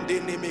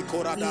sandini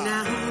mikorada.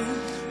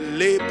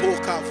 Le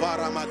poka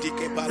vara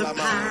madike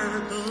balama.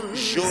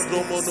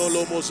 Jodo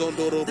monolo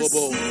mozondoro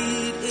bobo.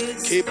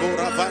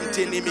 Kebora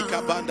vantini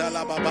mikabanda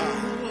la baba.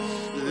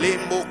 Le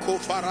moko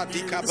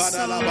faradika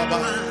bada la baba.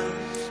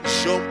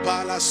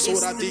 Jompala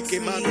sora dike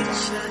manuma.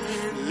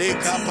 Le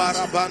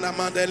kaparabana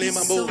mandele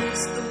mambo.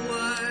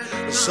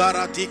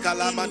 Zaratika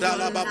la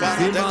madala baba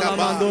de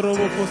kaba.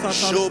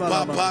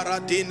 Joba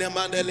paradine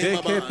mandele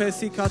mama.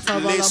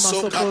 Le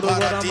soka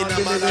paradina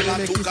mandala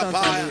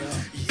tukapaya.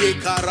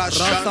 Yekara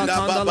shanda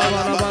baba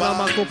la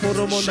baba.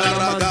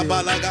 Sharaga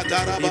balaga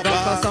dara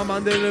baba.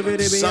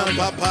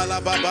 Samba pala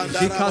baba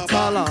dara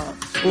baba.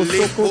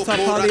 Osoko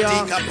tapalia,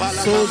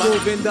 sozo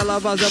venda la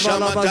vaza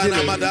vala vazile,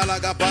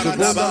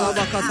 subonda la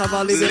vakasa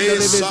vali vende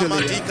le vezile,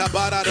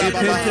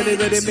 epente le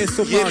vede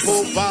meso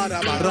pata,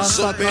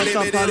 rasa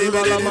kasa pali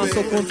vala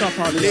maso konta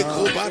palia,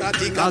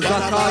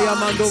 azakaya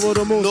mando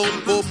voromus,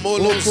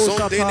 oko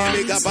tapa,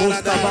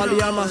 mosta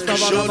valia masta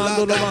vala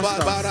mando lo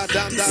masta,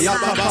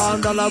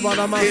 yakapanda la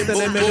vala maste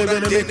le mele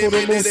vene me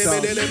koromusta,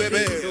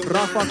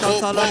 rafa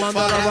kasa la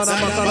manda la vala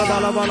mata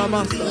la vala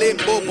masta,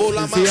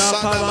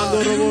 ziyapa mando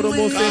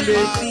voromus embe,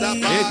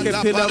 Eke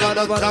pila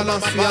vada vada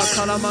masia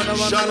kalamana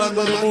vada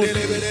vada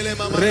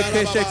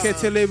reke sheke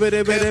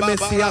bere bere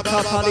mesia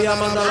kapalia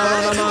mandala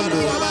vada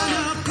mando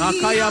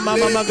akaya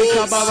mama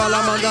mavika baba la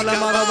mandala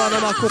vada vada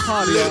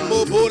makupalia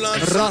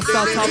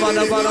rasa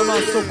tabada vada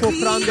masoko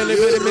prande le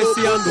bere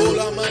mesiando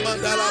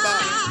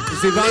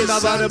zivanda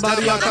vada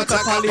varia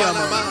katapalia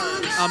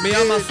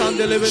Amiama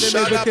sandele vede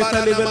mebeke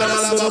tali vela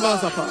mando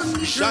mazapa.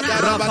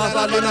 Rapa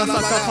valina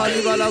sakapali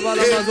vala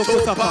vala mazoko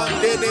tapa.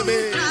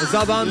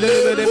 Zavandele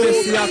vede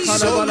mesia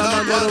kana vala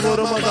mando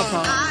moro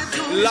mazapa.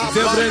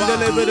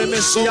 Zebrendele vede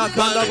mesia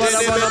kana vala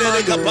vala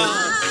mando.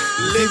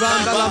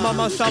 Zivanda la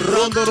mama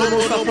shabrando romo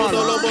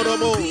sapala.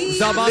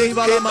 Zavali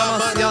vala mama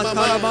sia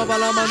kana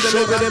vala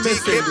mandele vede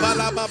mesia.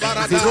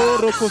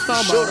 Zivoro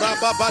kusama.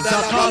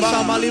 Zapasa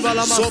mali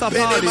vala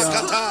masaparia.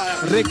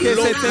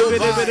 Rekese te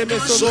vede vede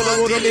meso moro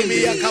moro.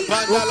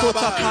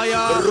 Okota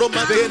paya,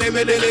 Roma dele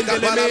medele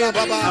dele,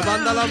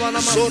 Avanda la vana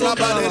masura,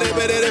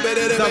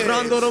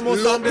 Zabrando romo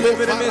sandele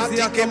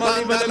veremezia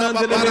kamali velan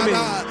dele,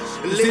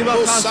 Ziva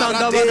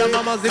kasanda vana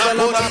mama ziva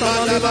la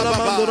masama la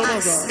mandoro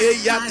maza,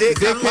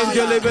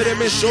 Zekengele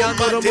veremezia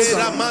romo,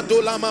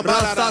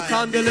 Rasta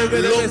kandele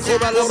veremezia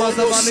la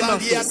maza vani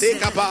maso,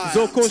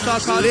 Zoko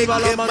sakali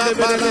vala mande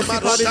veremezia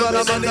pari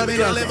vala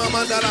mandaria,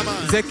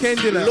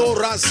 Zekendele,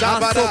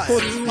 Asoko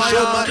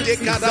paya,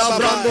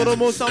 Zabrando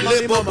romo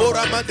samali mama.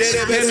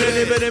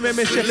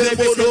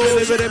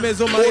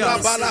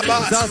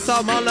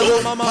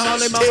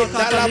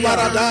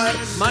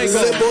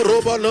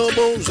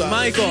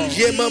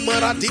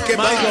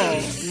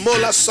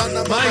 Mola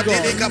sana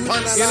mamadini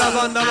kapana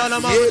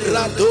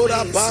la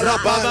dora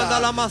barabara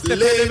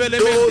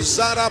lendo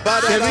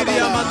zarabara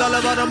sevidia mandala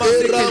vara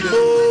masike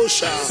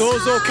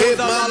sozo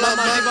koda mala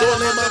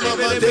mandole mama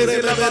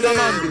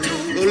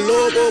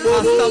lobo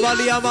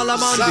astavalia vala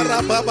mandi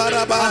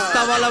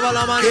astavala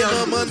vala mandi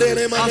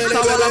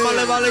astavala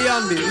male vala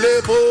yandi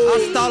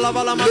astala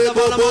vala manda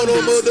vala mandi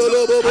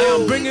I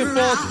am bringing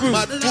forth fruit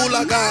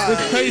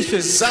with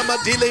patience. I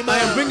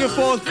am bringing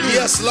forth fruit,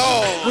 yes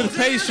Lord, with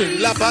patience.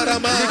 La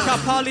barama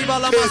Nikapali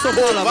vala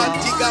masopala ba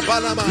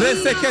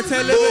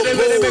leseketele vele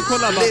vele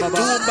kola baba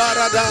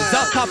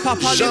zapa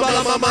papali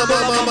vala mama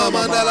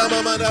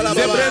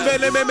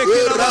zebrembele meme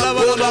kila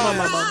vala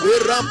mama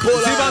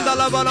zibanda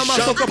la vala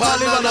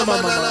masopali vala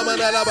mama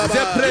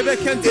zepreve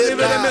kentele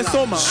vele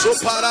mesoma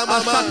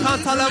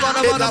asakanta la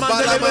vala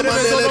mandele vele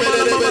mesoma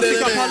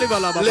sikapali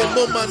vala baba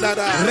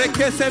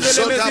rekese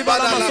vele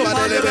mezivala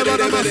masopali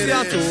vala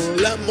masiato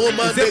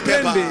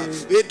zeprembe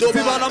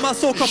zivala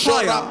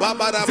masokapaya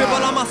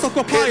zivala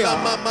masokapaya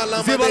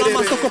Zivala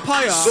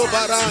masokopaya,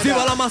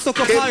 Zivala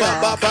masokopaya,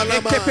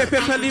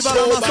 Ekepepe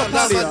livala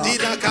masopalia,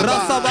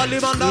 Rasa vali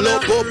mandala,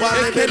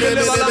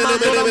 Ekelele vala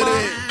mandala,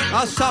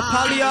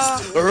 Asapalia.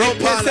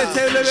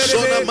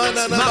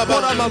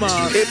 Makora mama.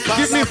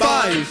 Give me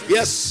 5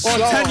 or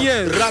 10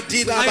 years.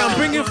 I am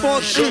bringing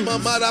forth fruit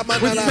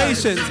with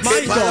patience.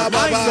 My God,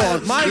 my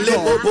God, my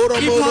God.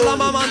 Ipala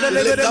mama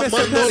delevere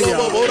mesepelia.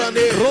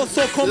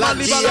 Rosso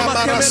comandi bala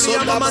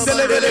makemelia mama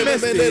delevere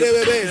mesi.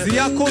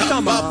 Ziako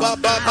shama.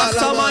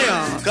 Asamaya.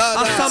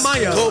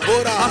 Asamaya.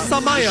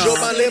 Asamaya.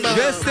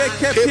 Veste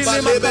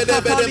kepile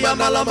makapalia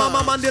mala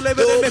mama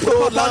mandelevere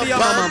mekopalia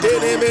mama.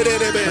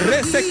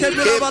 Rese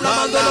kepile bala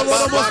mandolo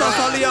bolo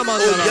salia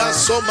mandala.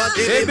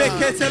 Ebe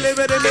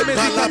ketelevere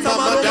memezikata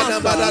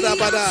maroma.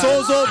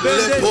 Sozo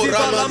bende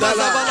zibala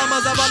mazabala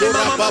mazabala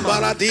mama.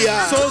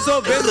 Sozo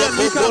bende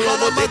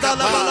mikabala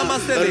mazala bala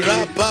masele.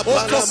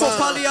 Oto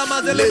kopalia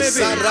mazele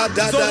mebe.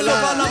 Sozo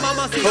bala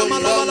mama sila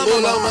malabala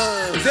mama.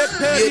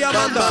 Zeperia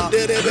manda.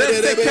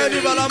 Rese kevi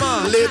balama.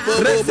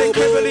 Rese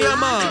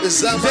keveriama.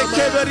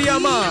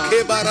 Zekeveriama.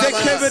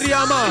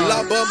 Zekeveriama.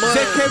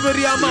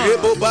 Zekeveriama.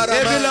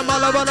 Evila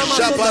malabala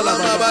masala.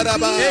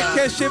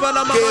 Eke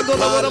shivala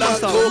mamandola bala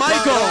masa. My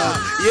God.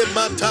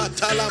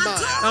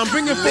 I'm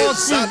bringing forth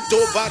fruit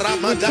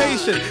with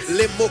patience.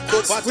 With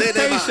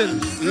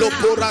patience.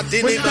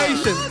 With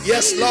patience.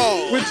 Yes,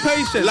 Lord. With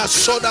patience.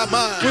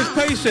 With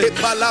patience.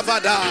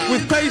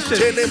 With patience.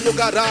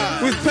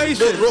 With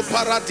patience. With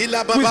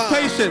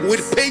patience.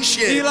 With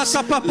patience. Ila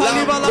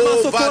kapapali bala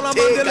masokola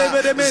mandele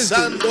vede mezi.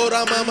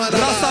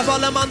 Rasa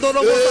bala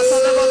mandolo bosa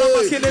sala bala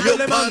makele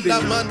vele mandi.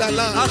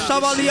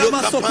 Ashavali ya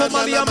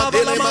masokomali ya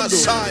mabala mando.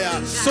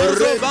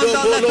 Sozo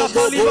banda la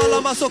kapali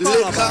bala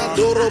masokola ba.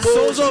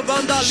 Sozo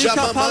banda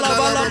lika pala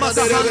bala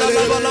masahanda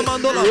bala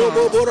mandola ba.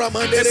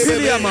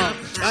 Epiliama.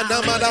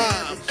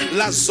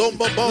 La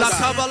sombo La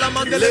kavala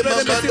mandele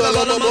vede mezi la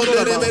bala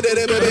mandola ba.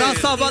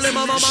 Rasa vale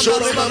mama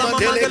mandolo bala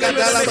mandele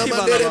vede meki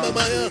bala ba.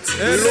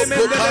 Ele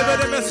mendele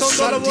vede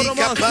mesondolo bolo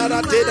masi.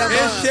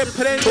 Eshe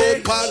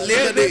prende.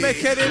 Ede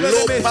mekere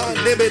vede mezi.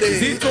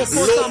 Zito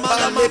kota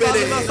mala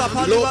mabala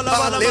masapali bala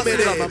bala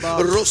masila baba.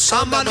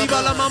 Amali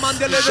bala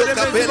mamandele vede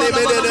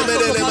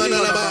mezi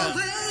bala bala.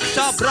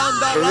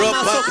 Shabranda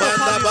lama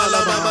sokopali bala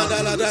mama.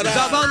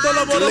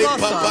 Zabandolo bolo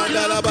masa.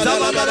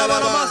 Zabandala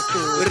bala masko.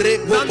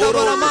 Zanda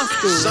bala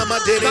masko.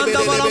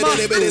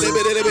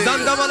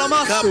 Zanda bala masko. Zanda bala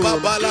masko.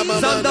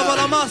 Zanda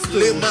bala masko.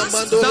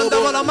 Zanda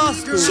bala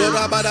masko.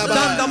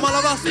 Zanda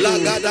malabasko.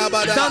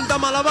 Zanda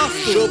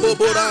malabasko.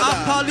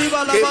 Apali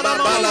bala mama.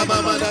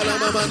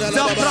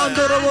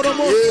 Zabrando bolo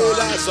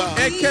mosa.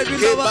 Ekebi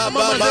bala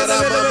mama.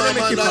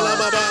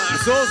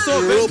 Zoso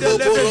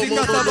bendele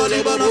bezikata bala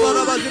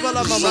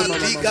mama.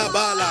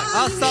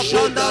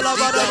 Asapanda la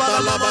bara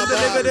bala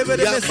mandele vede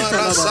vede mesita la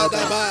bara.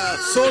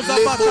 Soza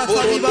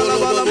bakata li bala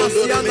bala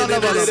masianda la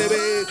bara.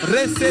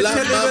 Rese tele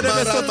vede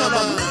mesota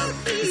la.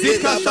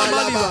 Zika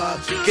shamaliba.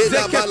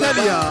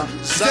 Zekepelia.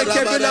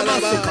 Zekepele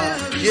masika.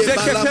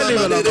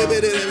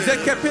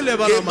 Zekepele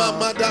balama.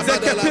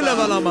 Zekepele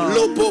balama.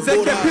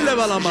 Zekepele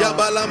balama.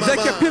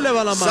 Zekepele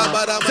balama.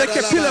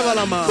 Zekepele balama. Zekepele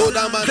balama.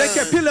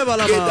 Zekepele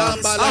balama.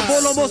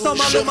 Abolo mosa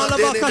malama la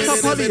bakata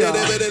palia.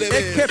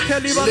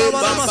 Ekepeli balama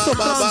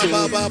masota.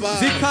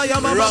 Zikaya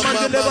mama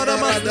mandele bara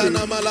masti.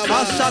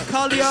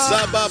 Ashakalia.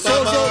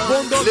 Sozo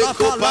bondo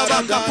kapala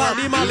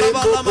kapali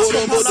malaba lama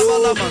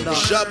sopala manda.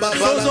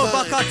 Sozo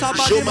bakata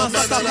bali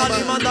masata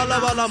bali manda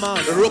lava lama.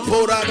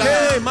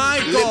 Hey my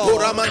God.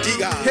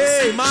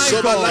 Hey my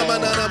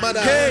God.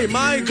 Hey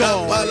my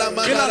God.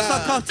 Ila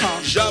sakata.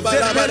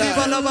 Zepeli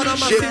bala bala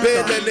masita.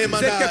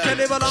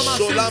 Zekepeli bala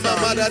masita.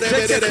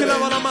 Zekepeli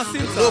bala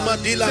masita.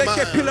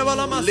 Zekepeli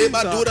bala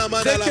masita.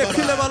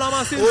 Zekepeli bala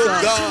masita.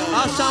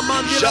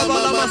 Ashamandila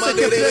bala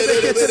masekepele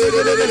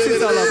ketele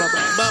besita la baba.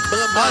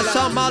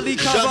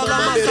 Ashamalika bala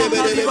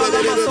masapali bala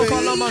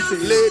masopala masi.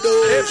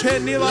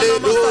 Epeni bala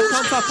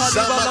masakanta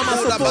pali bala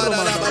masopala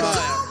baba.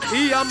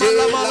 Give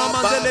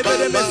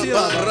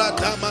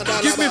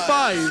me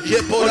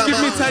 5 or give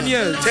me 10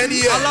 years. 10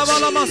 years.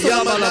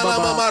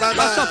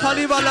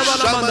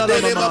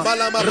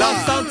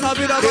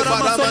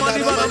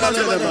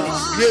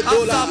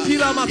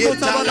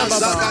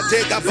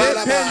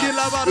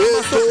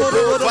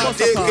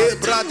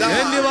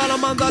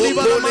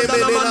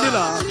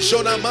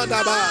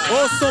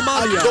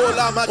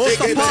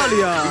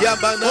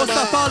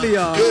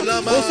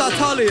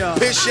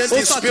 Patient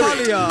in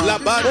spirit.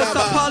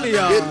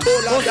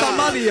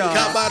 Osamalia,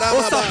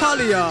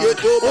 Osapalia,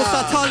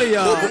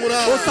 Osatalia,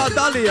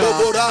 Osadalia,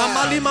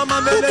 Amalima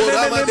Mamele,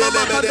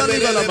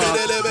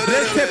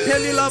 Rete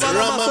Pelila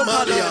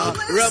Somalia,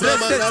 Rete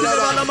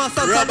Tilala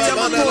Masalia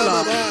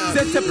Macola,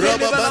 Zete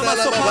Pelila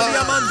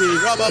Somalia Mandi,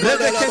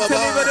 Rebecca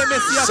Telivere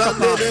Messia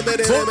Capa,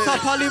 Bota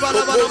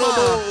Palivala,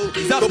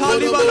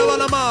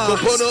 Zapalivala,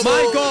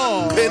 my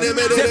God,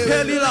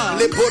 Zepelila,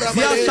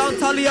 Zia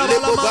Shantalia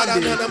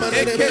Valamandi,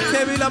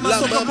 Eketevila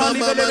Masopali.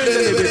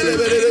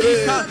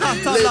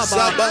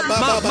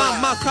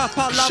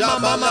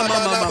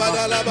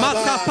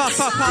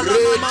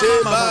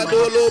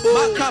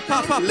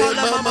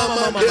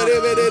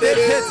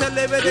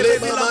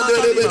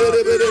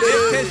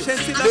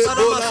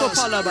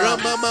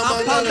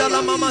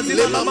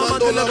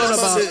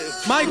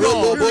 My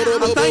God,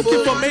 I thank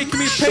you for making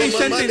me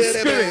patient in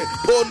spirit.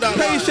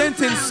 Patient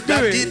in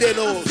spirit.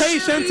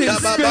 Patient in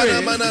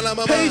spirit.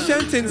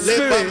 Patient in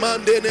spirit.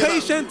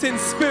 Patient in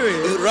spirit.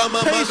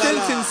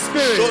 Patient in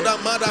spirit.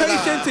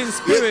 Patient in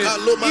spirit.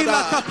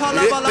 Ila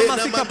kapala bala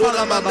masika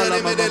pala bala.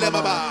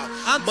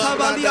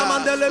 Antabalia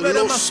mandele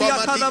bele masia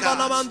kana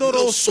bala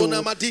mandoro.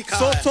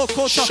 Soto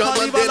kota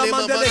pali bala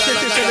mandele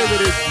kete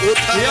bele.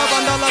 Ya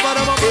bandala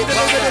bala mandele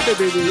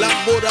bele.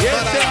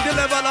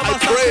 Yesendele bala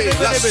masika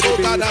bele.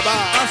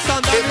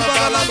 Asanda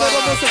bala mandoro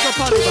masika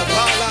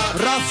pala.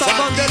 Rasa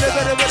bandele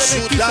bele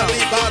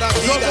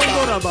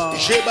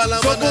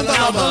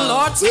Now the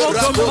Lord spoke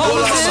to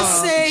Moses,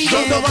 saying,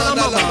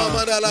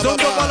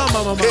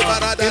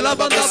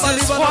 this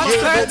is what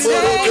pertains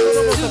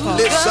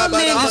the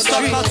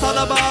ministry.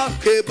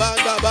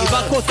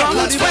 From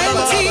 25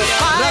 years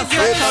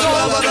old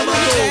and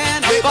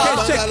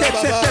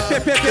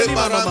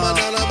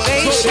above,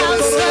 they shall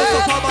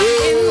serve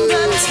in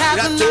the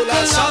tabernacle of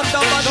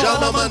God.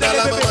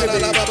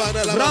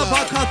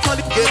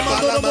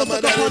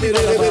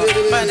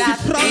 But at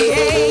the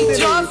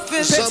age of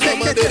 50,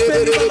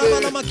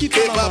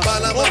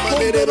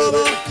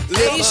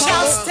 they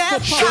shall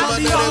step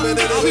out from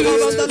the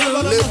field.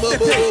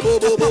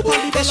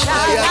 They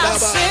shall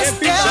assist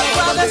their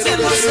brothers in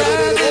the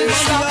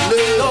service of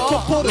the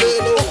Lord.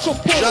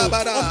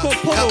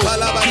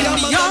 And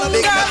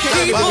younger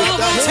people will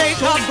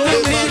take up the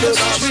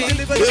ministry.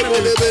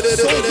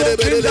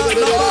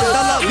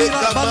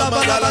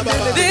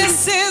 This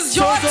is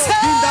your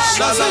time.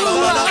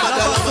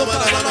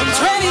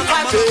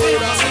 25 to 50.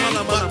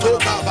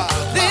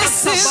 This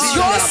is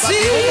your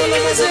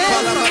season.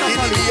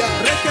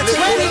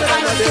 25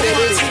 to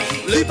 50.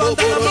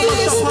 It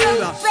is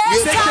the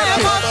best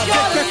time of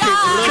your life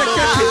to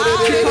work.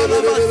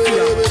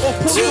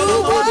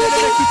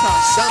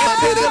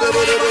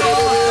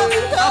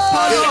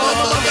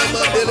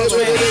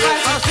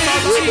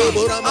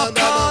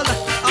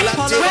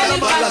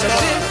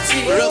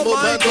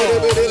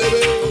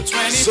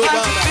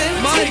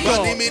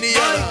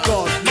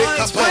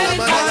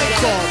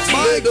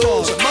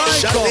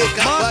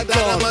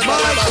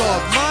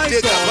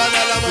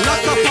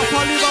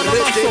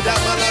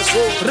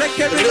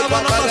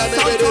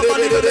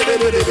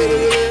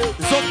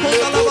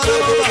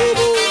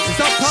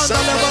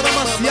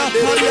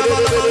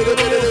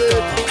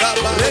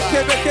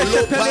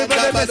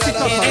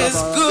 It is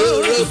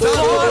good for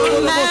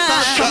a man.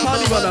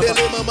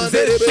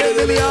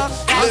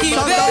 He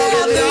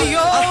bear the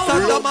yoke.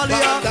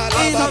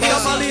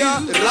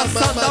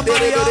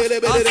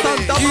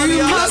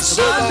 You must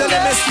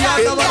understand that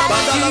you don't have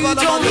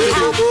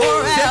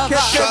forever.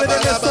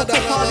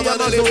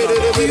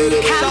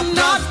 You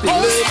cannot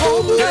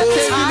postpone the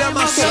time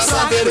of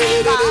sacrifice.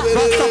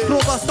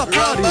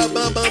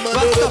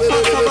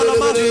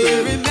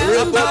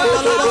 Remember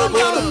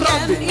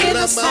and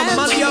innocent.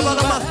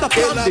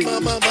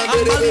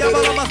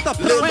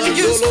 When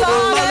you start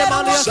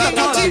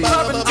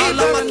deeper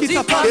and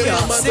deeper in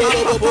sin,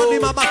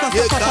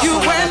 you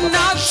were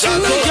not too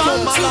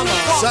young to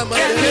walk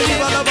and live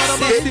in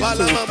sin.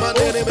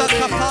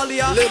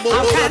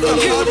 How can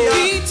you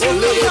be too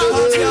young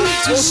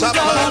to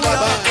start?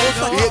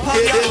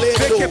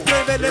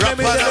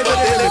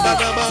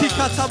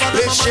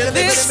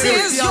 This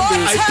is your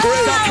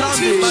time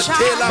to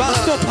shine.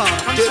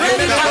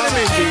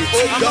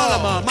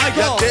 My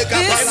God,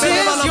 this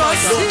is your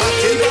season.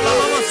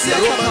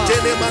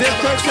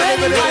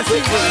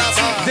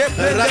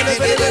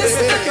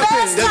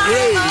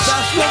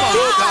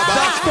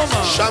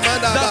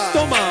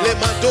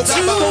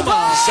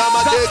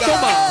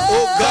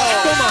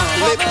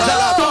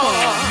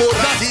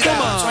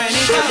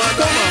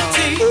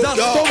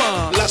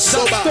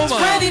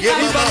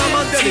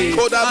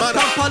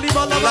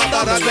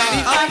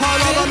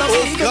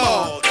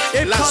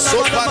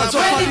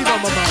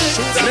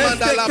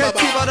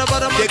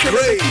 The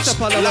grace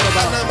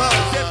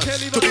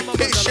to be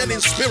patient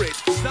in spirit.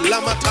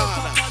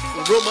 Lamatana,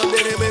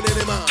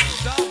 Romanenemenema,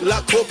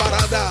 La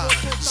Cobarada,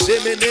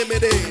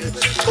 Zemenemede,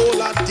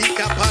 Ola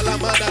Dika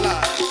Palamadala,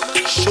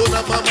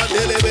 Shona Mama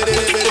Delebede,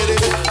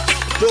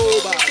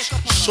 Doba,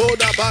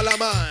 Soda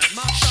Balama,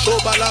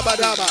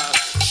 Sobalabadaba,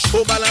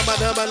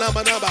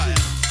 Sobalamanaba,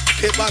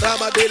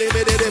 Kebarama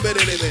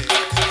Delebede.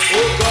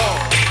 Oh God,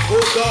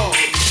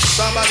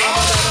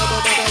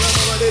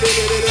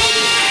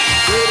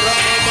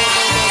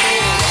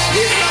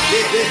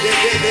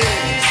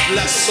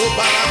 La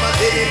sopa la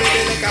madre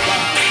me cava,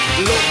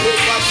 lo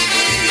copa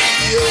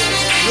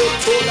yo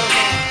tola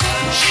ma,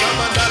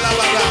 shamanda la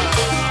bala,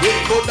 yo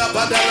koda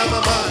badala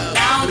mama.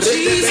 Now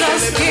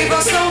Jesus gave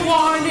us a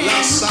warning.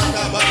 La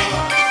santa bala,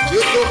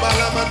 yo koba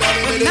la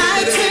madre me. The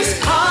night is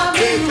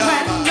coming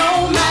when no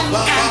man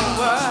can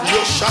work.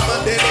 Yo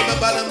shamande me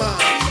balama,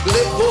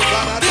 le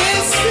koba la.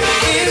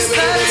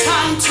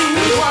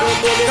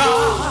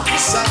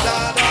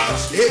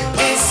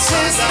 This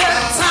is the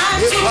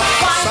time to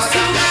fight to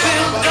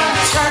build the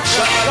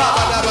church of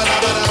God.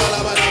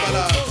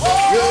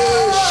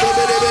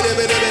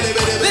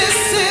 This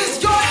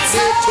is your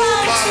time to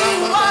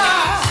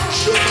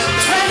march.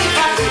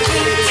 25 to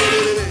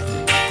 50.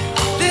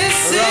 This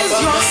is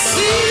your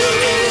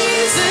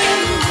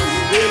season.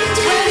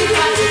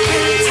 25 to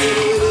 50.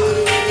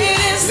 It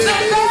is the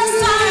best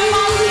time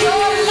of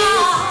your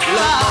life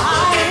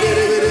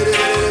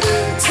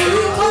to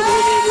work for the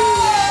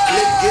Lord.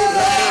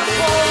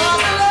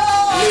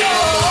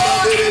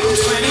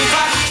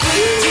 25 to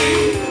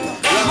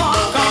 50. Come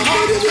on,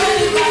 25 to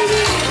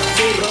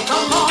 50.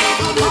 Come on,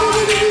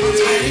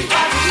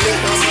 25 to 50.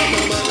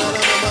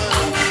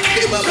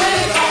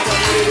 25 to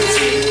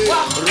 50.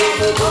 Walk for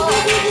the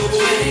Lord.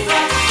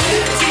 25 to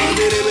 50.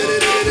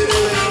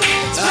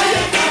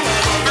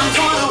 I'm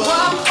gonna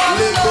walk for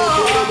the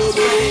Lord.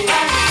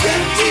 25 to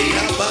 50. 25 to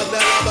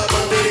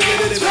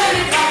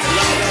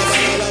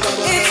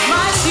 50. It's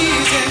my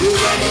season.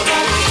 25 to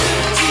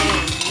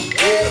 50.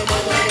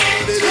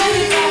 25 to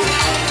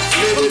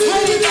 50. 25 to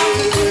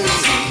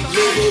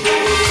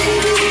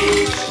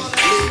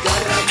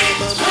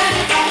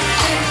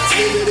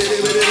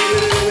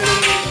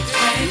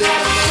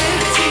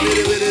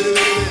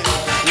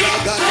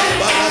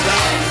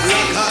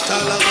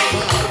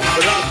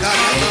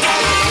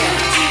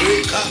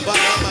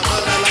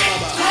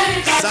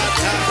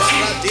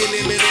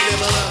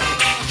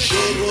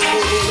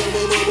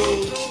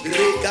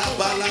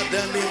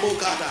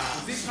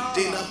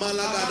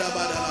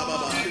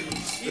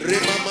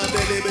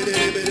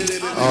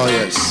Oh,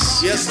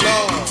 yes. Yes,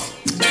 Lord.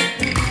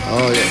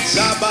 Oh, yes.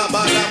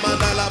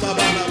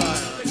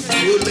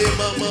 Thank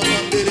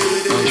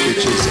you,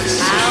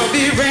 Jesus. I'll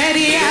be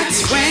ready at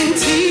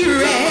 20,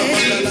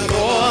 ready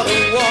for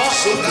the war.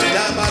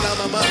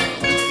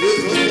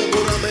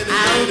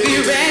 I'll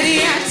be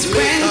ready at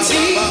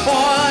 20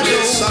 for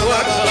the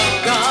work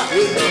of God.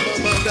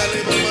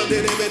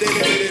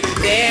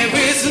 There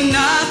is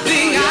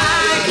nothing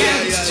I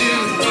can't do.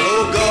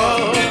 Oh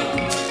God.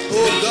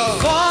 Oh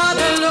God. For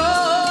the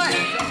Lord.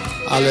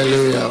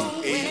 Hallelujah.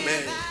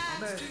 Amen.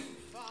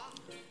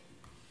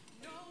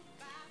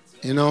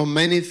 You know,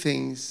 many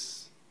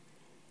things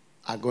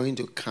are going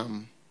to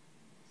come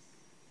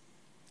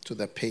to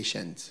the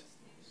patient.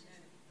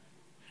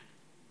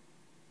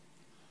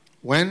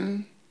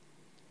 When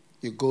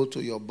you go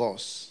to your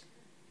boss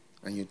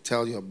and you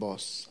tell your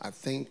boss, I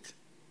think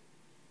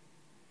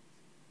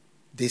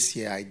this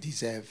year I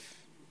deserve,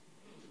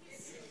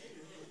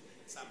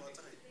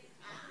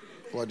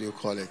 what do you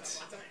call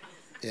it?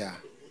 Yeah.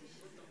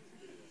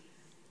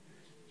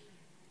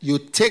 You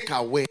take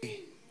away,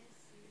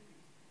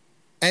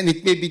 and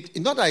it may be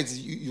not that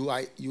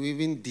you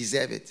even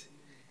deserve it.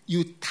 You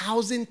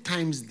 1,000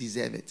 times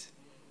deserve it.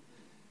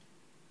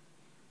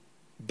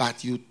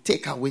 But you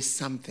take away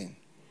something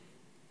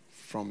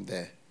from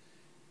there.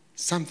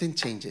 Something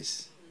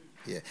changes.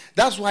 Yeah.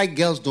 That's why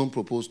girls don't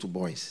propose to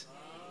boys.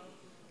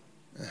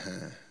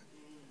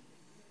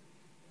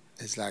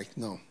 It's like,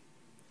 no,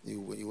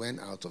 you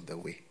went out of the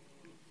way.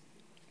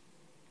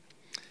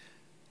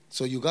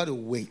 So you got to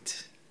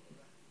wait.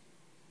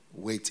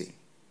 Waiting.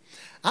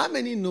 How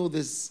many know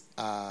this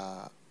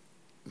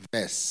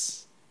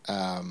verse?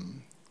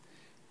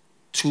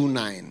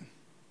 2:9.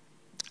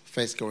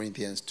 1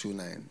 Corinthians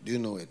 2:9. Do you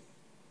know it?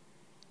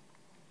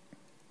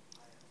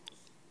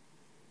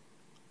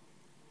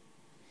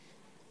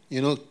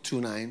 You know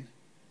 2:9?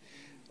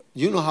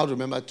 You know how to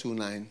remember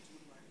 2:9?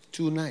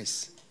 Too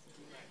nice.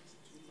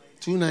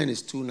 2:9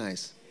 is too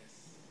nice.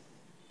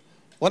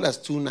 What does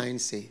 2:9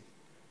 say?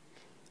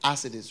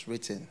 As it is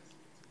written,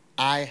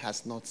 eye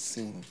has not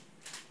seen.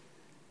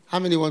 How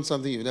many want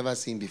something you've never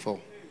seen before?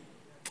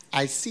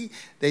 I see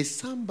there's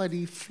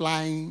somebody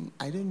flying,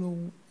 I don't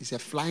know, it's a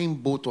flying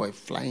boat or a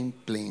flying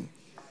plane.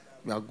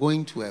 You are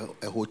going to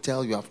a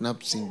hotel you have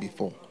not seen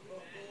before.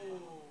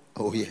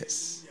 Oh,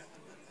 yes.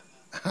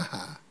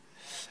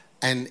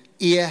 An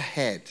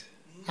earhead.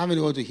 How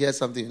many want to hear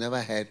something you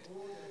never heard?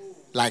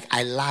 Like,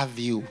 I love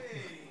you.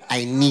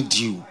 I need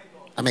you.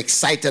 I'm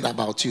excited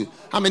about you.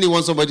 How many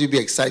want somebody to be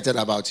excited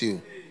about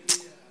you?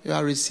 You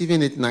are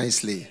receiving it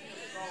nicely.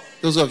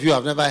 Those of you who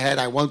have never heard,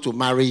 I want to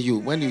marry you.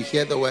 When you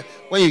hear the word,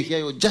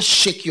 you just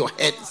shake your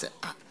head and say,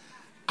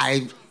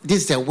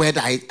 this is a word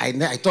I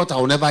thought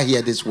I would never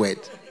hear this word.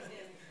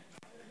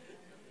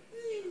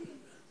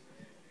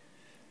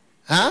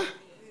 Huh?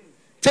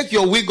 Take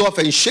your wig off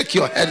and shake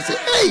your head and say,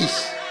 hey,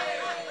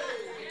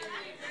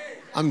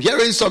 I'm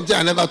hearing something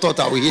I never thought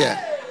I would hear.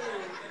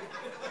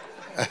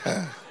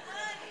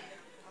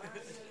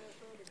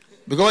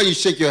 Because when you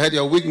shake your head,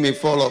 your wig may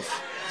fall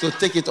off. So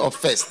take it off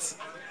first.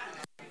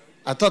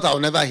 I thought I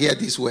would never hear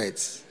these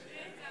words.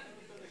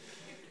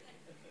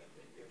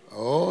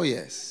 Oh,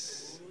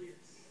 yes.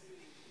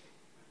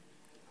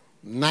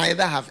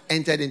 Neither have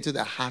entered into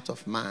the heart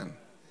of man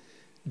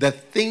the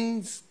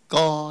things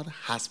God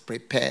has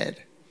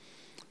prepared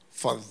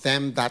for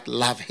them that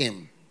love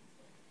him.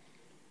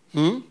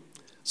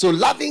 So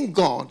loving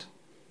God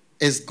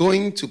is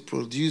going to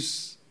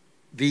produce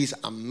these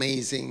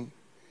amazing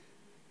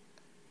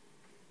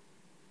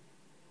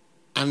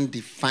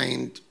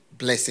undefined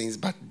blessings,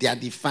 but they are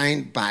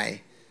defined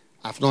by,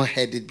 I've not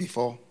heard it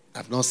before,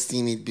 I've not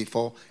seen it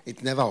before,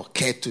 it never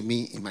occurred to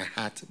me in my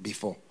heart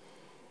before.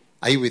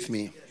 Are you with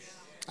me?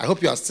 I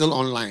hope you are still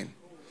online.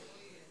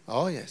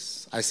 Oh,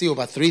 yes. I see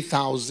over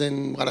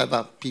 3,000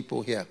 whatever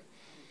people here.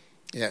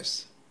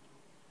 Yes.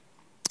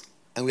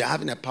 And we are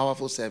having a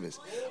powerful service.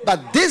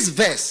 But this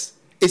verse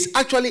is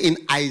actually in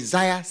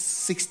Isaiah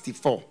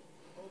 64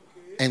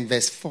 and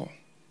verse 4.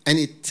 And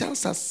it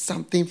tells us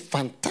something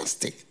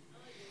fantastic.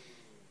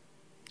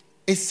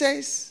 It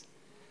says,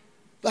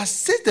 but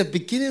since the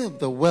beginning of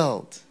the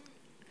world,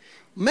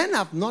 men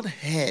have not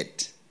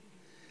heard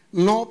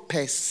nor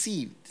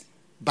perceived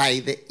by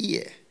the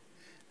ear,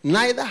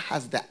 neither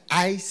has the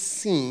eye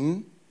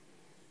seen,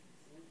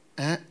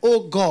 O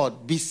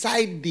God,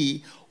 beside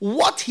thee,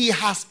 what he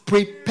has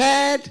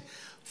prepared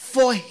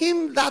for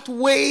him that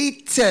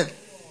waiteth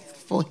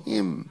for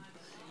him.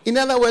 In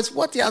other words,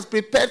 what he has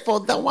prepared for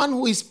the one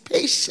who is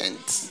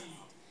patient,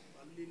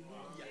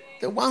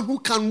 the one who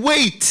can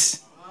wait.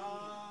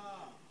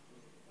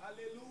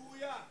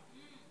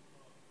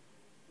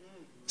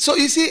 So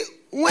you see,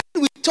 when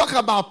we talk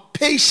about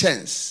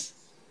patience,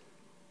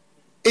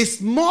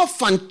 it's more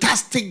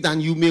fantastic than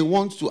you may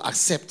want to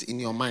accept in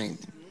your mind.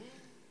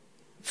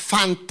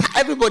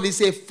 Everybody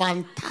say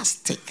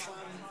fantastic.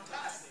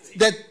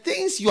 The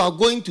things you are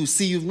going to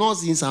see, you've not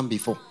seen some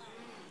before.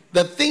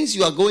 The things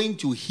you are going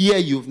to hear,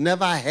 you've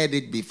never heard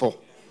it before.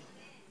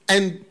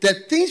 And the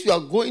things you are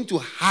going to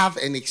have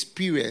and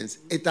experience,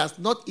 it has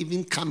not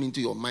even come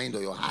into your mind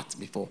or your heart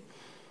before.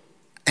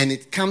 And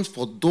it comes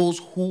for those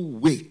who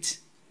wait.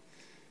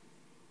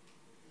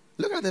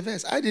 Look at the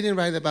verse. I didn't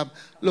write the Bible.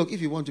 Look,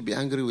 if you want to be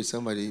angry with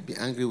somebody, be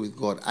angry with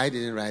God. I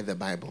didn't write the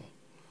Bible.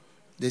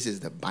 This is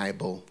the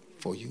Bible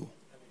for you.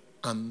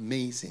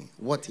 Amazing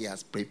what he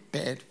has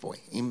prepared for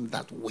him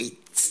that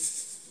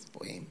waits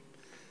for him.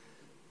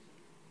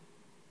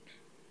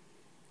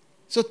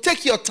 So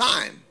take your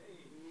time.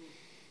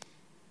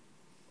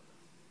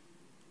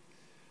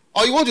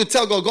 Or you want to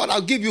tell God,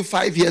 I'll give you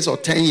 5 years or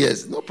 10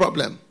 years. No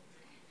problem.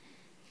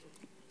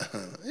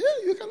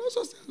 Yeah, you can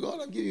also say, God,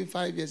 I'll give you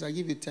 5 years. I'll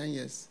give you 10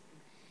 years.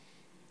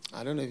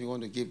 I don't know if you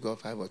want to give God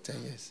 5 or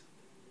 10 years.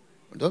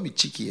 Don't be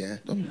cheeky, eh?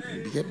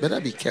 Better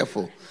be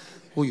careful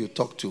who you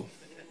talk to.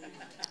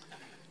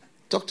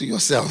 Talk to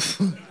yourself.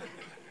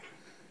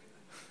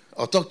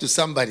 Or talk to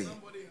somebody.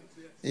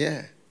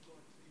 Yeah.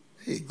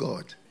 Hey,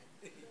 God.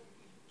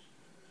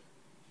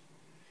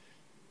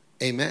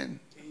 Amen.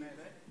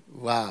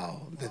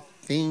 Wow. The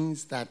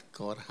things that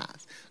God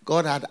has.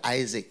 God had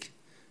Isaac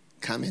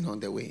coming on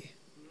the way.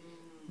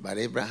 But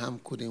Abraham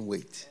couldn't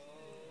wait.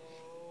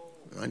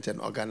 He went and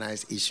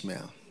organized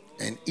Ishmael.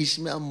 And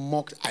Ishmael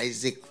mocked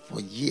Isaac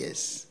for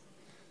years.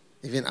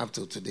 Even up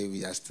till today,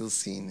 we are still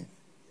seeing it.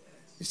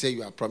 You say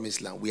you are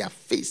promised land. We are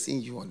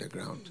facing you on the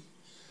ground.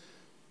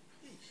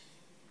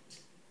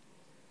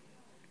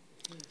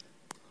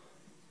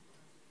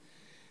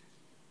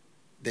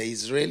 The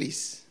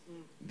Israelis,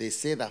 they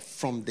say that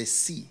from the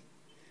sea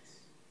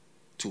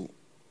to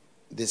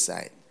this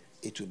side,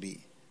 it will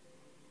be.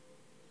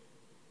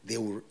 They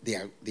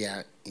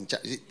are in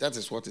charge. That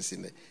is what is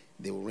in there.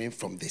 They will rain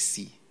from the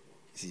sea.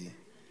 See?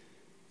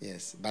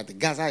 Yes. But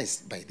Gaza is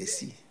by the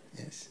sea.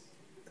 Yes.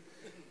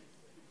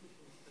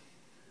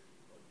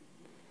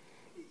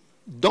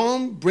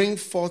 Don't bring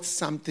forth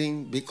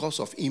something because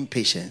of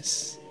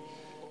impatience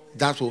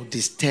that will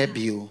disturb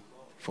you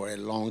for a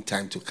long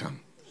time to come.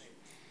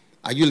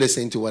 Are you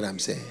listening to what I'm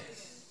saying?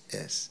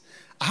 Yes.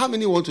 How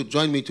many want to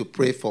join me to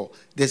pray for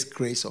this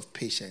grace of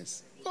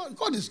patience?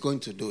 God is going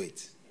to do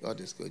it. God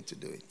is going to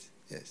do it.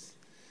 Yes.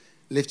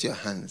 Lift your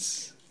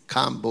hands.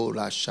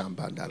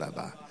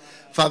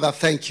 Father,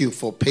 thank you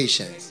for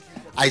patience.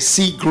 I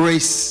see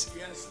grace.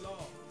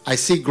 I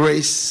see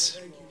grace.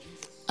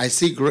 I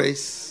see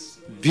grace.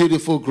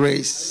 Beautiful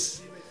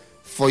grace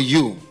for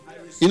you.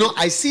 You know,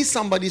 I see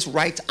somebody's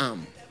right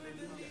arm,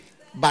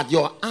 but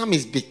your arm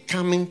is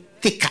becoming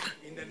thicker,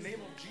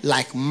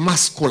 like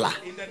muscular.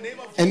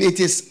 And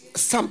it is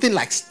something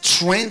like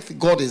strength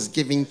God is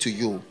giving to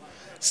you.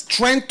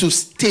 Strength to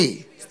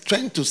stay,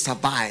 strength to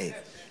survive,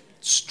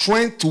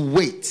 strength to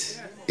wait.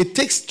 It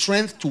takes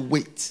strength to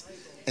wait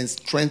and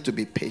strength to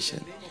be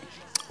patient.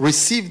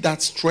 Receive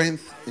that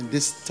strength in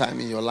this time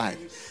in your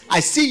life. I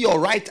see your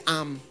right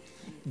arm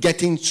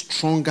getting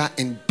stronger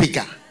and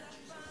bigger.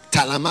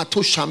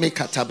 Talamato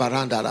shameka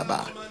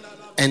tabarandaraba.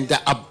 And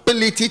the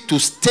ability to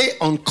stay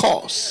on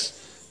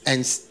course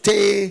and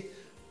stay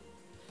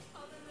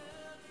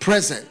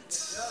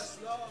present,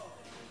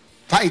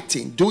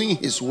 fighting, doing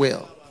his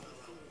will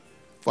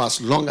for as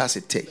long as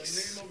it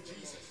takes.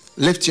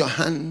 Lift your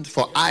hand,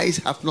 for eyes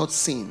have not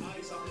seen.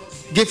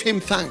 Give him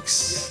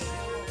thanks.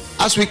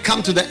 As we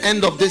come to the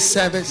end of this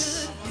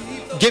service,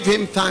 give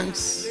him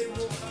thanks.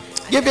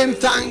 Give him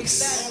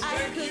thanks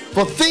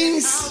for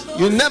things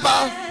you never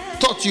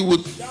thought you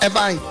would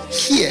ever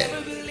hear.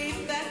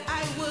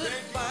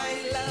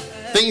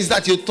 Things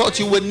that you thought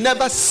you would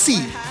never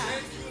see.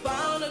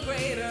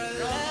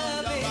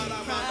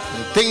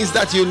 Things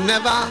that you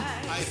never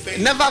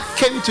never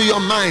came to your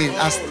mind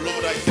as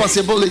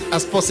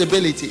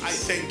possibilities. I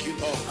thank you,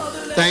 Lord.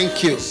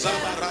 Thank you.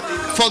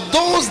 For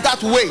those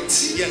that wait,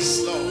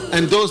 Yes, Lord.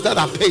 and those that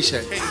are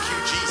patient. Thank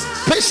you, Jesus.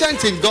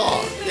 Patient in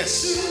God.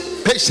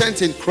 Yes.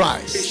 Patient in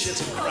Christ.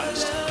 Patience in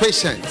Christ.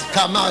 Patient.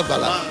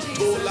 Kamabala.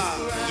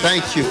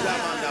 Thank you.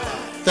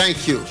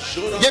 Thank you.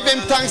 Give him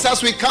thanks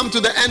as we come to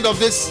the end of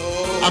this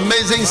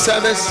amazing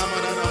service.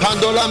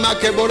 Pandola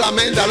makebora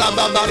mendala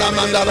babala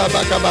mandala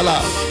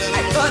bakabala.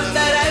 I thought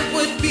that I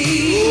would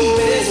be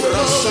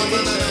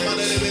miserable,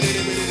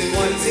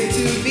 wanting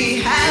to be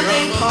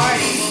having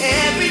parties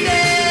every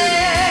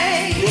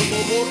day.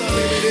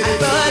 I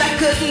thought I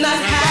could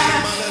not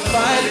have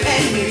fun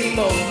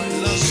anymore.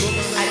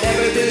 I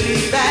never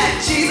believed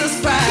that Jesus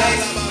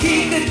Christ,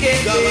 he could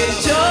give me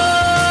joy.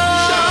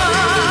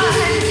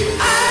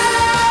 I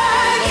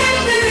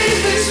can't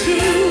believe it's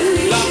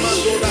true.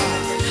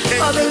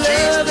 All the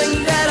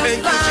loving that I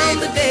found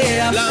the day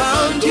I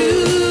found you.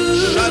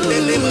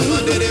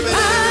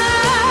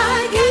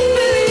 I can't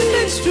believe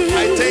it's true. I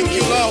thank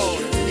you, Lord.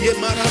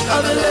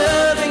 All the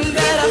loving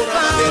that I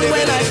found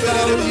when I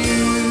found you.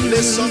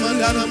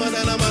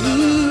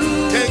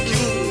 Thank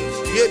you.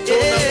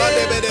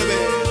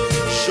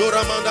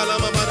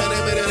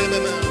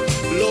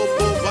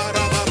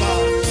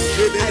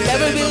 I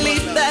never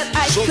believed that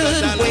I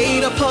could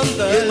wait upon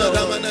the Lord.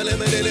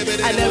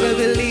 I never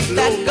believed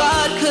that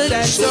God could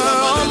answer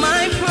all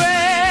my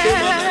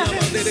prayers.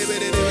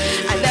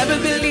 I never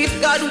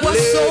believed God was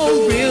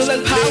so real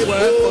and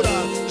powerful.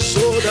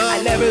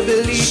 I never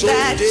believed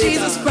that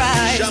Jesus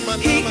Christ,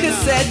 he could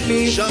set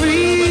me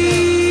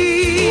free.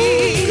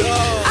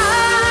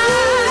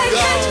 I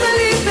can't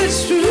believe it's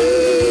true.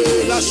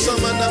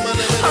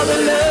 All the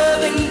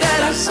loving that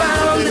I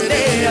found the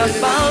day I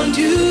found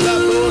you,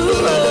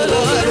 Lord.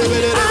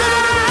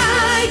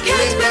 I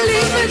can't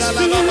believe it's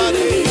true.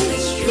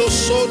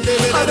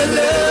 All the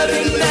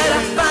loving that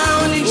I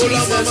found in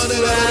Jesus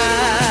Christ.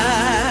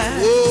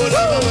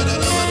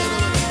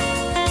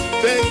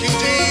 Thank you,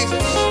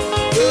 Jesus.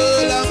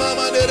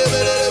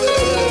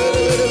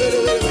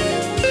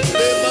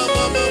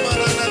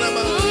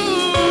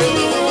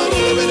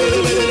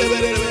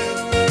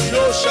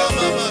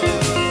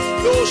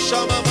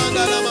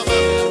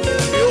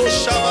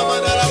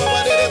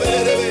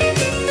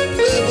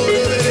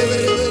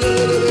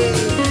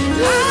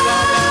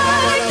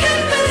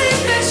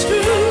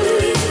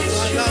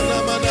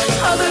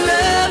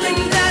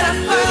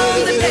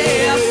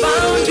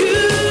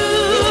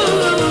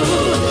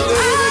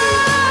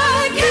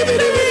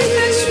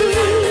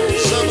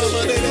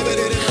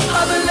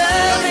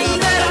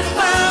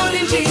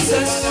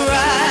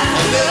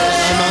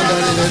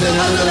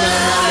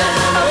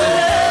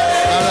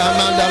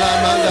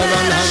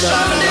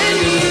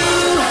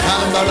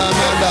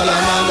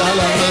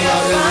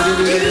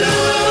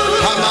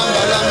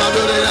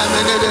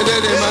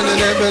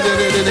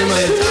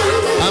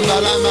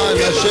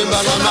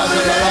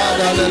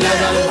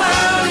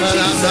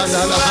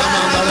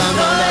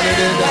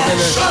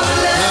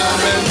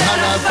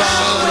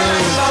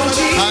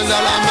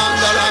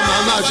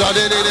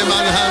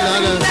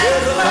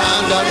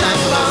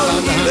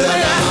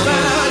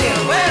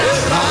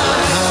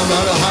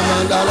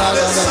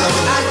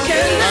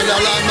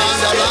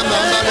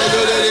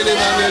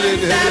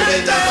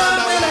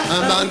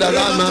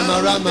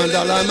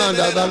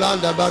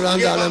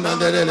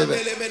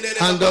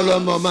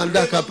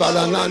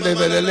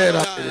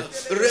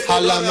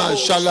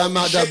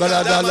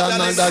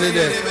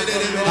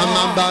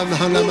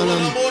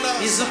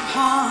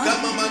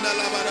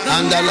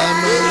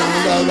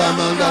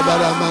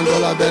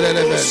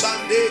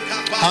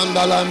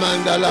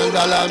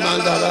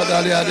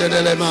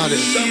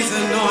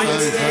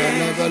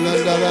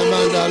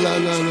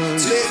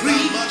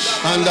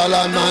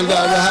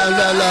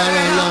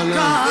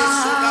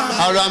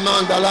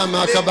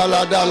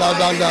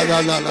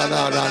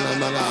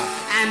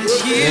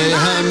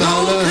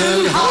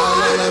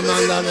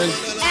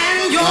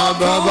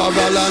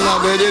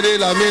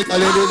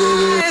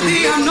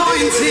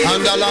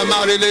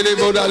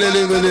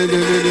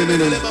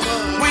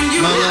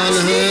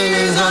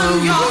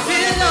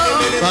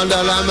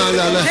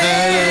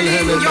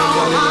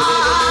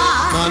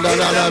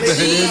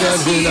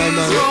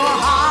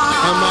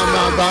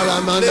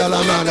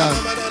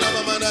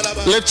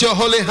 Lift your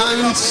holy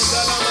hands.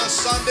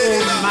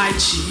 Oh my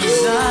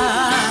Jesus.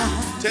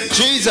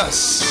 Jesus.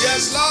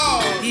 Yes,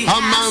 Lord.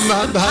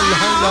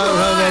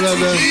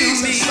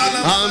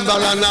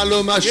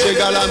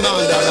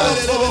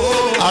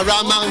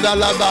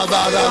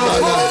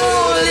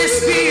 Holy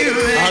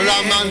Spirit.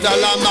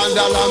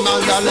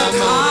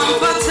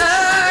 Comforter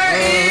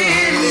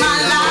in my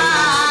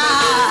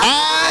life.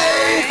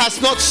 Eye has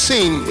not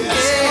seen.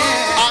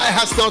 Eye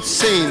has not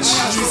seen.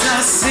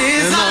 Jesus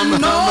is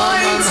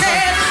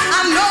anointed.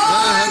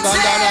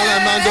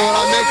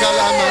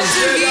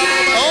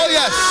 Oh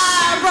yes.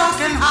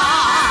 Broken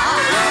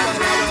heart.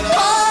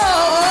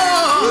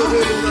 Oh,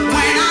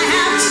 when I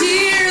have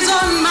tears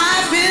on my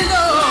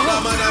pillow,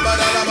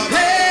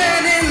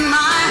 pain in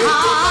my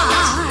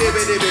heart,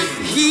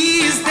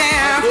 He's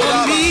there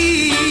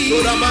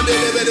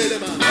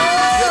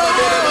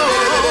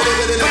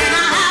When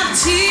I have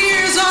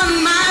tears on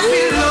my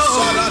pillow,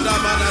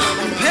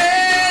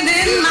 pain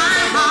in my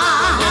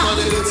heart,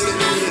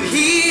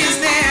 He is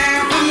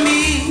there for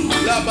me.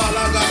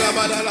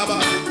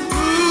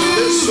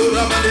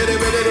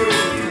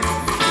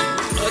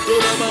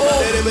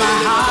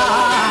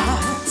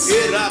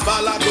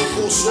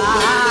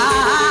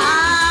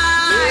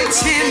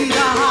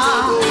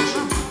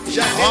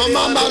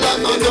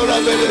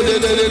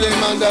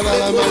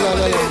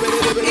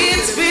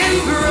 It's been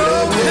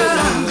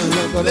broken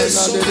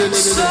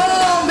so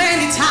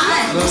many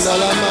times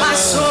by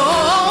so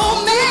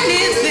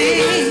many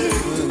things.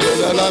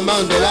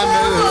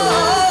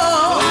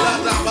 Oh,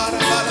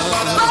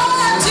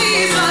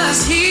 Jesus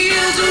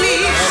healed me.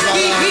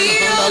 He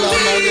healed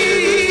me.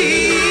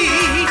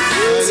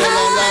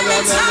 Time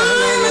and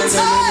time and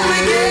time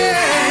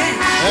again.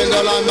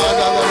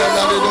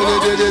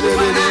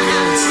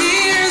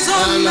 Tears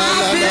on my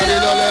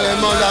pillow,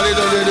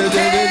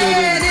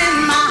 dead in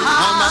my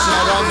heart.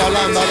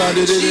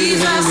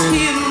 Jesus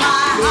in my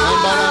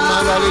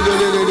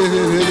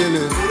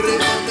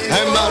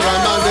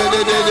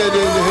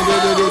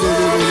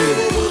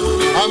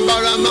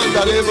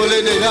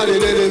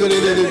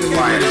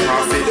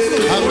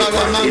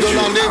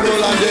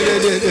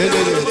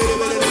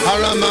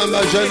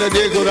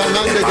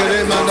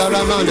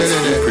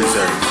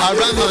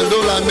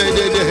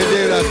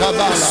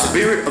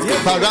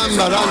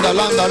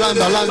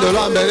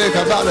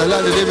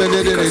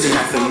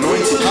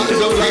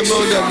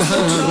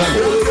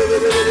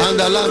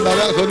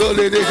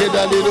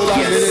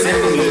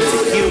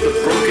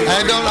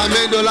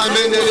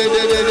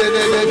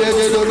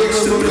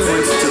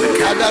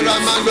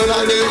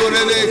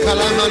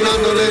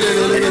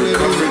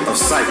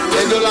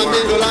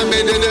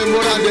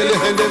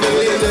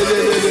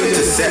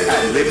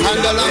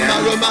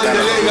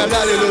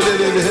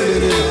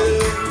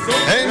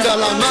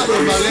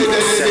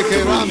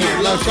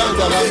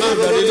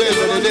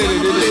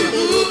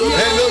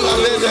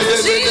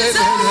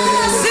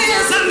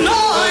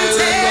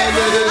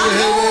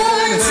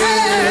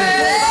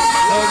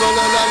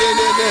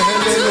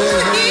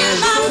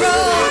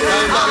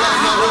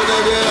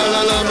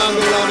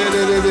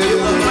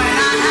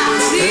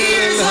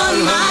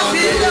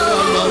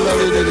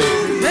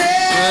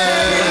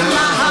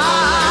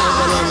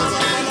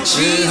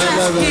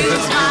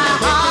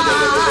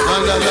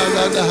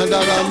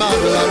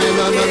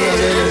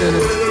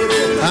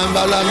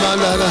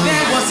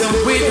There was a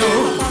widow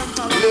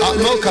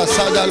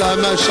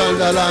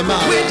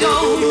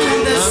in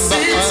the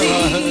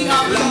city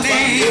of the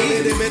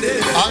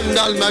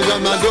Andal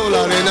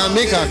Majamadola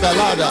Renamika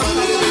Kalada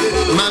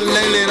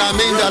Manlele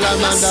Raminda La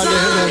Mandale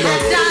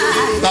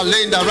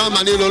Balinda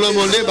Ramani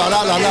Lolomo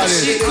Balala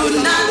she could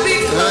not be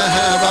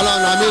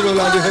Balana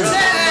Mirola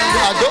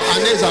Ado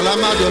Anesa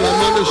Lama de la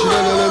Mondo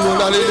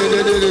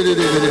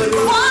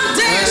One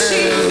day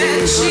she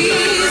met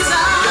Jesus.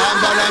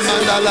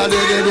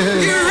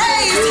 He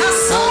raised her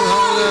soul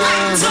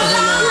back to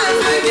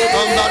life again.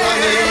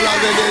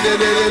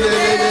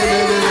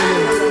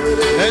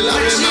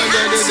 When she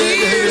had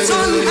tears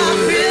on her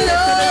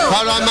pillow,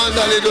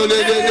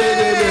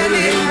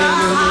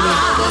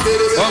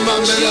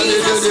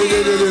 Jesus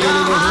healed her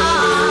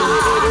heart.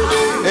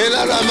 There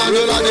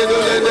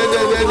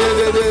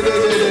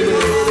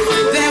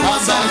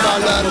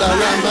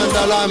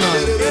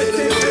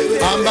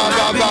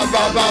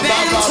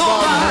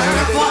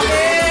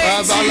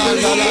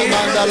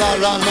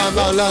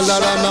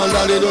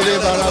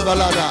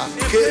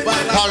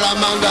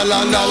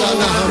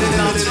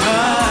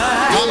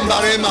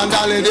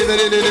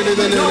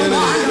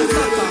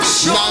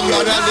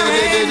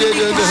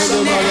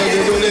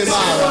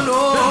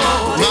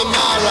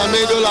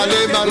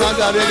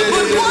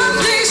was a one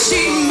day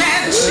she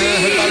met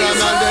Jesus.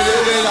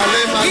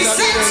 He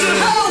said to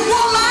her,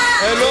 woman,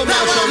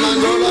 that woman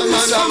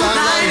moves from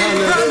thy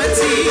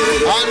infirmity.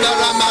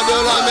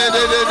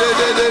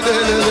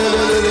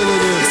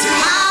 His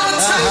power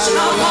touched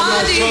her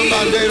body.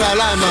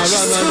 She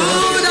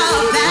stood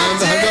up that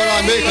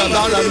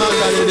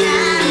day,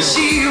 and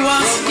she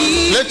was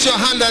healed. Lift your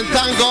hand and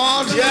thank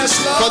God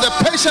for the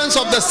patience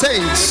of the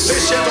saints.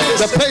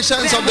 The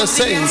patience of the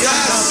saints.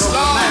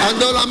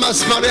 Andola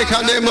masmareka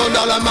ne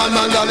mondala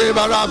mandale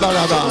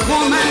barabaraba.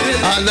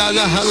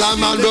 Andala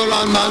halamandola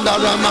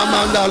mandala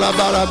mandala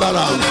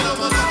barabara.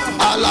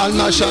 Alal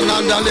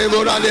mashananda le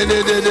bora de.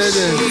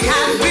 She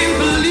had been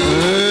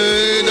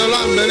believed.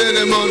 Dola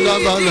mele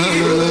mondala.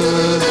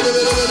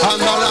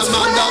 Andala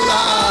mandala.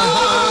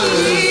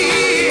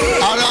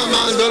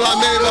 Aramandola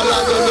mebala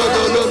do.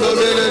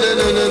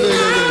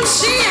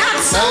 She had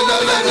so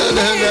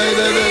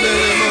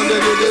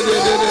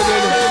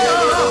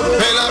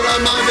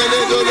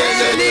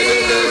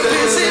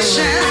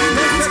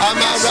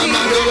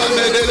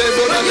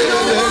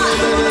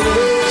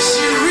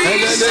she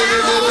reached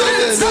out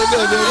and touched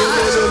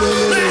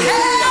the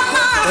hair of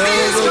my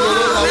his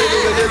garment,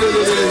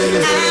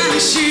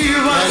 and she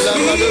was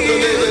healed.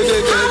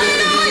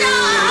 Hallelujah,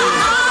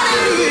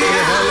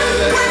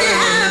 hallelujah. When you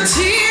have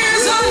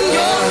tears on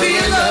your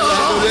pillow,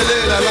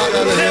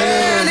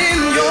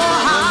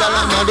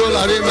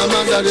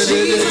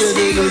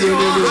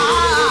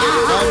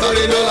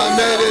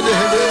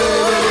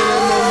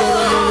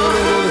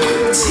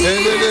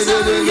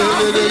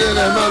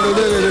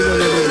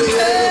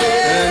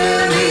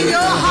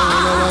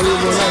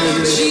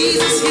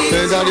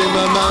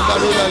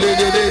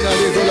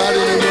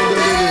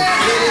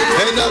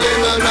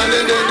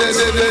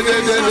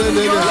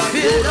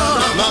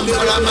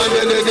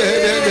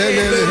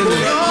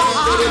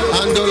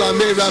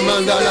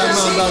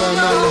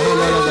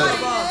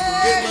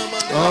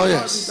 Oh,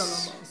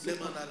 yes.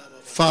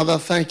 Father,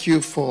 thank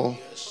you for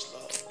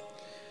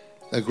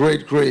the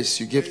great grace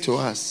you give to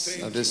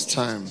us at this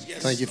time.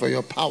 Thank you for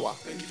your power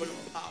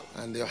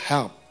and your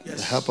help,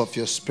 the help of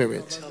your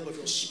spirit.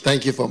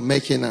 Thank you for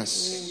making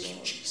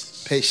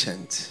us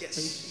patient.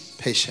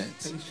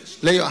 Patient.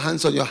 Lay your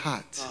hands on your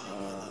heart.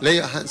 Lay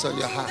your hands on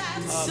your heart.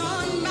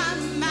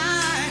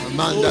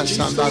 Amanda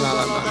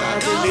Sambala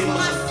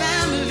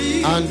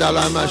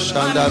Andalama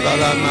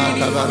Shandala.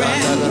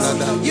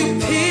 You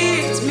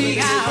picked me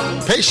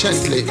out.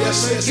 Patiently. You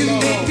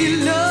make me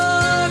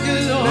love you,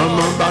 Lord.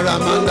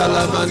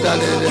 You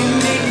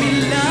make me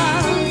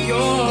love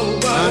your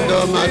word.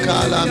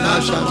 You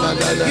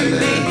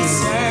make me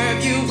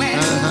serve you when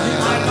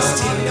I'm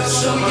still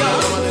so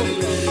young.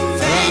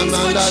 Thanks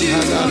for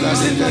choosing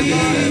me.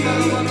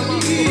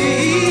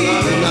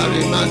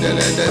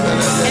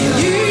 And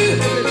you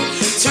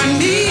turned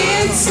me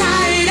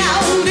inside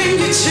out and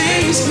you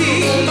changed me.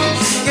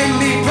 Gave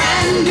me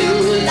brand new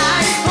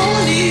life,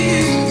 only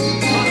you.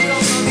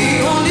 The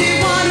only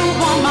one who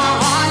won my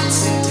heart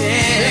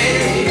today.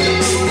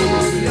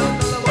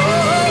 Oh,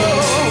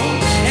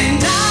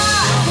 and I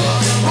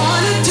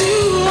wanna do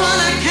all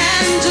I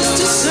can just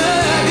to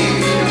serve you.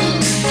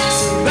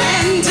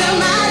 Surrender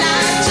my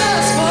life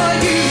just for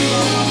you.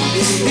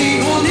 The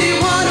only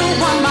one who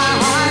won my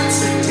heart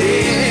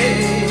today.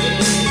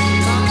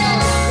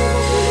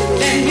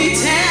 Let me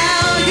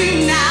tell you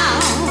now,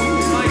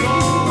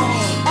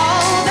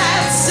 all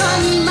that's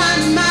on my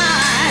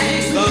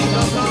mind.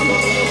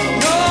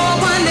 No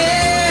one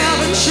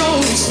ever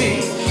chose me,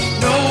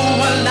 no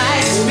one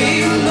likes me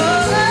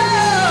more.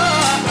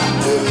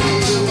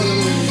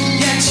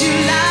 Yet you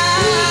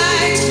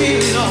liked me,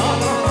 Lord.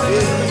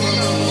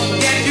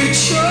 Yet you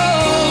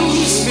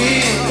chose me,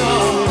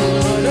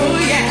 Lord. Oh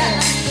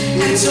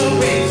yeah. And so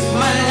with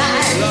my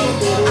life,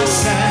 I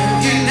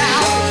serve you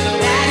now.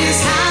 That is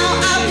how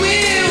I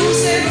will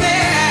say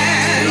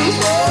thanks.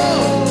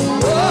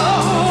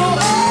 Oh,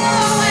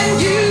 and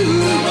you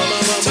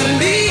turned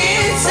me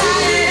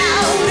inside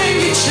out and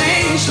you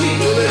changed me.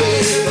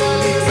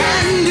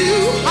 Brand new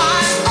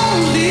heart,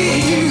 only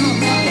you.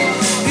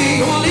 The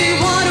only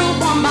one who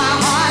won my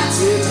heart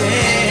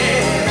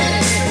today.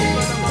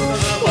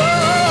 Oh,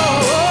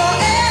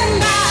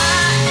 and I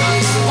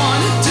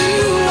wanna do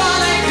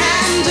all I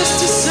can just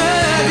to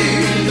serve you.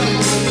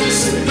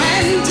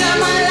 Surrender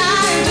my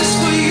life just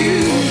for you.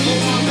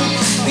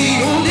 The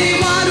only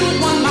one who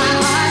won my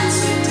heart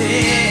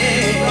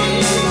today.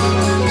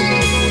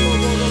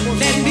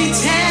 Let me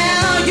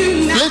tell you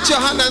now. Lift your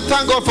hand and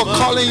thank God for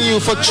calling you,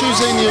 for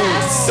choosing you,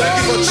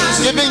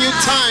 giving you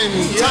time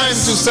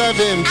to serve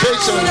Him.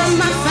 Patience.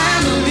 My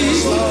family.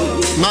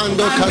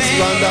 Mando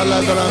Kasbanda la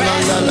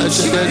Gramanda la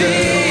Shigede.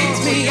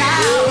 Picked me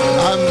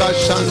out. Amba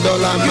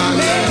Shandola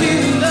Manda. You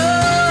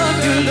love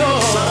you,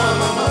 Lord.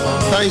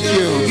 Thank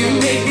you. You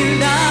make me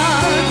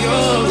love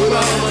your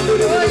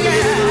word. Oh,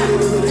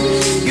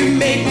 yeah. You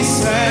make me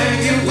serve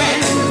you when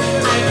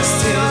I'm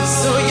still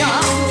so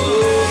young.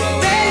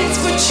 Thanks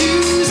for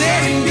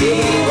choosing me.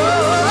 Oh,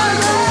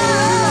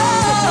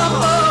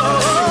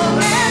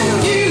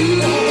 and you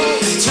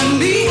turn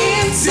me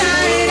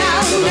inside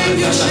out and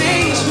you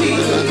change me.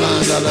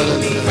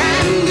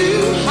 Brand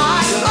new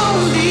heart,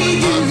 only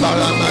you.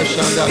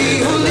 The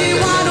only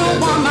one who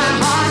won my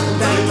heart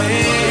that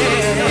way.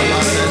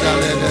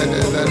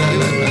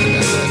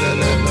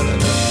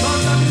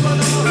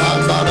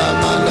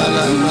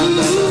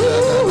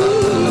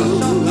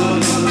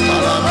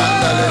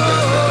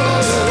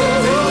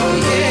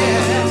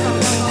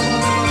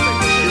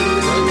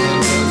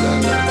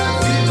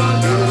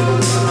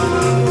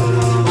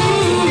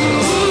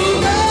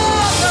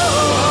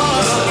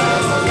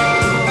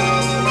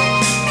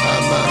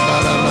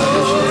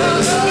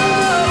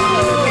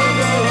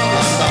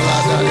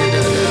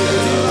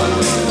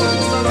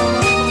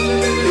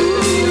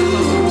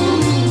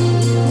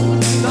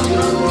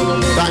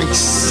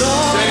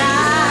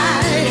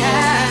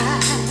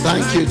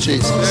 Thank you,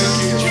 Jesus.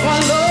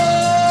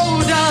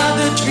 Followed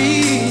other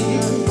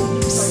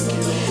dreams.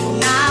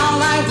 Now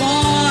I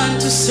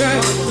want to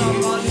serve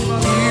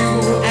you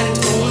and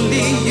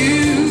only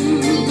you.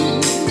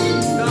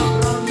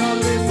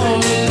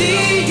 Only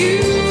you.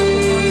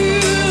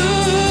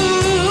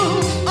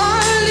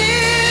 Only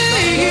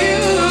you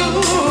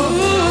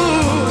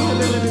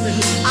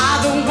are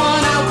the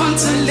one I want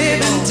to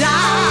live and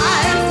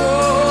die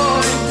for.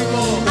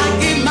 I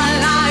give my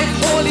life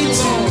wholly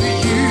to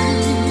you.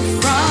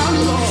 From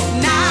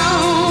now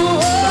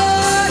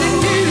on, and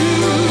you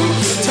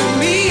turn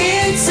me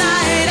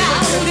inside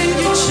out and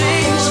you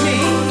change me.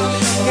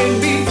 Give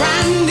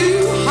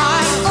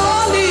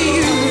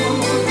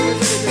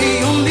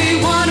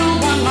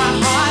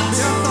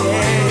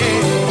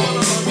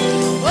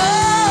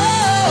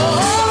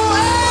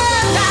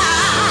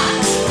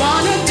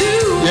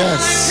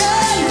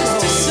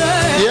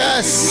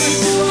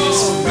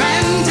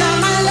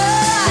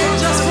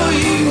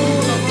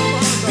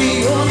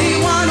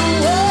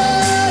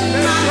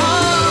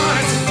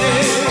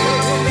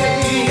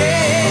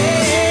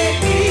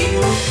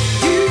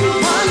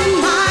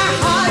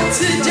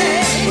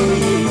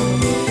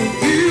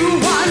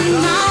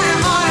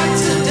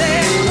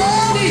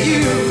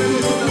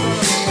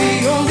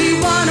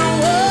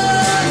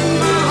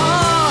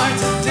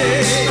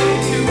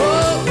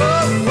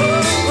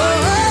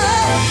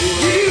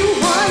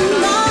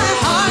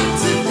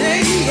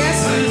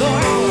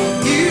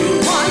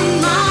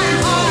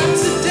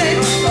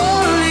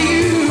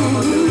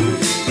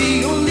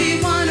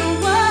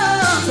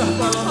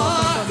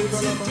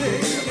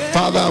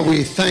Father,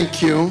 we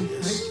thank you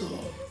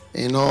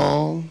in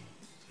all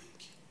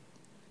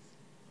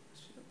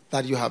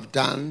that you have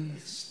done.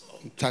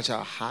 Touch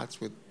our hearts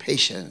with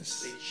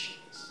patience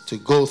to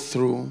go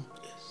through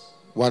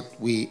what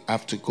we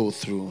have to go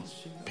through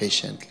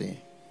patiently.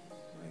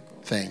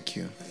 Thank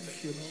you.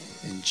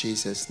 In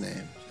Jesus'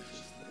 name.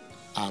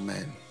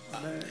 Amen.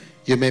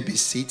 You may be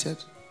seated.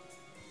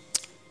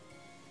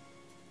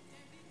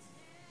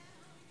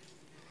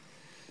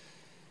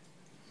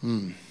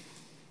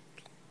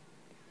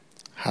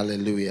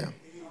 Hallelujah.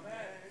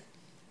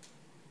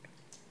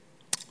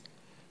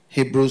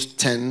 Hebrews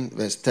 10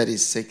 verse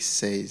 36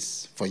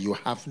 says, "For you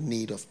have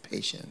need of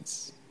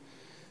patience,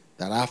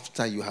 that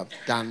after you have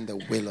done the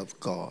will of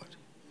God,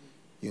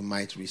 you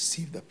might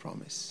receive the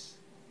promise."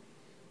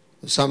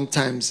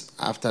 Sometimes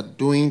after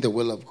doing the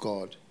will of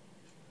God,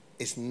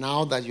 it's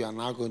now that you are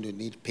now going to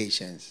need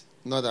patience.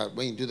 Not that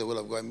when you do the will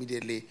of God,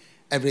 immediately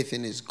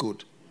everything is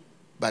good.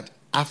 But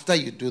after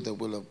you do the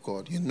will of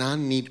God, you now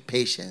need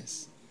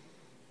patience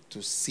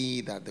to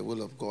see that the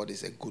will of God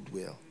is a good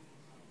will.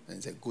 And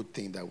it's a good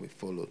thing that we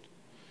followed.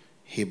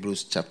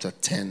 Hebrews chapter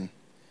 10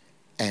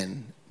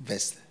 and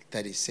verse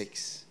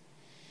 36.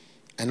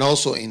 And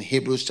also in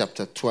Hebrews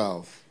chapter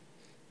 12,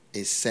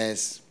 it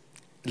says,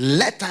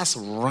 "Let us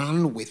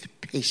run with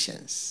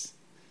patience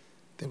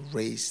the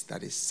race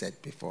that is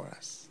set before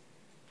us."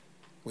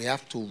 We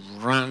have to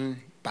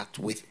run, but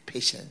with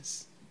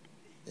patience.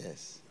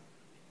 Yes.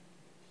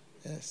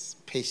 Yes,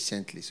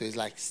 patiently. So it's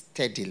like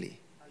steadily.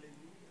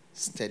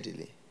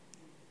 Steadily.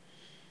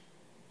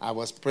 I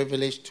was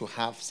privileged to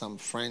have some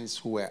friends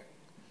who were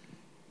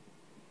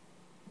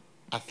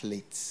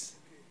athletes.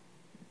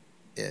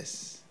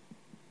 Yes.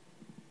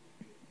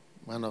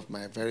 One of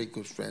my very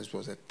good friends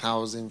was a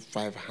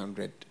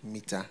 1,500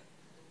 meter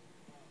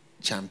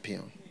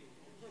champion.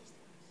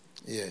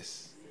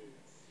 Yes.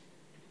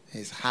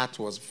 His heart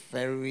was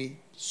very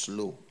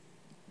slow.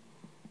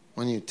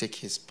 When you take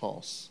his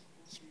pulse,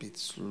 beat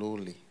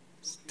slowly,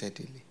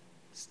 steadily,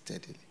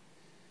 steadily,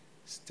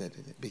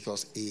 steadily.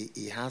 Because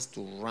he has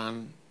to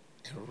run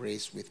a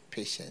race with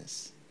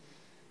patience.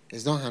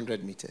 It's not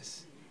 100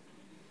 meters.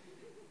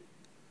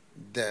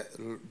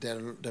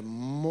 The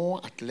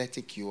more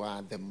athletic you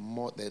are,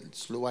 the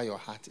slower your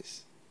heart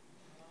is.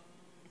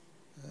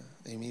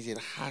 It means it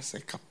has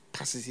a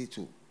capacity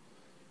to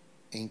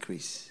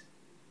increase.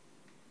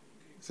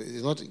 So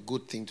it's not a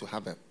good thing to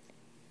have a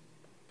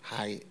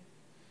high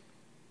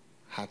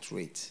heart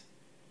rate.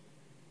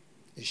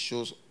 It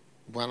shows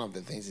one of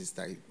the things is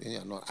that you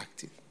are not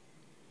active.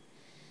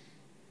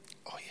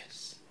 Oh,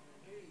 yes.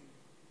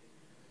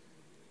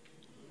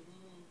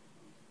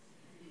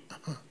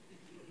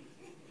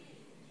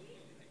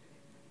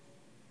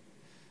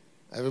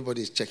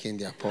 Everybody is checking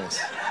their pulse.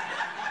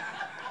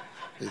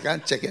 You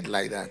can't check it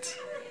like that.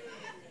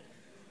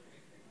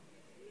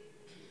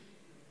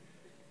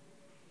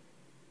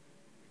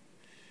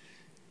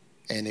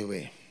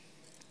 Anyway,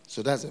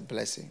 so that's a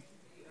blessing.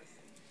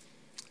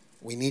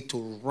 We need to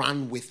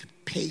run with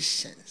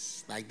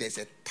patience. Like there's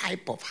a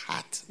type of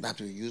heart that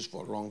we use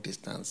for long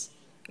distance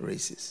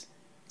races.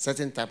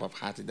 Certain type of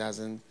heart, it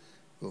doesn't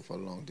go for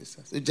long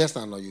distance. It just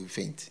know you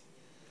faint.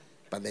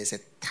 But there's a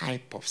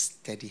type of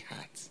steady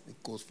heart.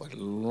 It goes for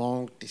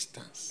long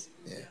distance.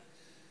 Yeah.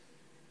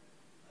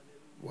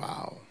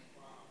 Wow.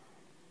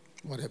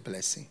 What a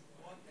blessing.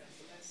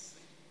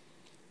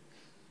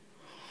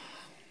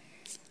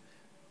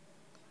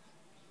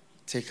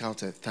 Take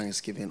out a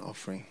Thanksgiving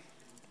offering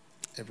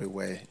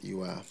everywhere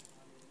you are.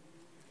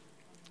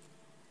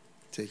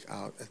 Take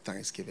out a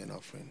Thanksgiving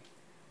offering.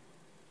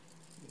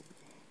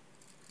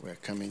 We're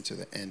coming to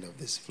the end of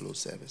this flow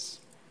service.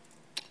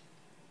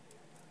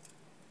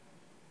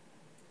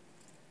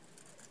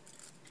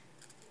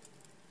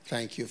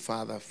 Thank you,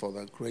 Father, for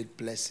the great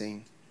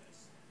blessing.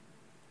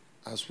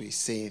 As we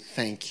say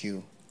thank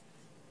you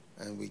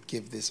and we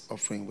give this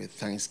offering with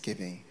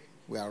thanksgiving,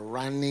 we are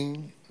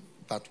running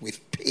but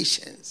with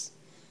patience,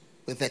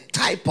 with a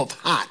type of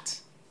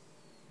heart,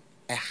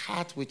 a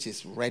heart which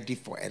is ready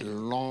for a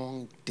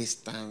long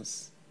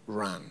distance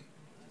run.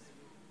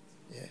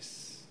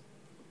 Yes.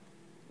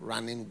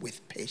 Running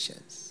with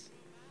patience.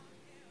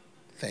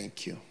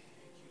 Thank you.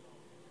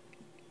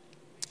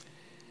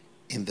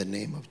 In the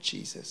name of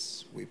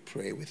Jesus, we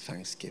pray with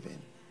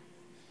thanksgiving.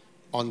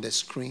 On the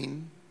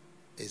screen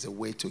is a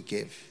way to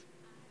give.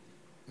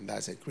 And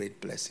that's a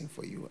great blessing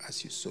for you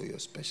as you sow your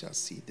special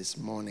seed this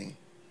morning.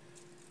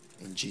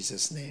 In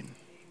Jesus' name.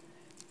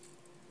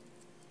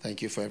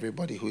 Thank you for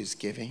everybody who is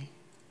giving.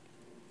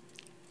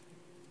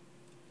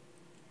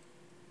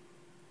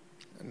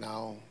 And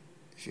now,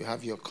 if you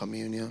have your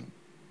communion,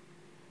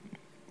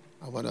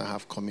 I want to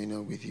have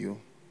communion with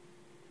you.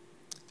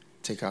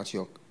 Take out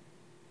your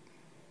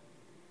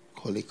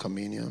Holy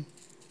Communion.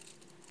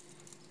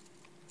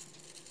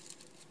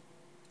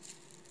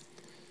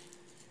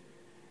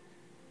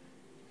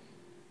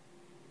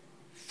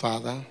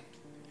 Father,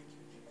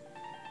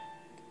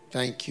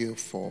 thank you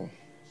for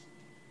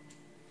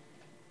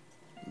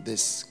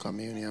this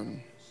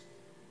communion.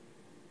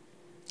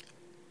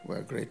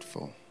 We're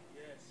grateful.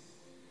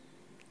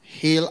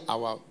 Heal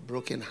our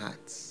broken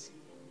hearts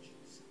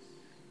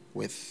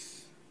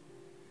with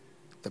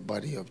the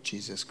body of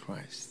Jesus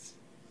Christ.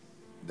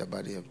 The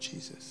body of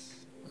Jesus.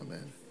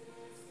 Amen.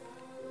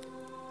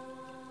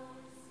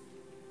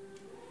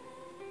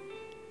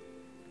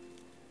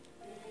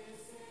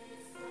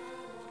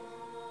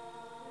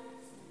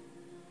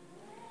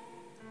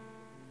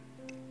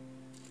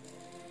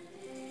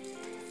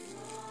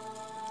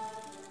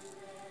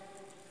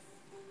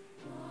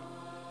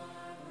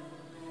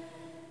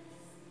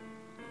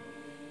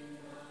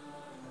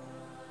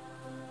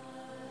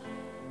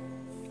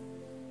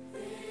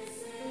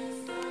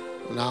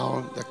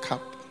 Now the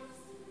cup.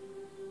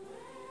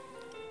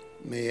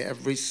 May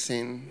every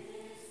sin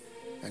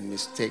and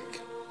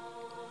mistake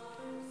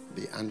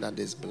be under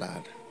this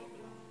blood.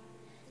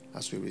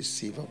 As we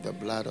receive of the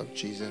blood of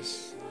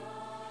Jesus,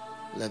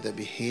 let there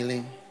be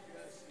healing,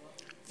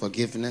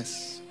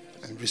 forgiveness,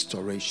 and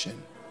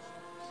restoration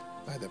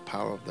by the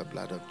power of the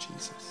blood of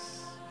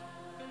Jesus.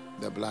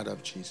 The blood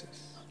of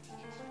Jesus.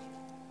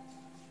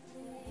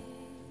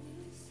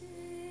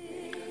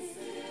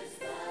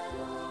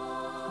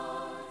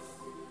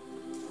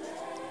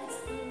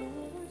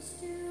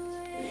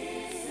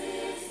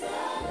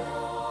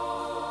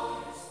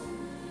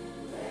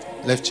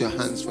 Lift your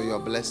hands for your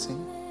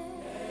blessing.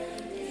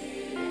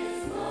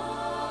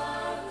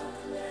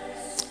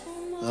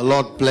 The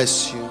Lord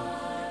bless you.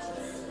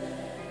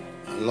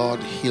 The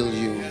Lord heal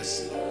you.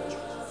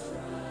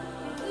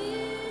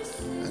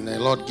 And the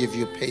Lord give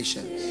you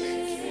patience.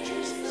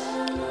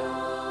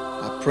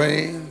 I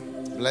pray,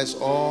 bless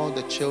all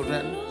the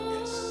children,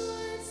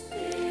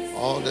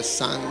 all the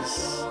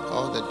sons,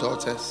 all the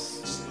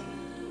daughters,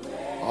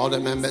 all the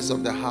members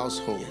of the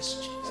household.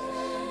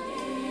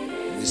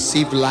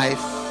 Receive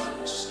life.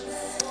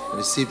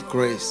 Receive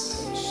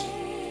grace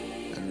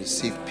and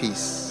receive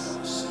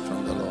peace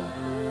from the Lord.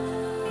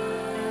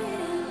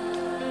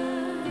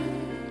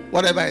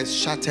 Whatever is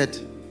shattered,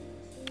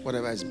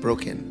 whatever is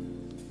broken,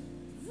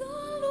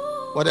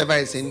 whatever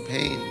is in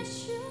pain,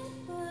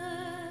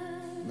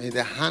 may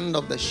the hand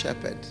of the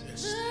shepherd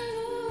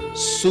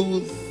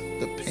soothe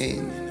the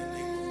pain.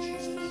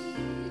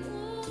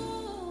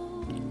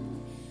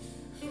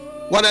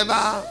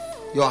 Whatever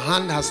your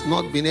hand has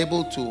not been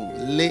able to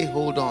lay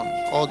hold on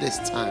all this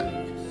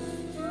time,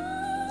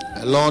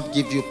 the Lord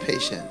give you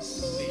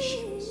patience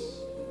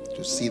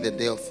to see the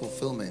day of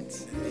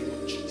fulfillment.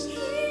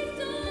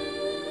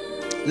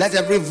 Let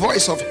every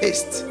voice of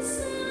haste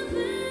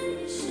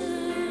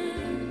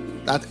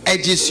that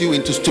edges you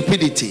into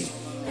stupidity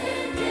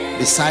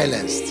be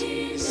silenced.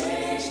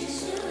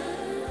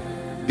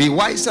 Be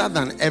wiser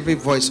than every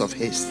voice of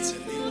haste.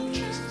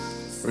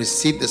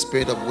 Receive the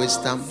spirit of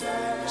wisdom.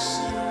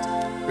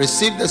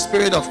 Receive the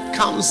spirit of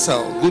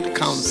counsel, good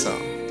counsel.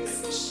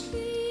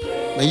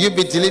 May you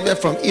be delivered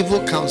from evil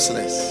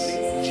counselors.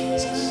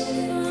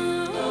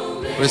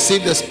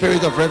 Receive the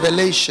spirit of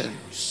revelation,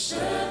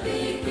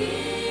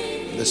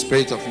 the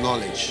spirit of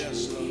knowledge.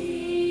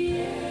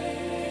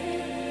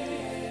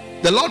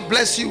 The Lord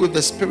bless you with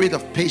the spirit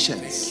of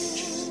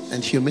patience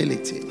and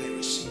humility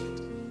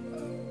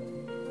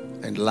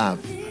and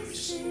love.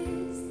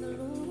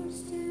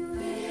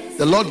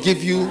 The Lord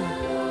give you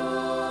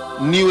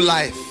new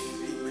life,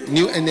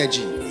 new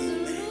energy,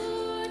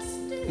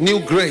 new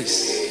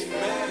grace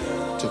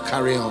to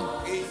carry on.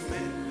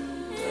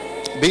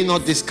 Be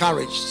not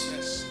discouraged.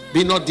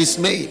 Be not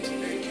dismayed.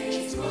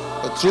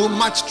 But through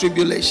much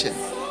tribulation,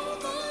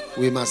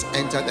 we must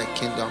enter the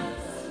kingdom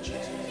of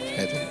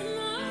heaven.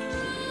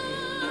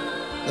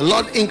 The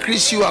Lord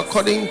increase you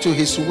according to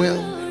his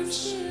will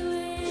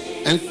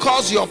and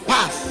cause your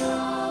path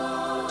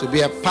to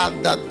be a path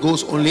that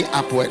goes only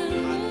upward,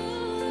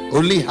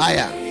 only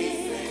higher,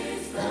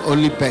 and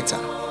only better.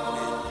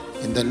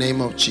 In the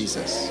name of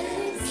Jesus.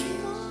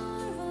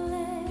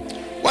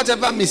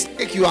 Whatever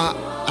mistake you are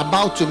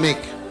about to make,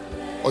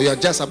 or you're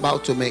just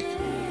about to make,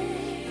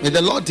 may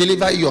the Lord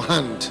deliver your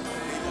hand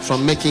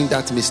from making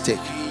that mistake.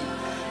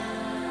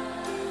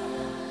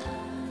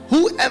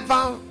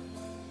 Whoever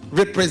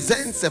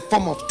represents a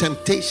form of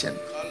temptation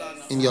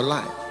in your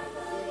life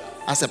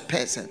as a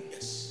person,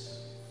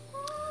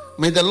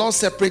 may the Lord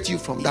separate you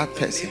from that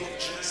person.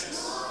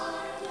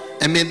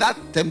 And may that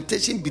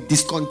temptation be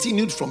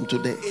discontinued from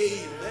today.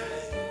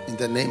 In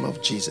the name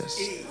of Jesus.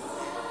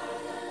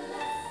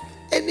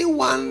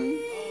 Anyone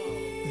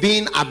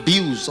being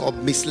abused or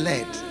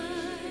misled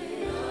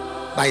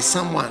by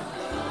someone,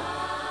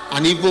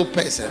 an evil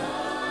person,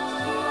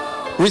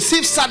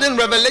 receive sudden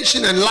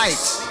revelation and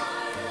light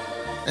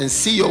and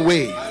see your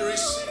way,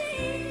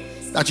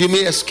 that you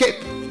may escape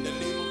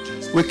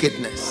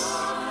wickedness.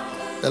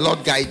 The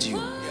Lord guide you.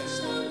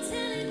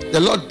 The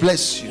Lord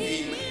bless you.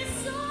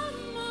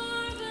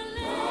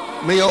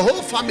 May your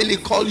whole family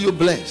call you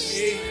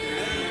blessed.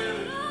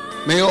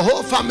 May your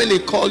whole family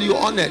call you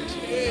honored.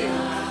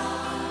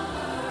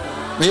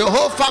 May your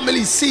whole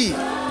family see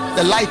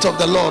the light of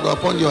the Lord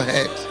upon your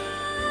head.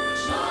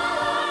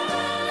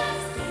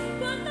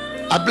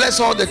 I bless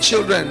all the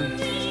children,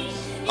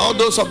 all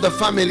those of the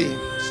family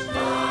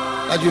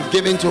that you've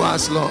given to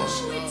us, Lord.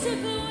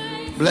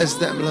 Bless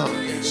them, Lord.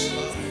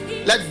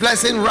 Let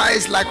blessing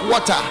rise like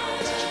water.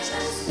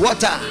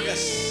 Water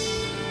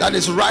that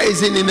is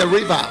rising in the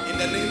river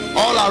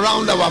all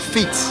around our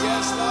feet.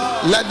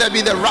 Let there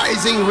be the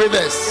rising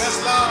rivers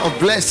of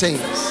blessings.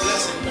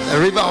 The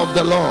river of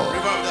the Lord.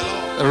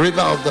 The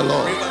river of the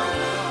Lord.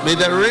 May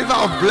the river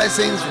of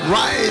blessings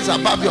rise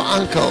above your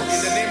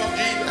ankles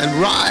and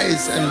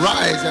rise and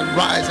rise and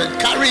rise and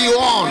carry you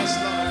on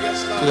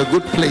to the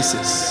good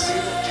places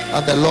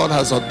that the Lord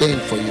has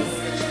ordained for you.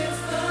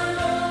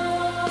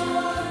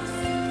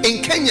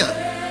 In Kenya,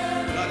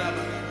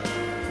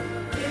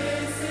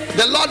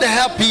 the Lord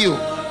help you.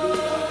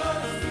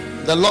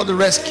 The Lord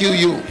rescue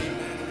you.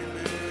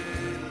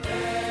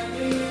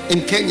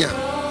 In Kenya,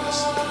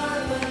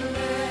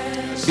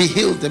 be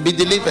healed and be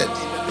delivered.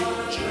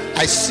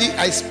 I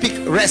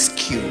speak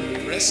rescue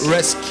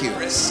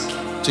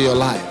to your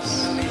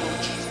lives.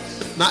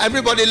 Now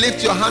everybody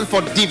lift your hand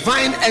for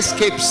divine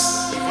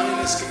escapes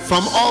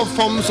from all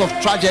forms of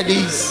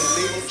tragedies,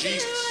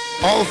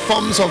 all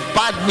forms of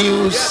bad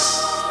news,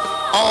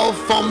 all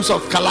forms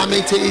of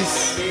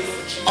calamities,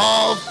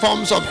 all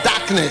forms of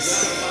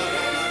darkness.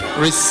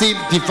 Receive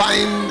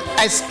divine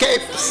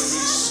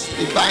escapes.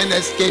 Divine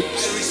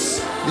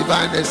escapes.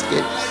 Divine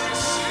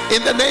escapes.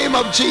 In the name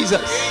of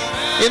Jesus.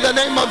 In the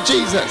name of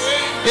Jesus.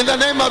 In the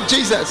name of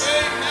Jesus.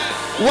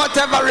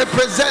 Whatever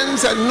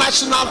represents a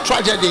national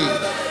tragedy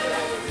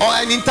or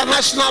an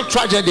international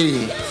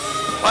tragedy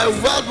or a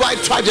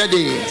worldwide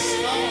tragedy,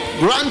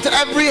 grant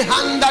every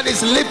hand that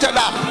is lifted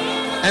up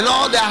and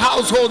all the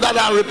households that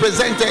are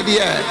represented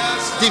here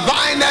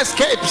divine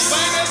escapes.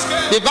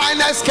 Divine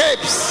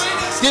escapes.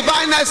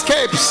 Divine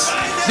escapes.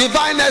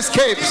 Divine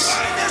escapes.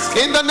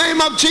 In the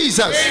name of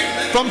Jesus,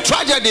 from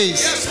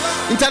tragedies,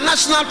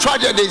 international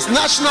tragedies,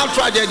 national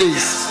tragedies.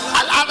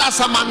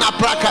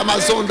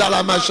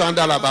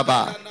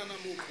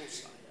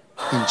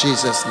 In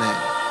Jesus'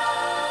 name.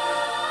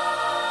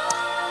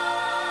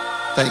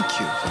 Thank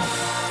you.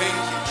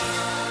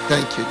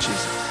 Thank you,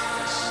 Jesus.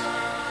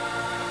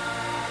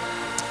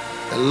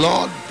 The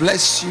Lord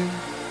bless you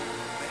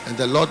and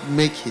the Lord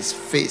make his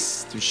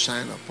face to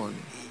shine upon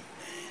you.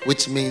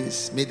 Which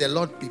means, may the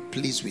Lord be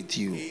pleased with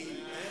you.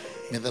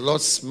 May the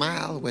Lord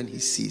smile when he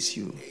sees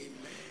you.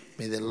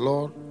 May the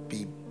Lord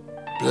be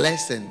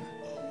blessed and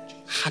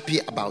happy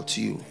about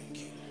you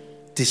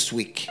this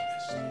week,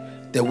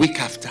 the week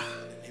after,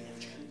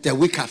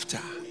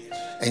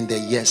 and the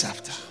years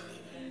after.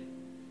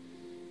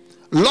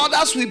 Lord,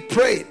 as we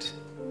prayed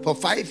for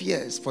 5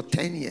 years, for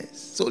 10 years,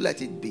 so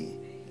let it be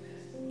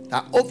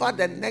that over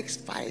the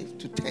next 5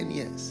 to 10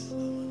 years,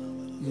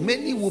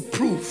 many will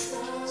prove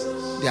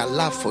their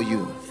love for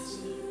you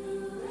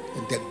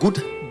and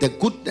the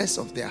goodness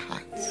of their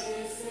hearts.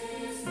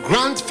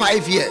 Grant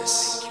 5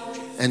 years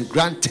and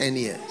grant 10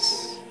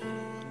 years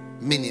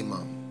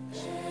minimum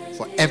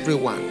for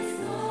everyone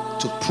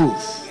to prove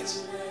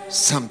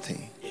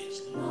something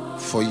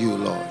for you,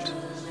 Lord.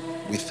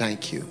 We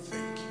thank you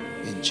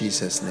in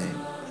Jesus'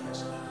 name.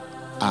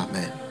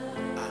 Amen.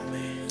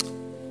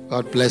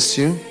 God bless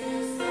you.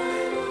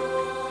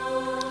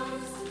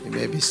 You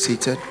may be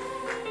seated.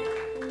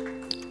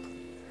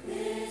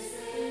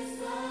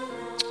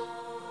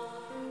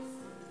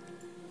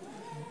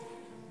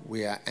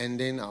 We are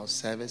ending our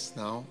service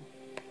now.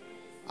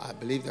 I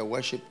believe the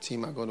worship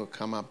team are going to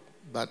come up.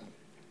 But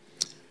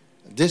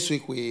this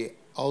week we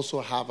also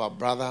have our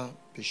brother,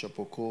 Bishop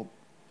Oko,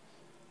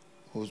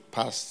 who's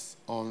passed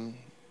on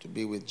to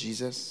be with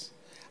Jesus.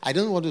 I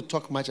don't want to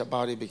talk much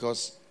about it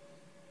because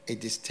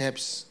it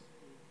disturbs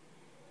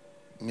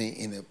me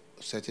in a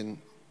certain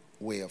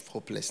way of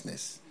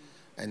hopelessness.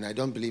 And I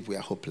don't believe we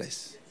are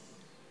hopeless.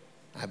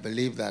 I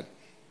believe that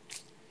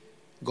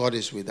God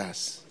is with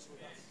us.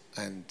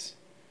 And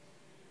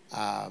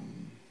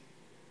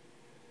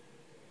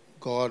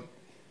God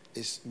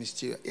is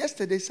mysterious.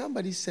 Yesterday,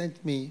 somebody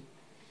sent me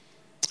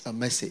a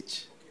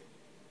message,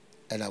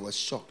 and I was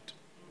shocked.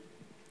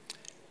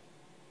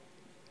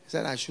 He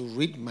said I should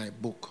read my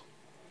book,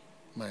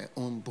 my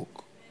own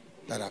book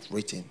that I've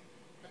written.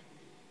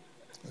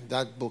 And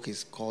that book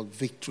is called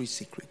Victory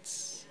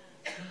Secrets.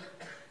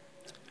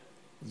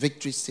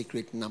 Victory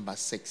Secret number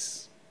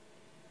 6.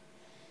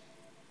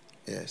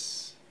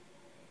 Yes.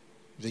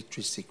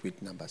 Victory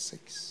Secret number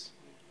 6.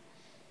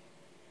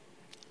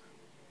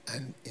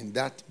 And in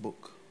that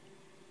book,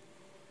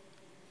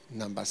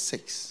 number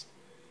 6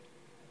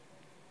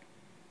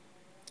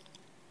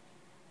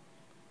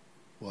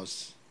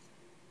 was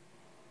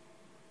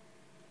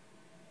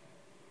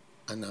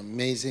an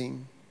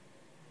amazing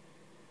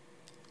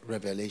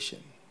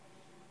revelation.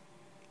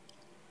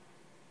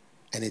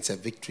 And it's a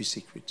victory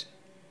secret.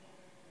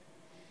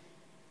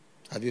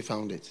 Have you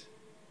found it?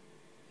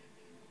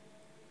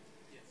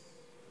 Yes.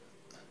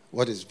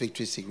 What is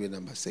victory secret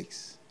number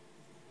 6?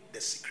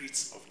 The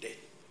secrets of death.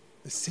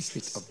 The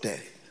secret of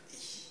death.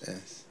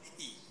 Yes.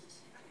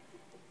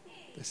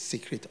 The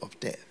secret of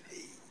death.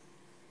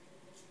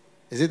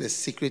 Is it the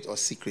secret or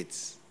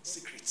secrets?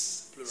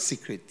 Secrets. Plural.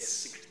 Secrets. Yes,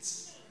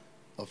 secrets.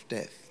 Of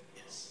death.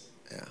 Yes.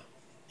 Yeah.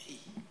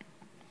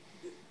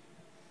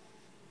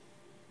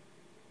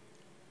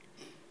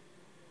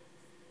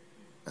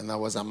 And I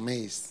was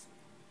amazed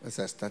as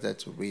I started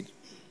to read.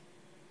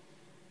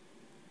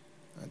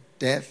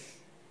 Death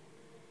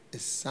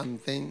is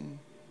something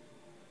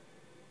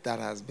that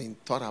has been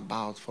thought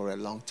about for a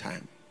long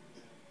time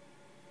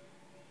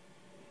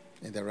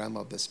in the realm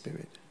of the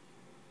spirit.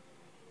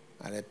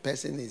 And a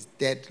person is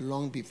dead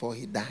long before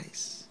he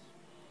dies.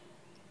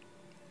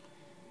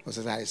 Because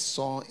as I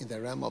saw in the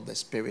realm of the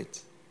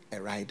spirit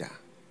a rider,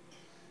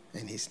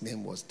 and his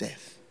name was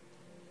Death.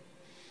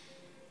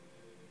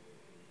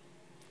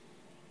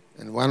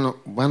 And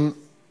one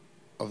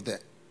of the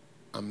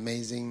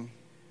amazing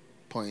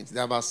points,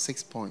 there are about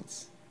 6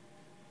 points,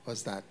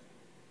 was that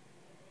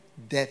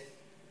death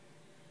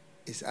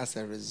is as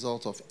a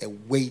result of a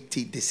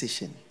weighty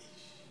decision.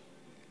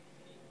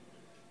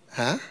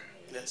 Huh?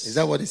 Yes. Is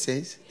that what it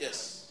says?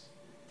 Yes.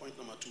 Point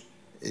number 2.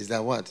 Is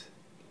that what?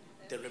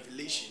 The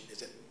revelation is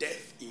that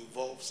death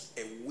involves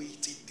a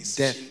weighty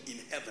decision in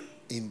heaven.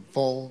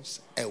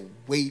 Involves a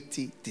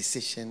weighty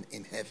decision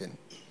in heaven.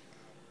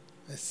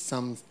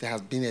 There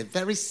has been a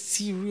very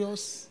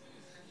serious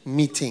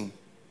meeting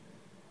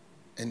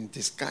and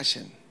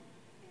discussion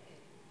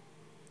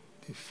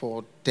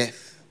before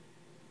death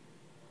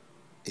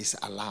is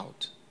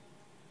allowed.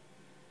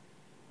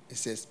 It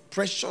says,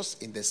 precious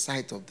in the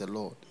sight of the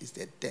Lord is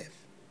the death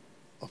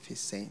of his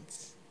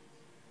saints.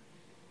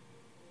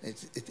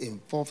 It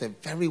involves a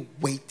very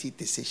weighty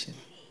decision,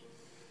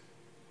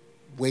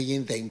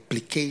 weighing the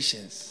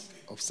implications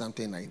of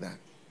something like that.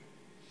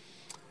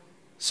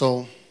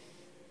 So,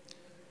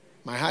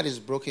 my heart is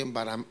broken,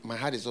 but my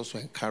heart is also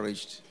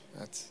encouraged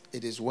that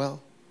it is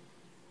well.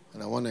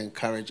 And I want to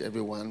encourage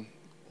everyone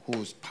who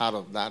is part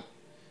of that.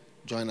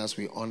 Join us.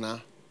 We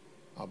honor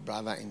our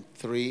brother in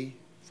 3,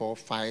 4,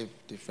 5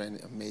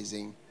 different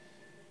amazing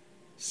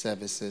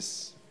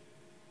services,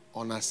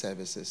 honor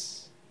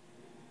services.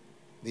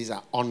 These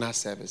are honor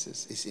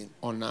services. It's in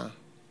honor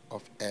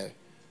of a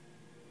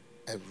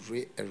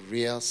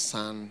real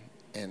son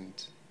and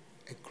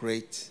a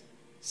great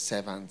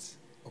servant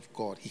of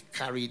God. He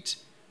carried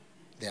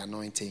the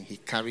anointing. He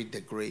carried the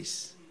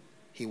grace.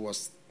 He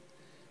was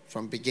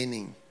from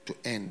beginning to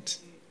end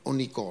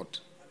only God.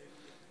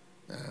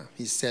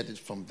 He said it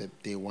from the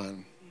day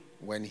one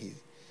when he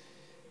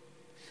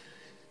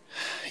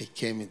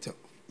came into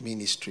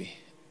ministry.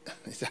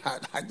 He said,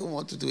 I don't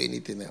want to do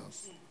anything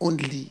else.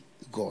 Only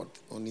God,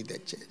 only the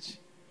church.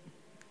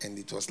 And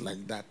it was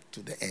like that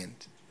to the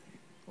end.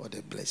 What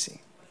a blessing.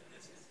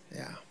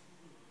 Yeah.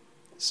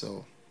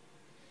 So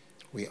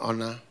we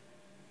honor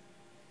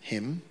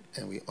him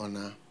and we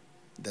honor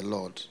the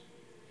Lord.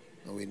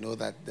 And we know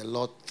that the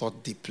Lord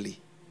thought deeply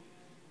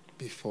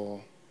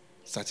before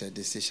such a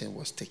decision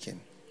was taken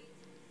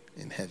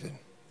in heaven.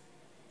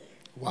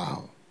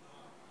 Wow.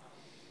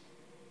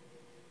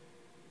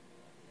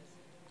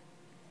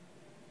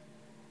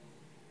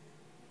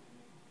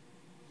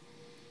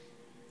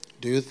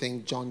 Do you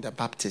think John the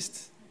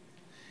Baptist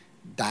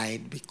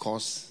died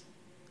because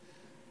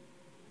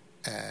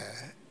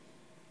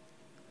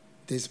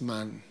this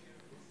man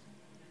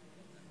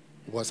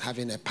was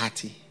having a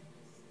party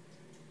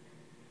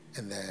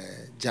and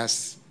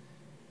just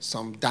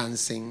some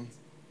dancing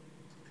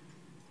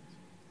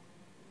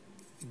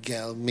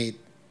girl made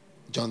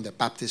John the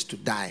Baptist to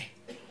die?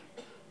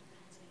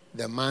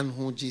 The man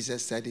who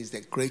Jesus said is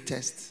the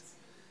greatest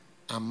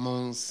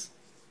amongst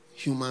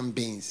human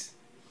beings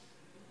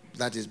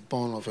that is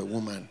born of a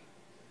woman.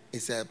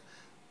 It's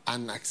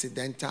an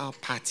accidental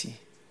party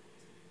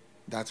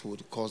that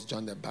would cause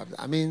John the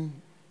Baptist. I mean,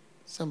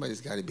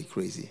 somebody's got to be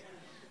crazy.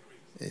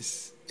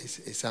 It's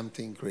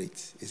something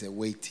great. It's a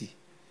weighty.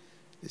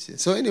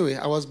 So anyway,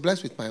 I was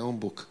blessed with my own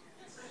book.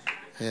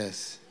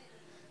 Yes.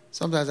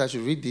 Sometimes I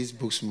should read these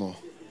books more.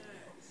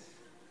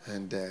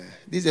 And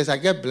these days I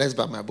get blessed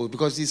by my book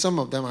because see, some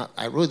of them,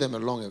 I wrote them a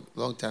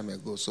long time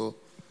ago. So,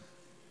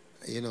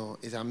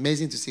 it's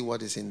amazing to see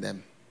what is in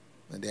them.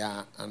 And they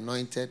are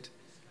anointed,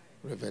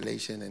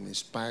 revelation, and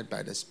inspired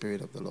by the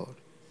Spirit of the Lord.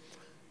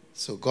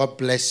 So God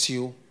bless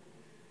you.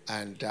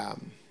 And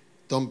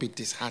don't be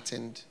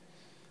disheartened.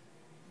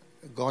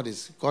 God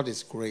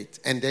is great.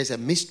 And there's a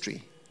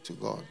mystery to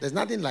God. There's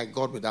nothing like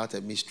God without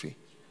a mystery.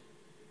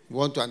 You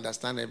want to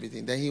understand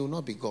everything, then he will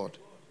not be God.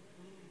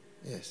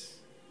 Yes.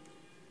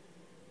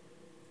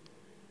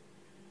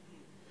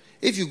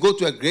 If you go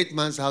to a great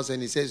man's house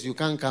and he says, you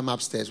can't come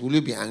upstairs, will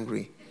you be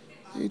angry?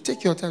 You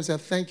take your time and say,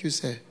 thank you,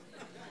 sir.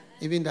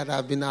 Even that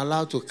I've been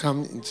allowed to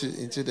come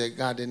into the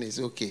garden is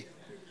okay.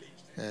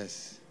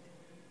 Yes.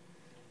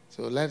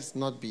 So let's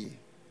not be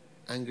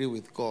angry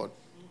with God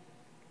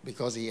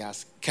because he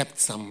has kept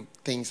some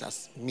things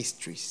as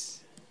mysteries.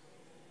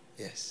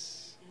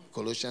 Yes.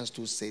 Colossians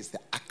 2 says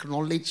the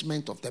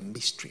acknowledgement of the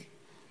mystery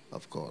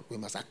of God. We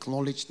must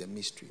acknowledge the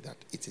mystery, that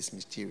it is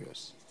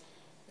mysterious.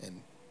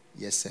 And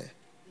yes, sir.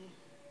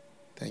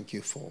 Thank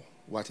you for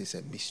what is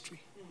a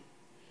mystery.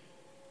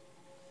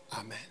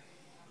 Amen.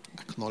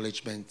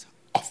 Acknowledgement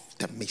of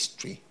the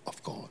mystery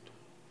of God.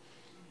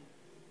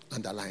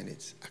 Underline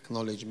it.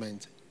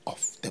 Acknowledgement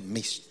of the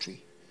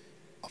mystery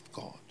of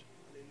God.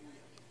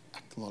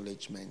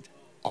 Acknowledgement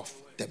of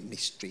the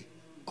mystery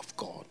of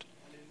God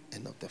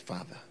and of the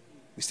Father.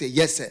 We say,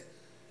 yes, sir.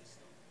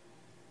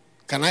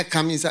 Can I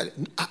come inside?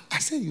 I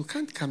said, you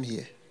can't come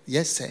here.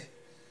 Yes, sir.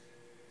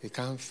 You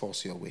can't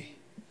force your way.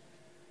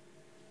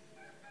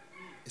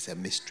 It's a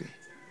mystery.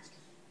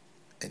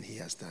 And he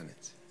has done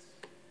it.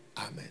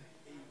 Amen.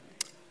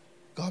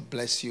 God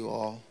bless you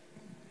all.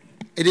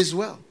 It is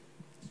well.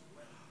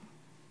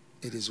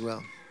 It is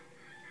well.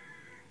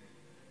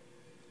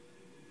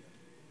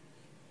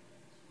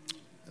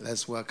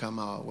 Let's welcome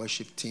our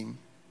worship team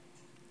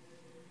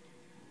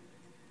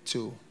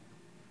to,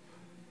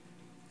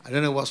 I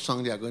don't know what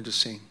song they are going to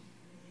sing.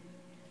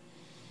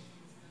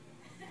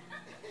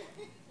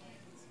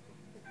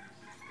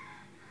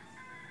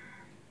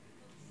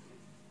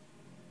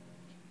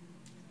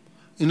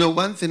 You know,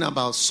 one thing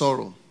about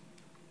sorrow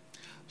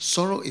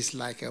is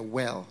like a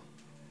well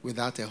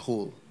without a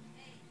hole.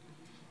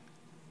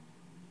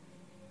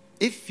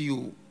 If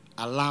you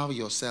allow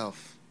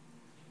yourself,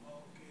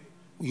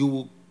 you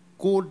will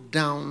go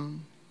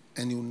down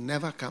and you'll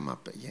never come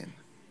up again.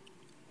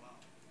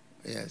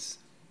 Yes.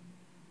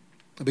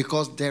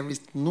 Because there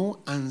is no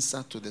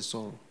answer to the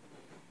sorrow.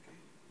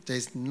 There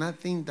is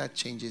nothing that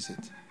changes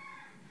it.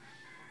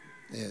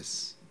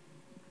 Yes.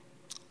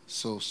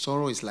 So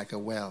sorrow is like a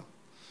well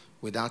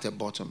without a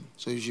bottom.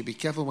 So you should be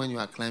careful when you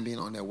are climbing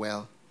on a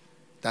well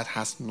that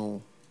has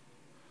no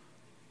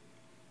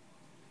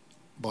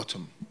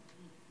bottom.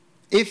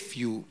 If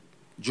you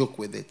joke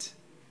with it,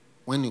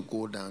 when you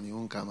go down, you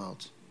won't come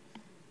out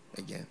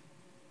again.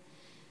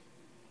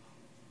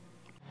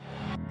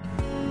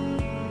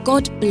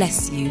 God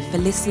bless you for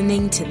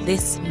listening to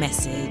this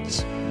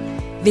message.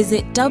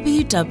 Visit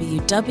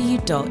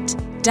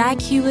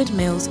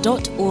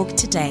www.daghewardmills.org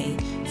today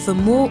for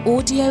more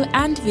audio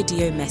and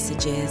video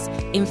messages,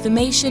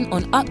 information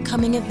on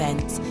upcoming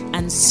events,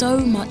 and so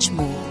much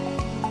more.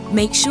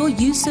 Make sure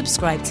you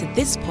subscribe to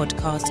this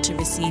podcast to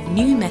receive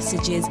new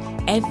messages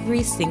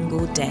every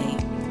single day.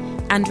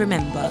 And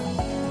remember,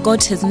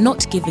 God has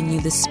not given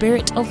you the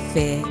spirit of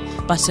fear,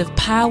 but of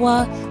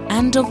power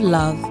and of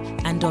love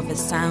and of a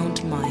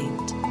sound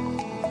mind.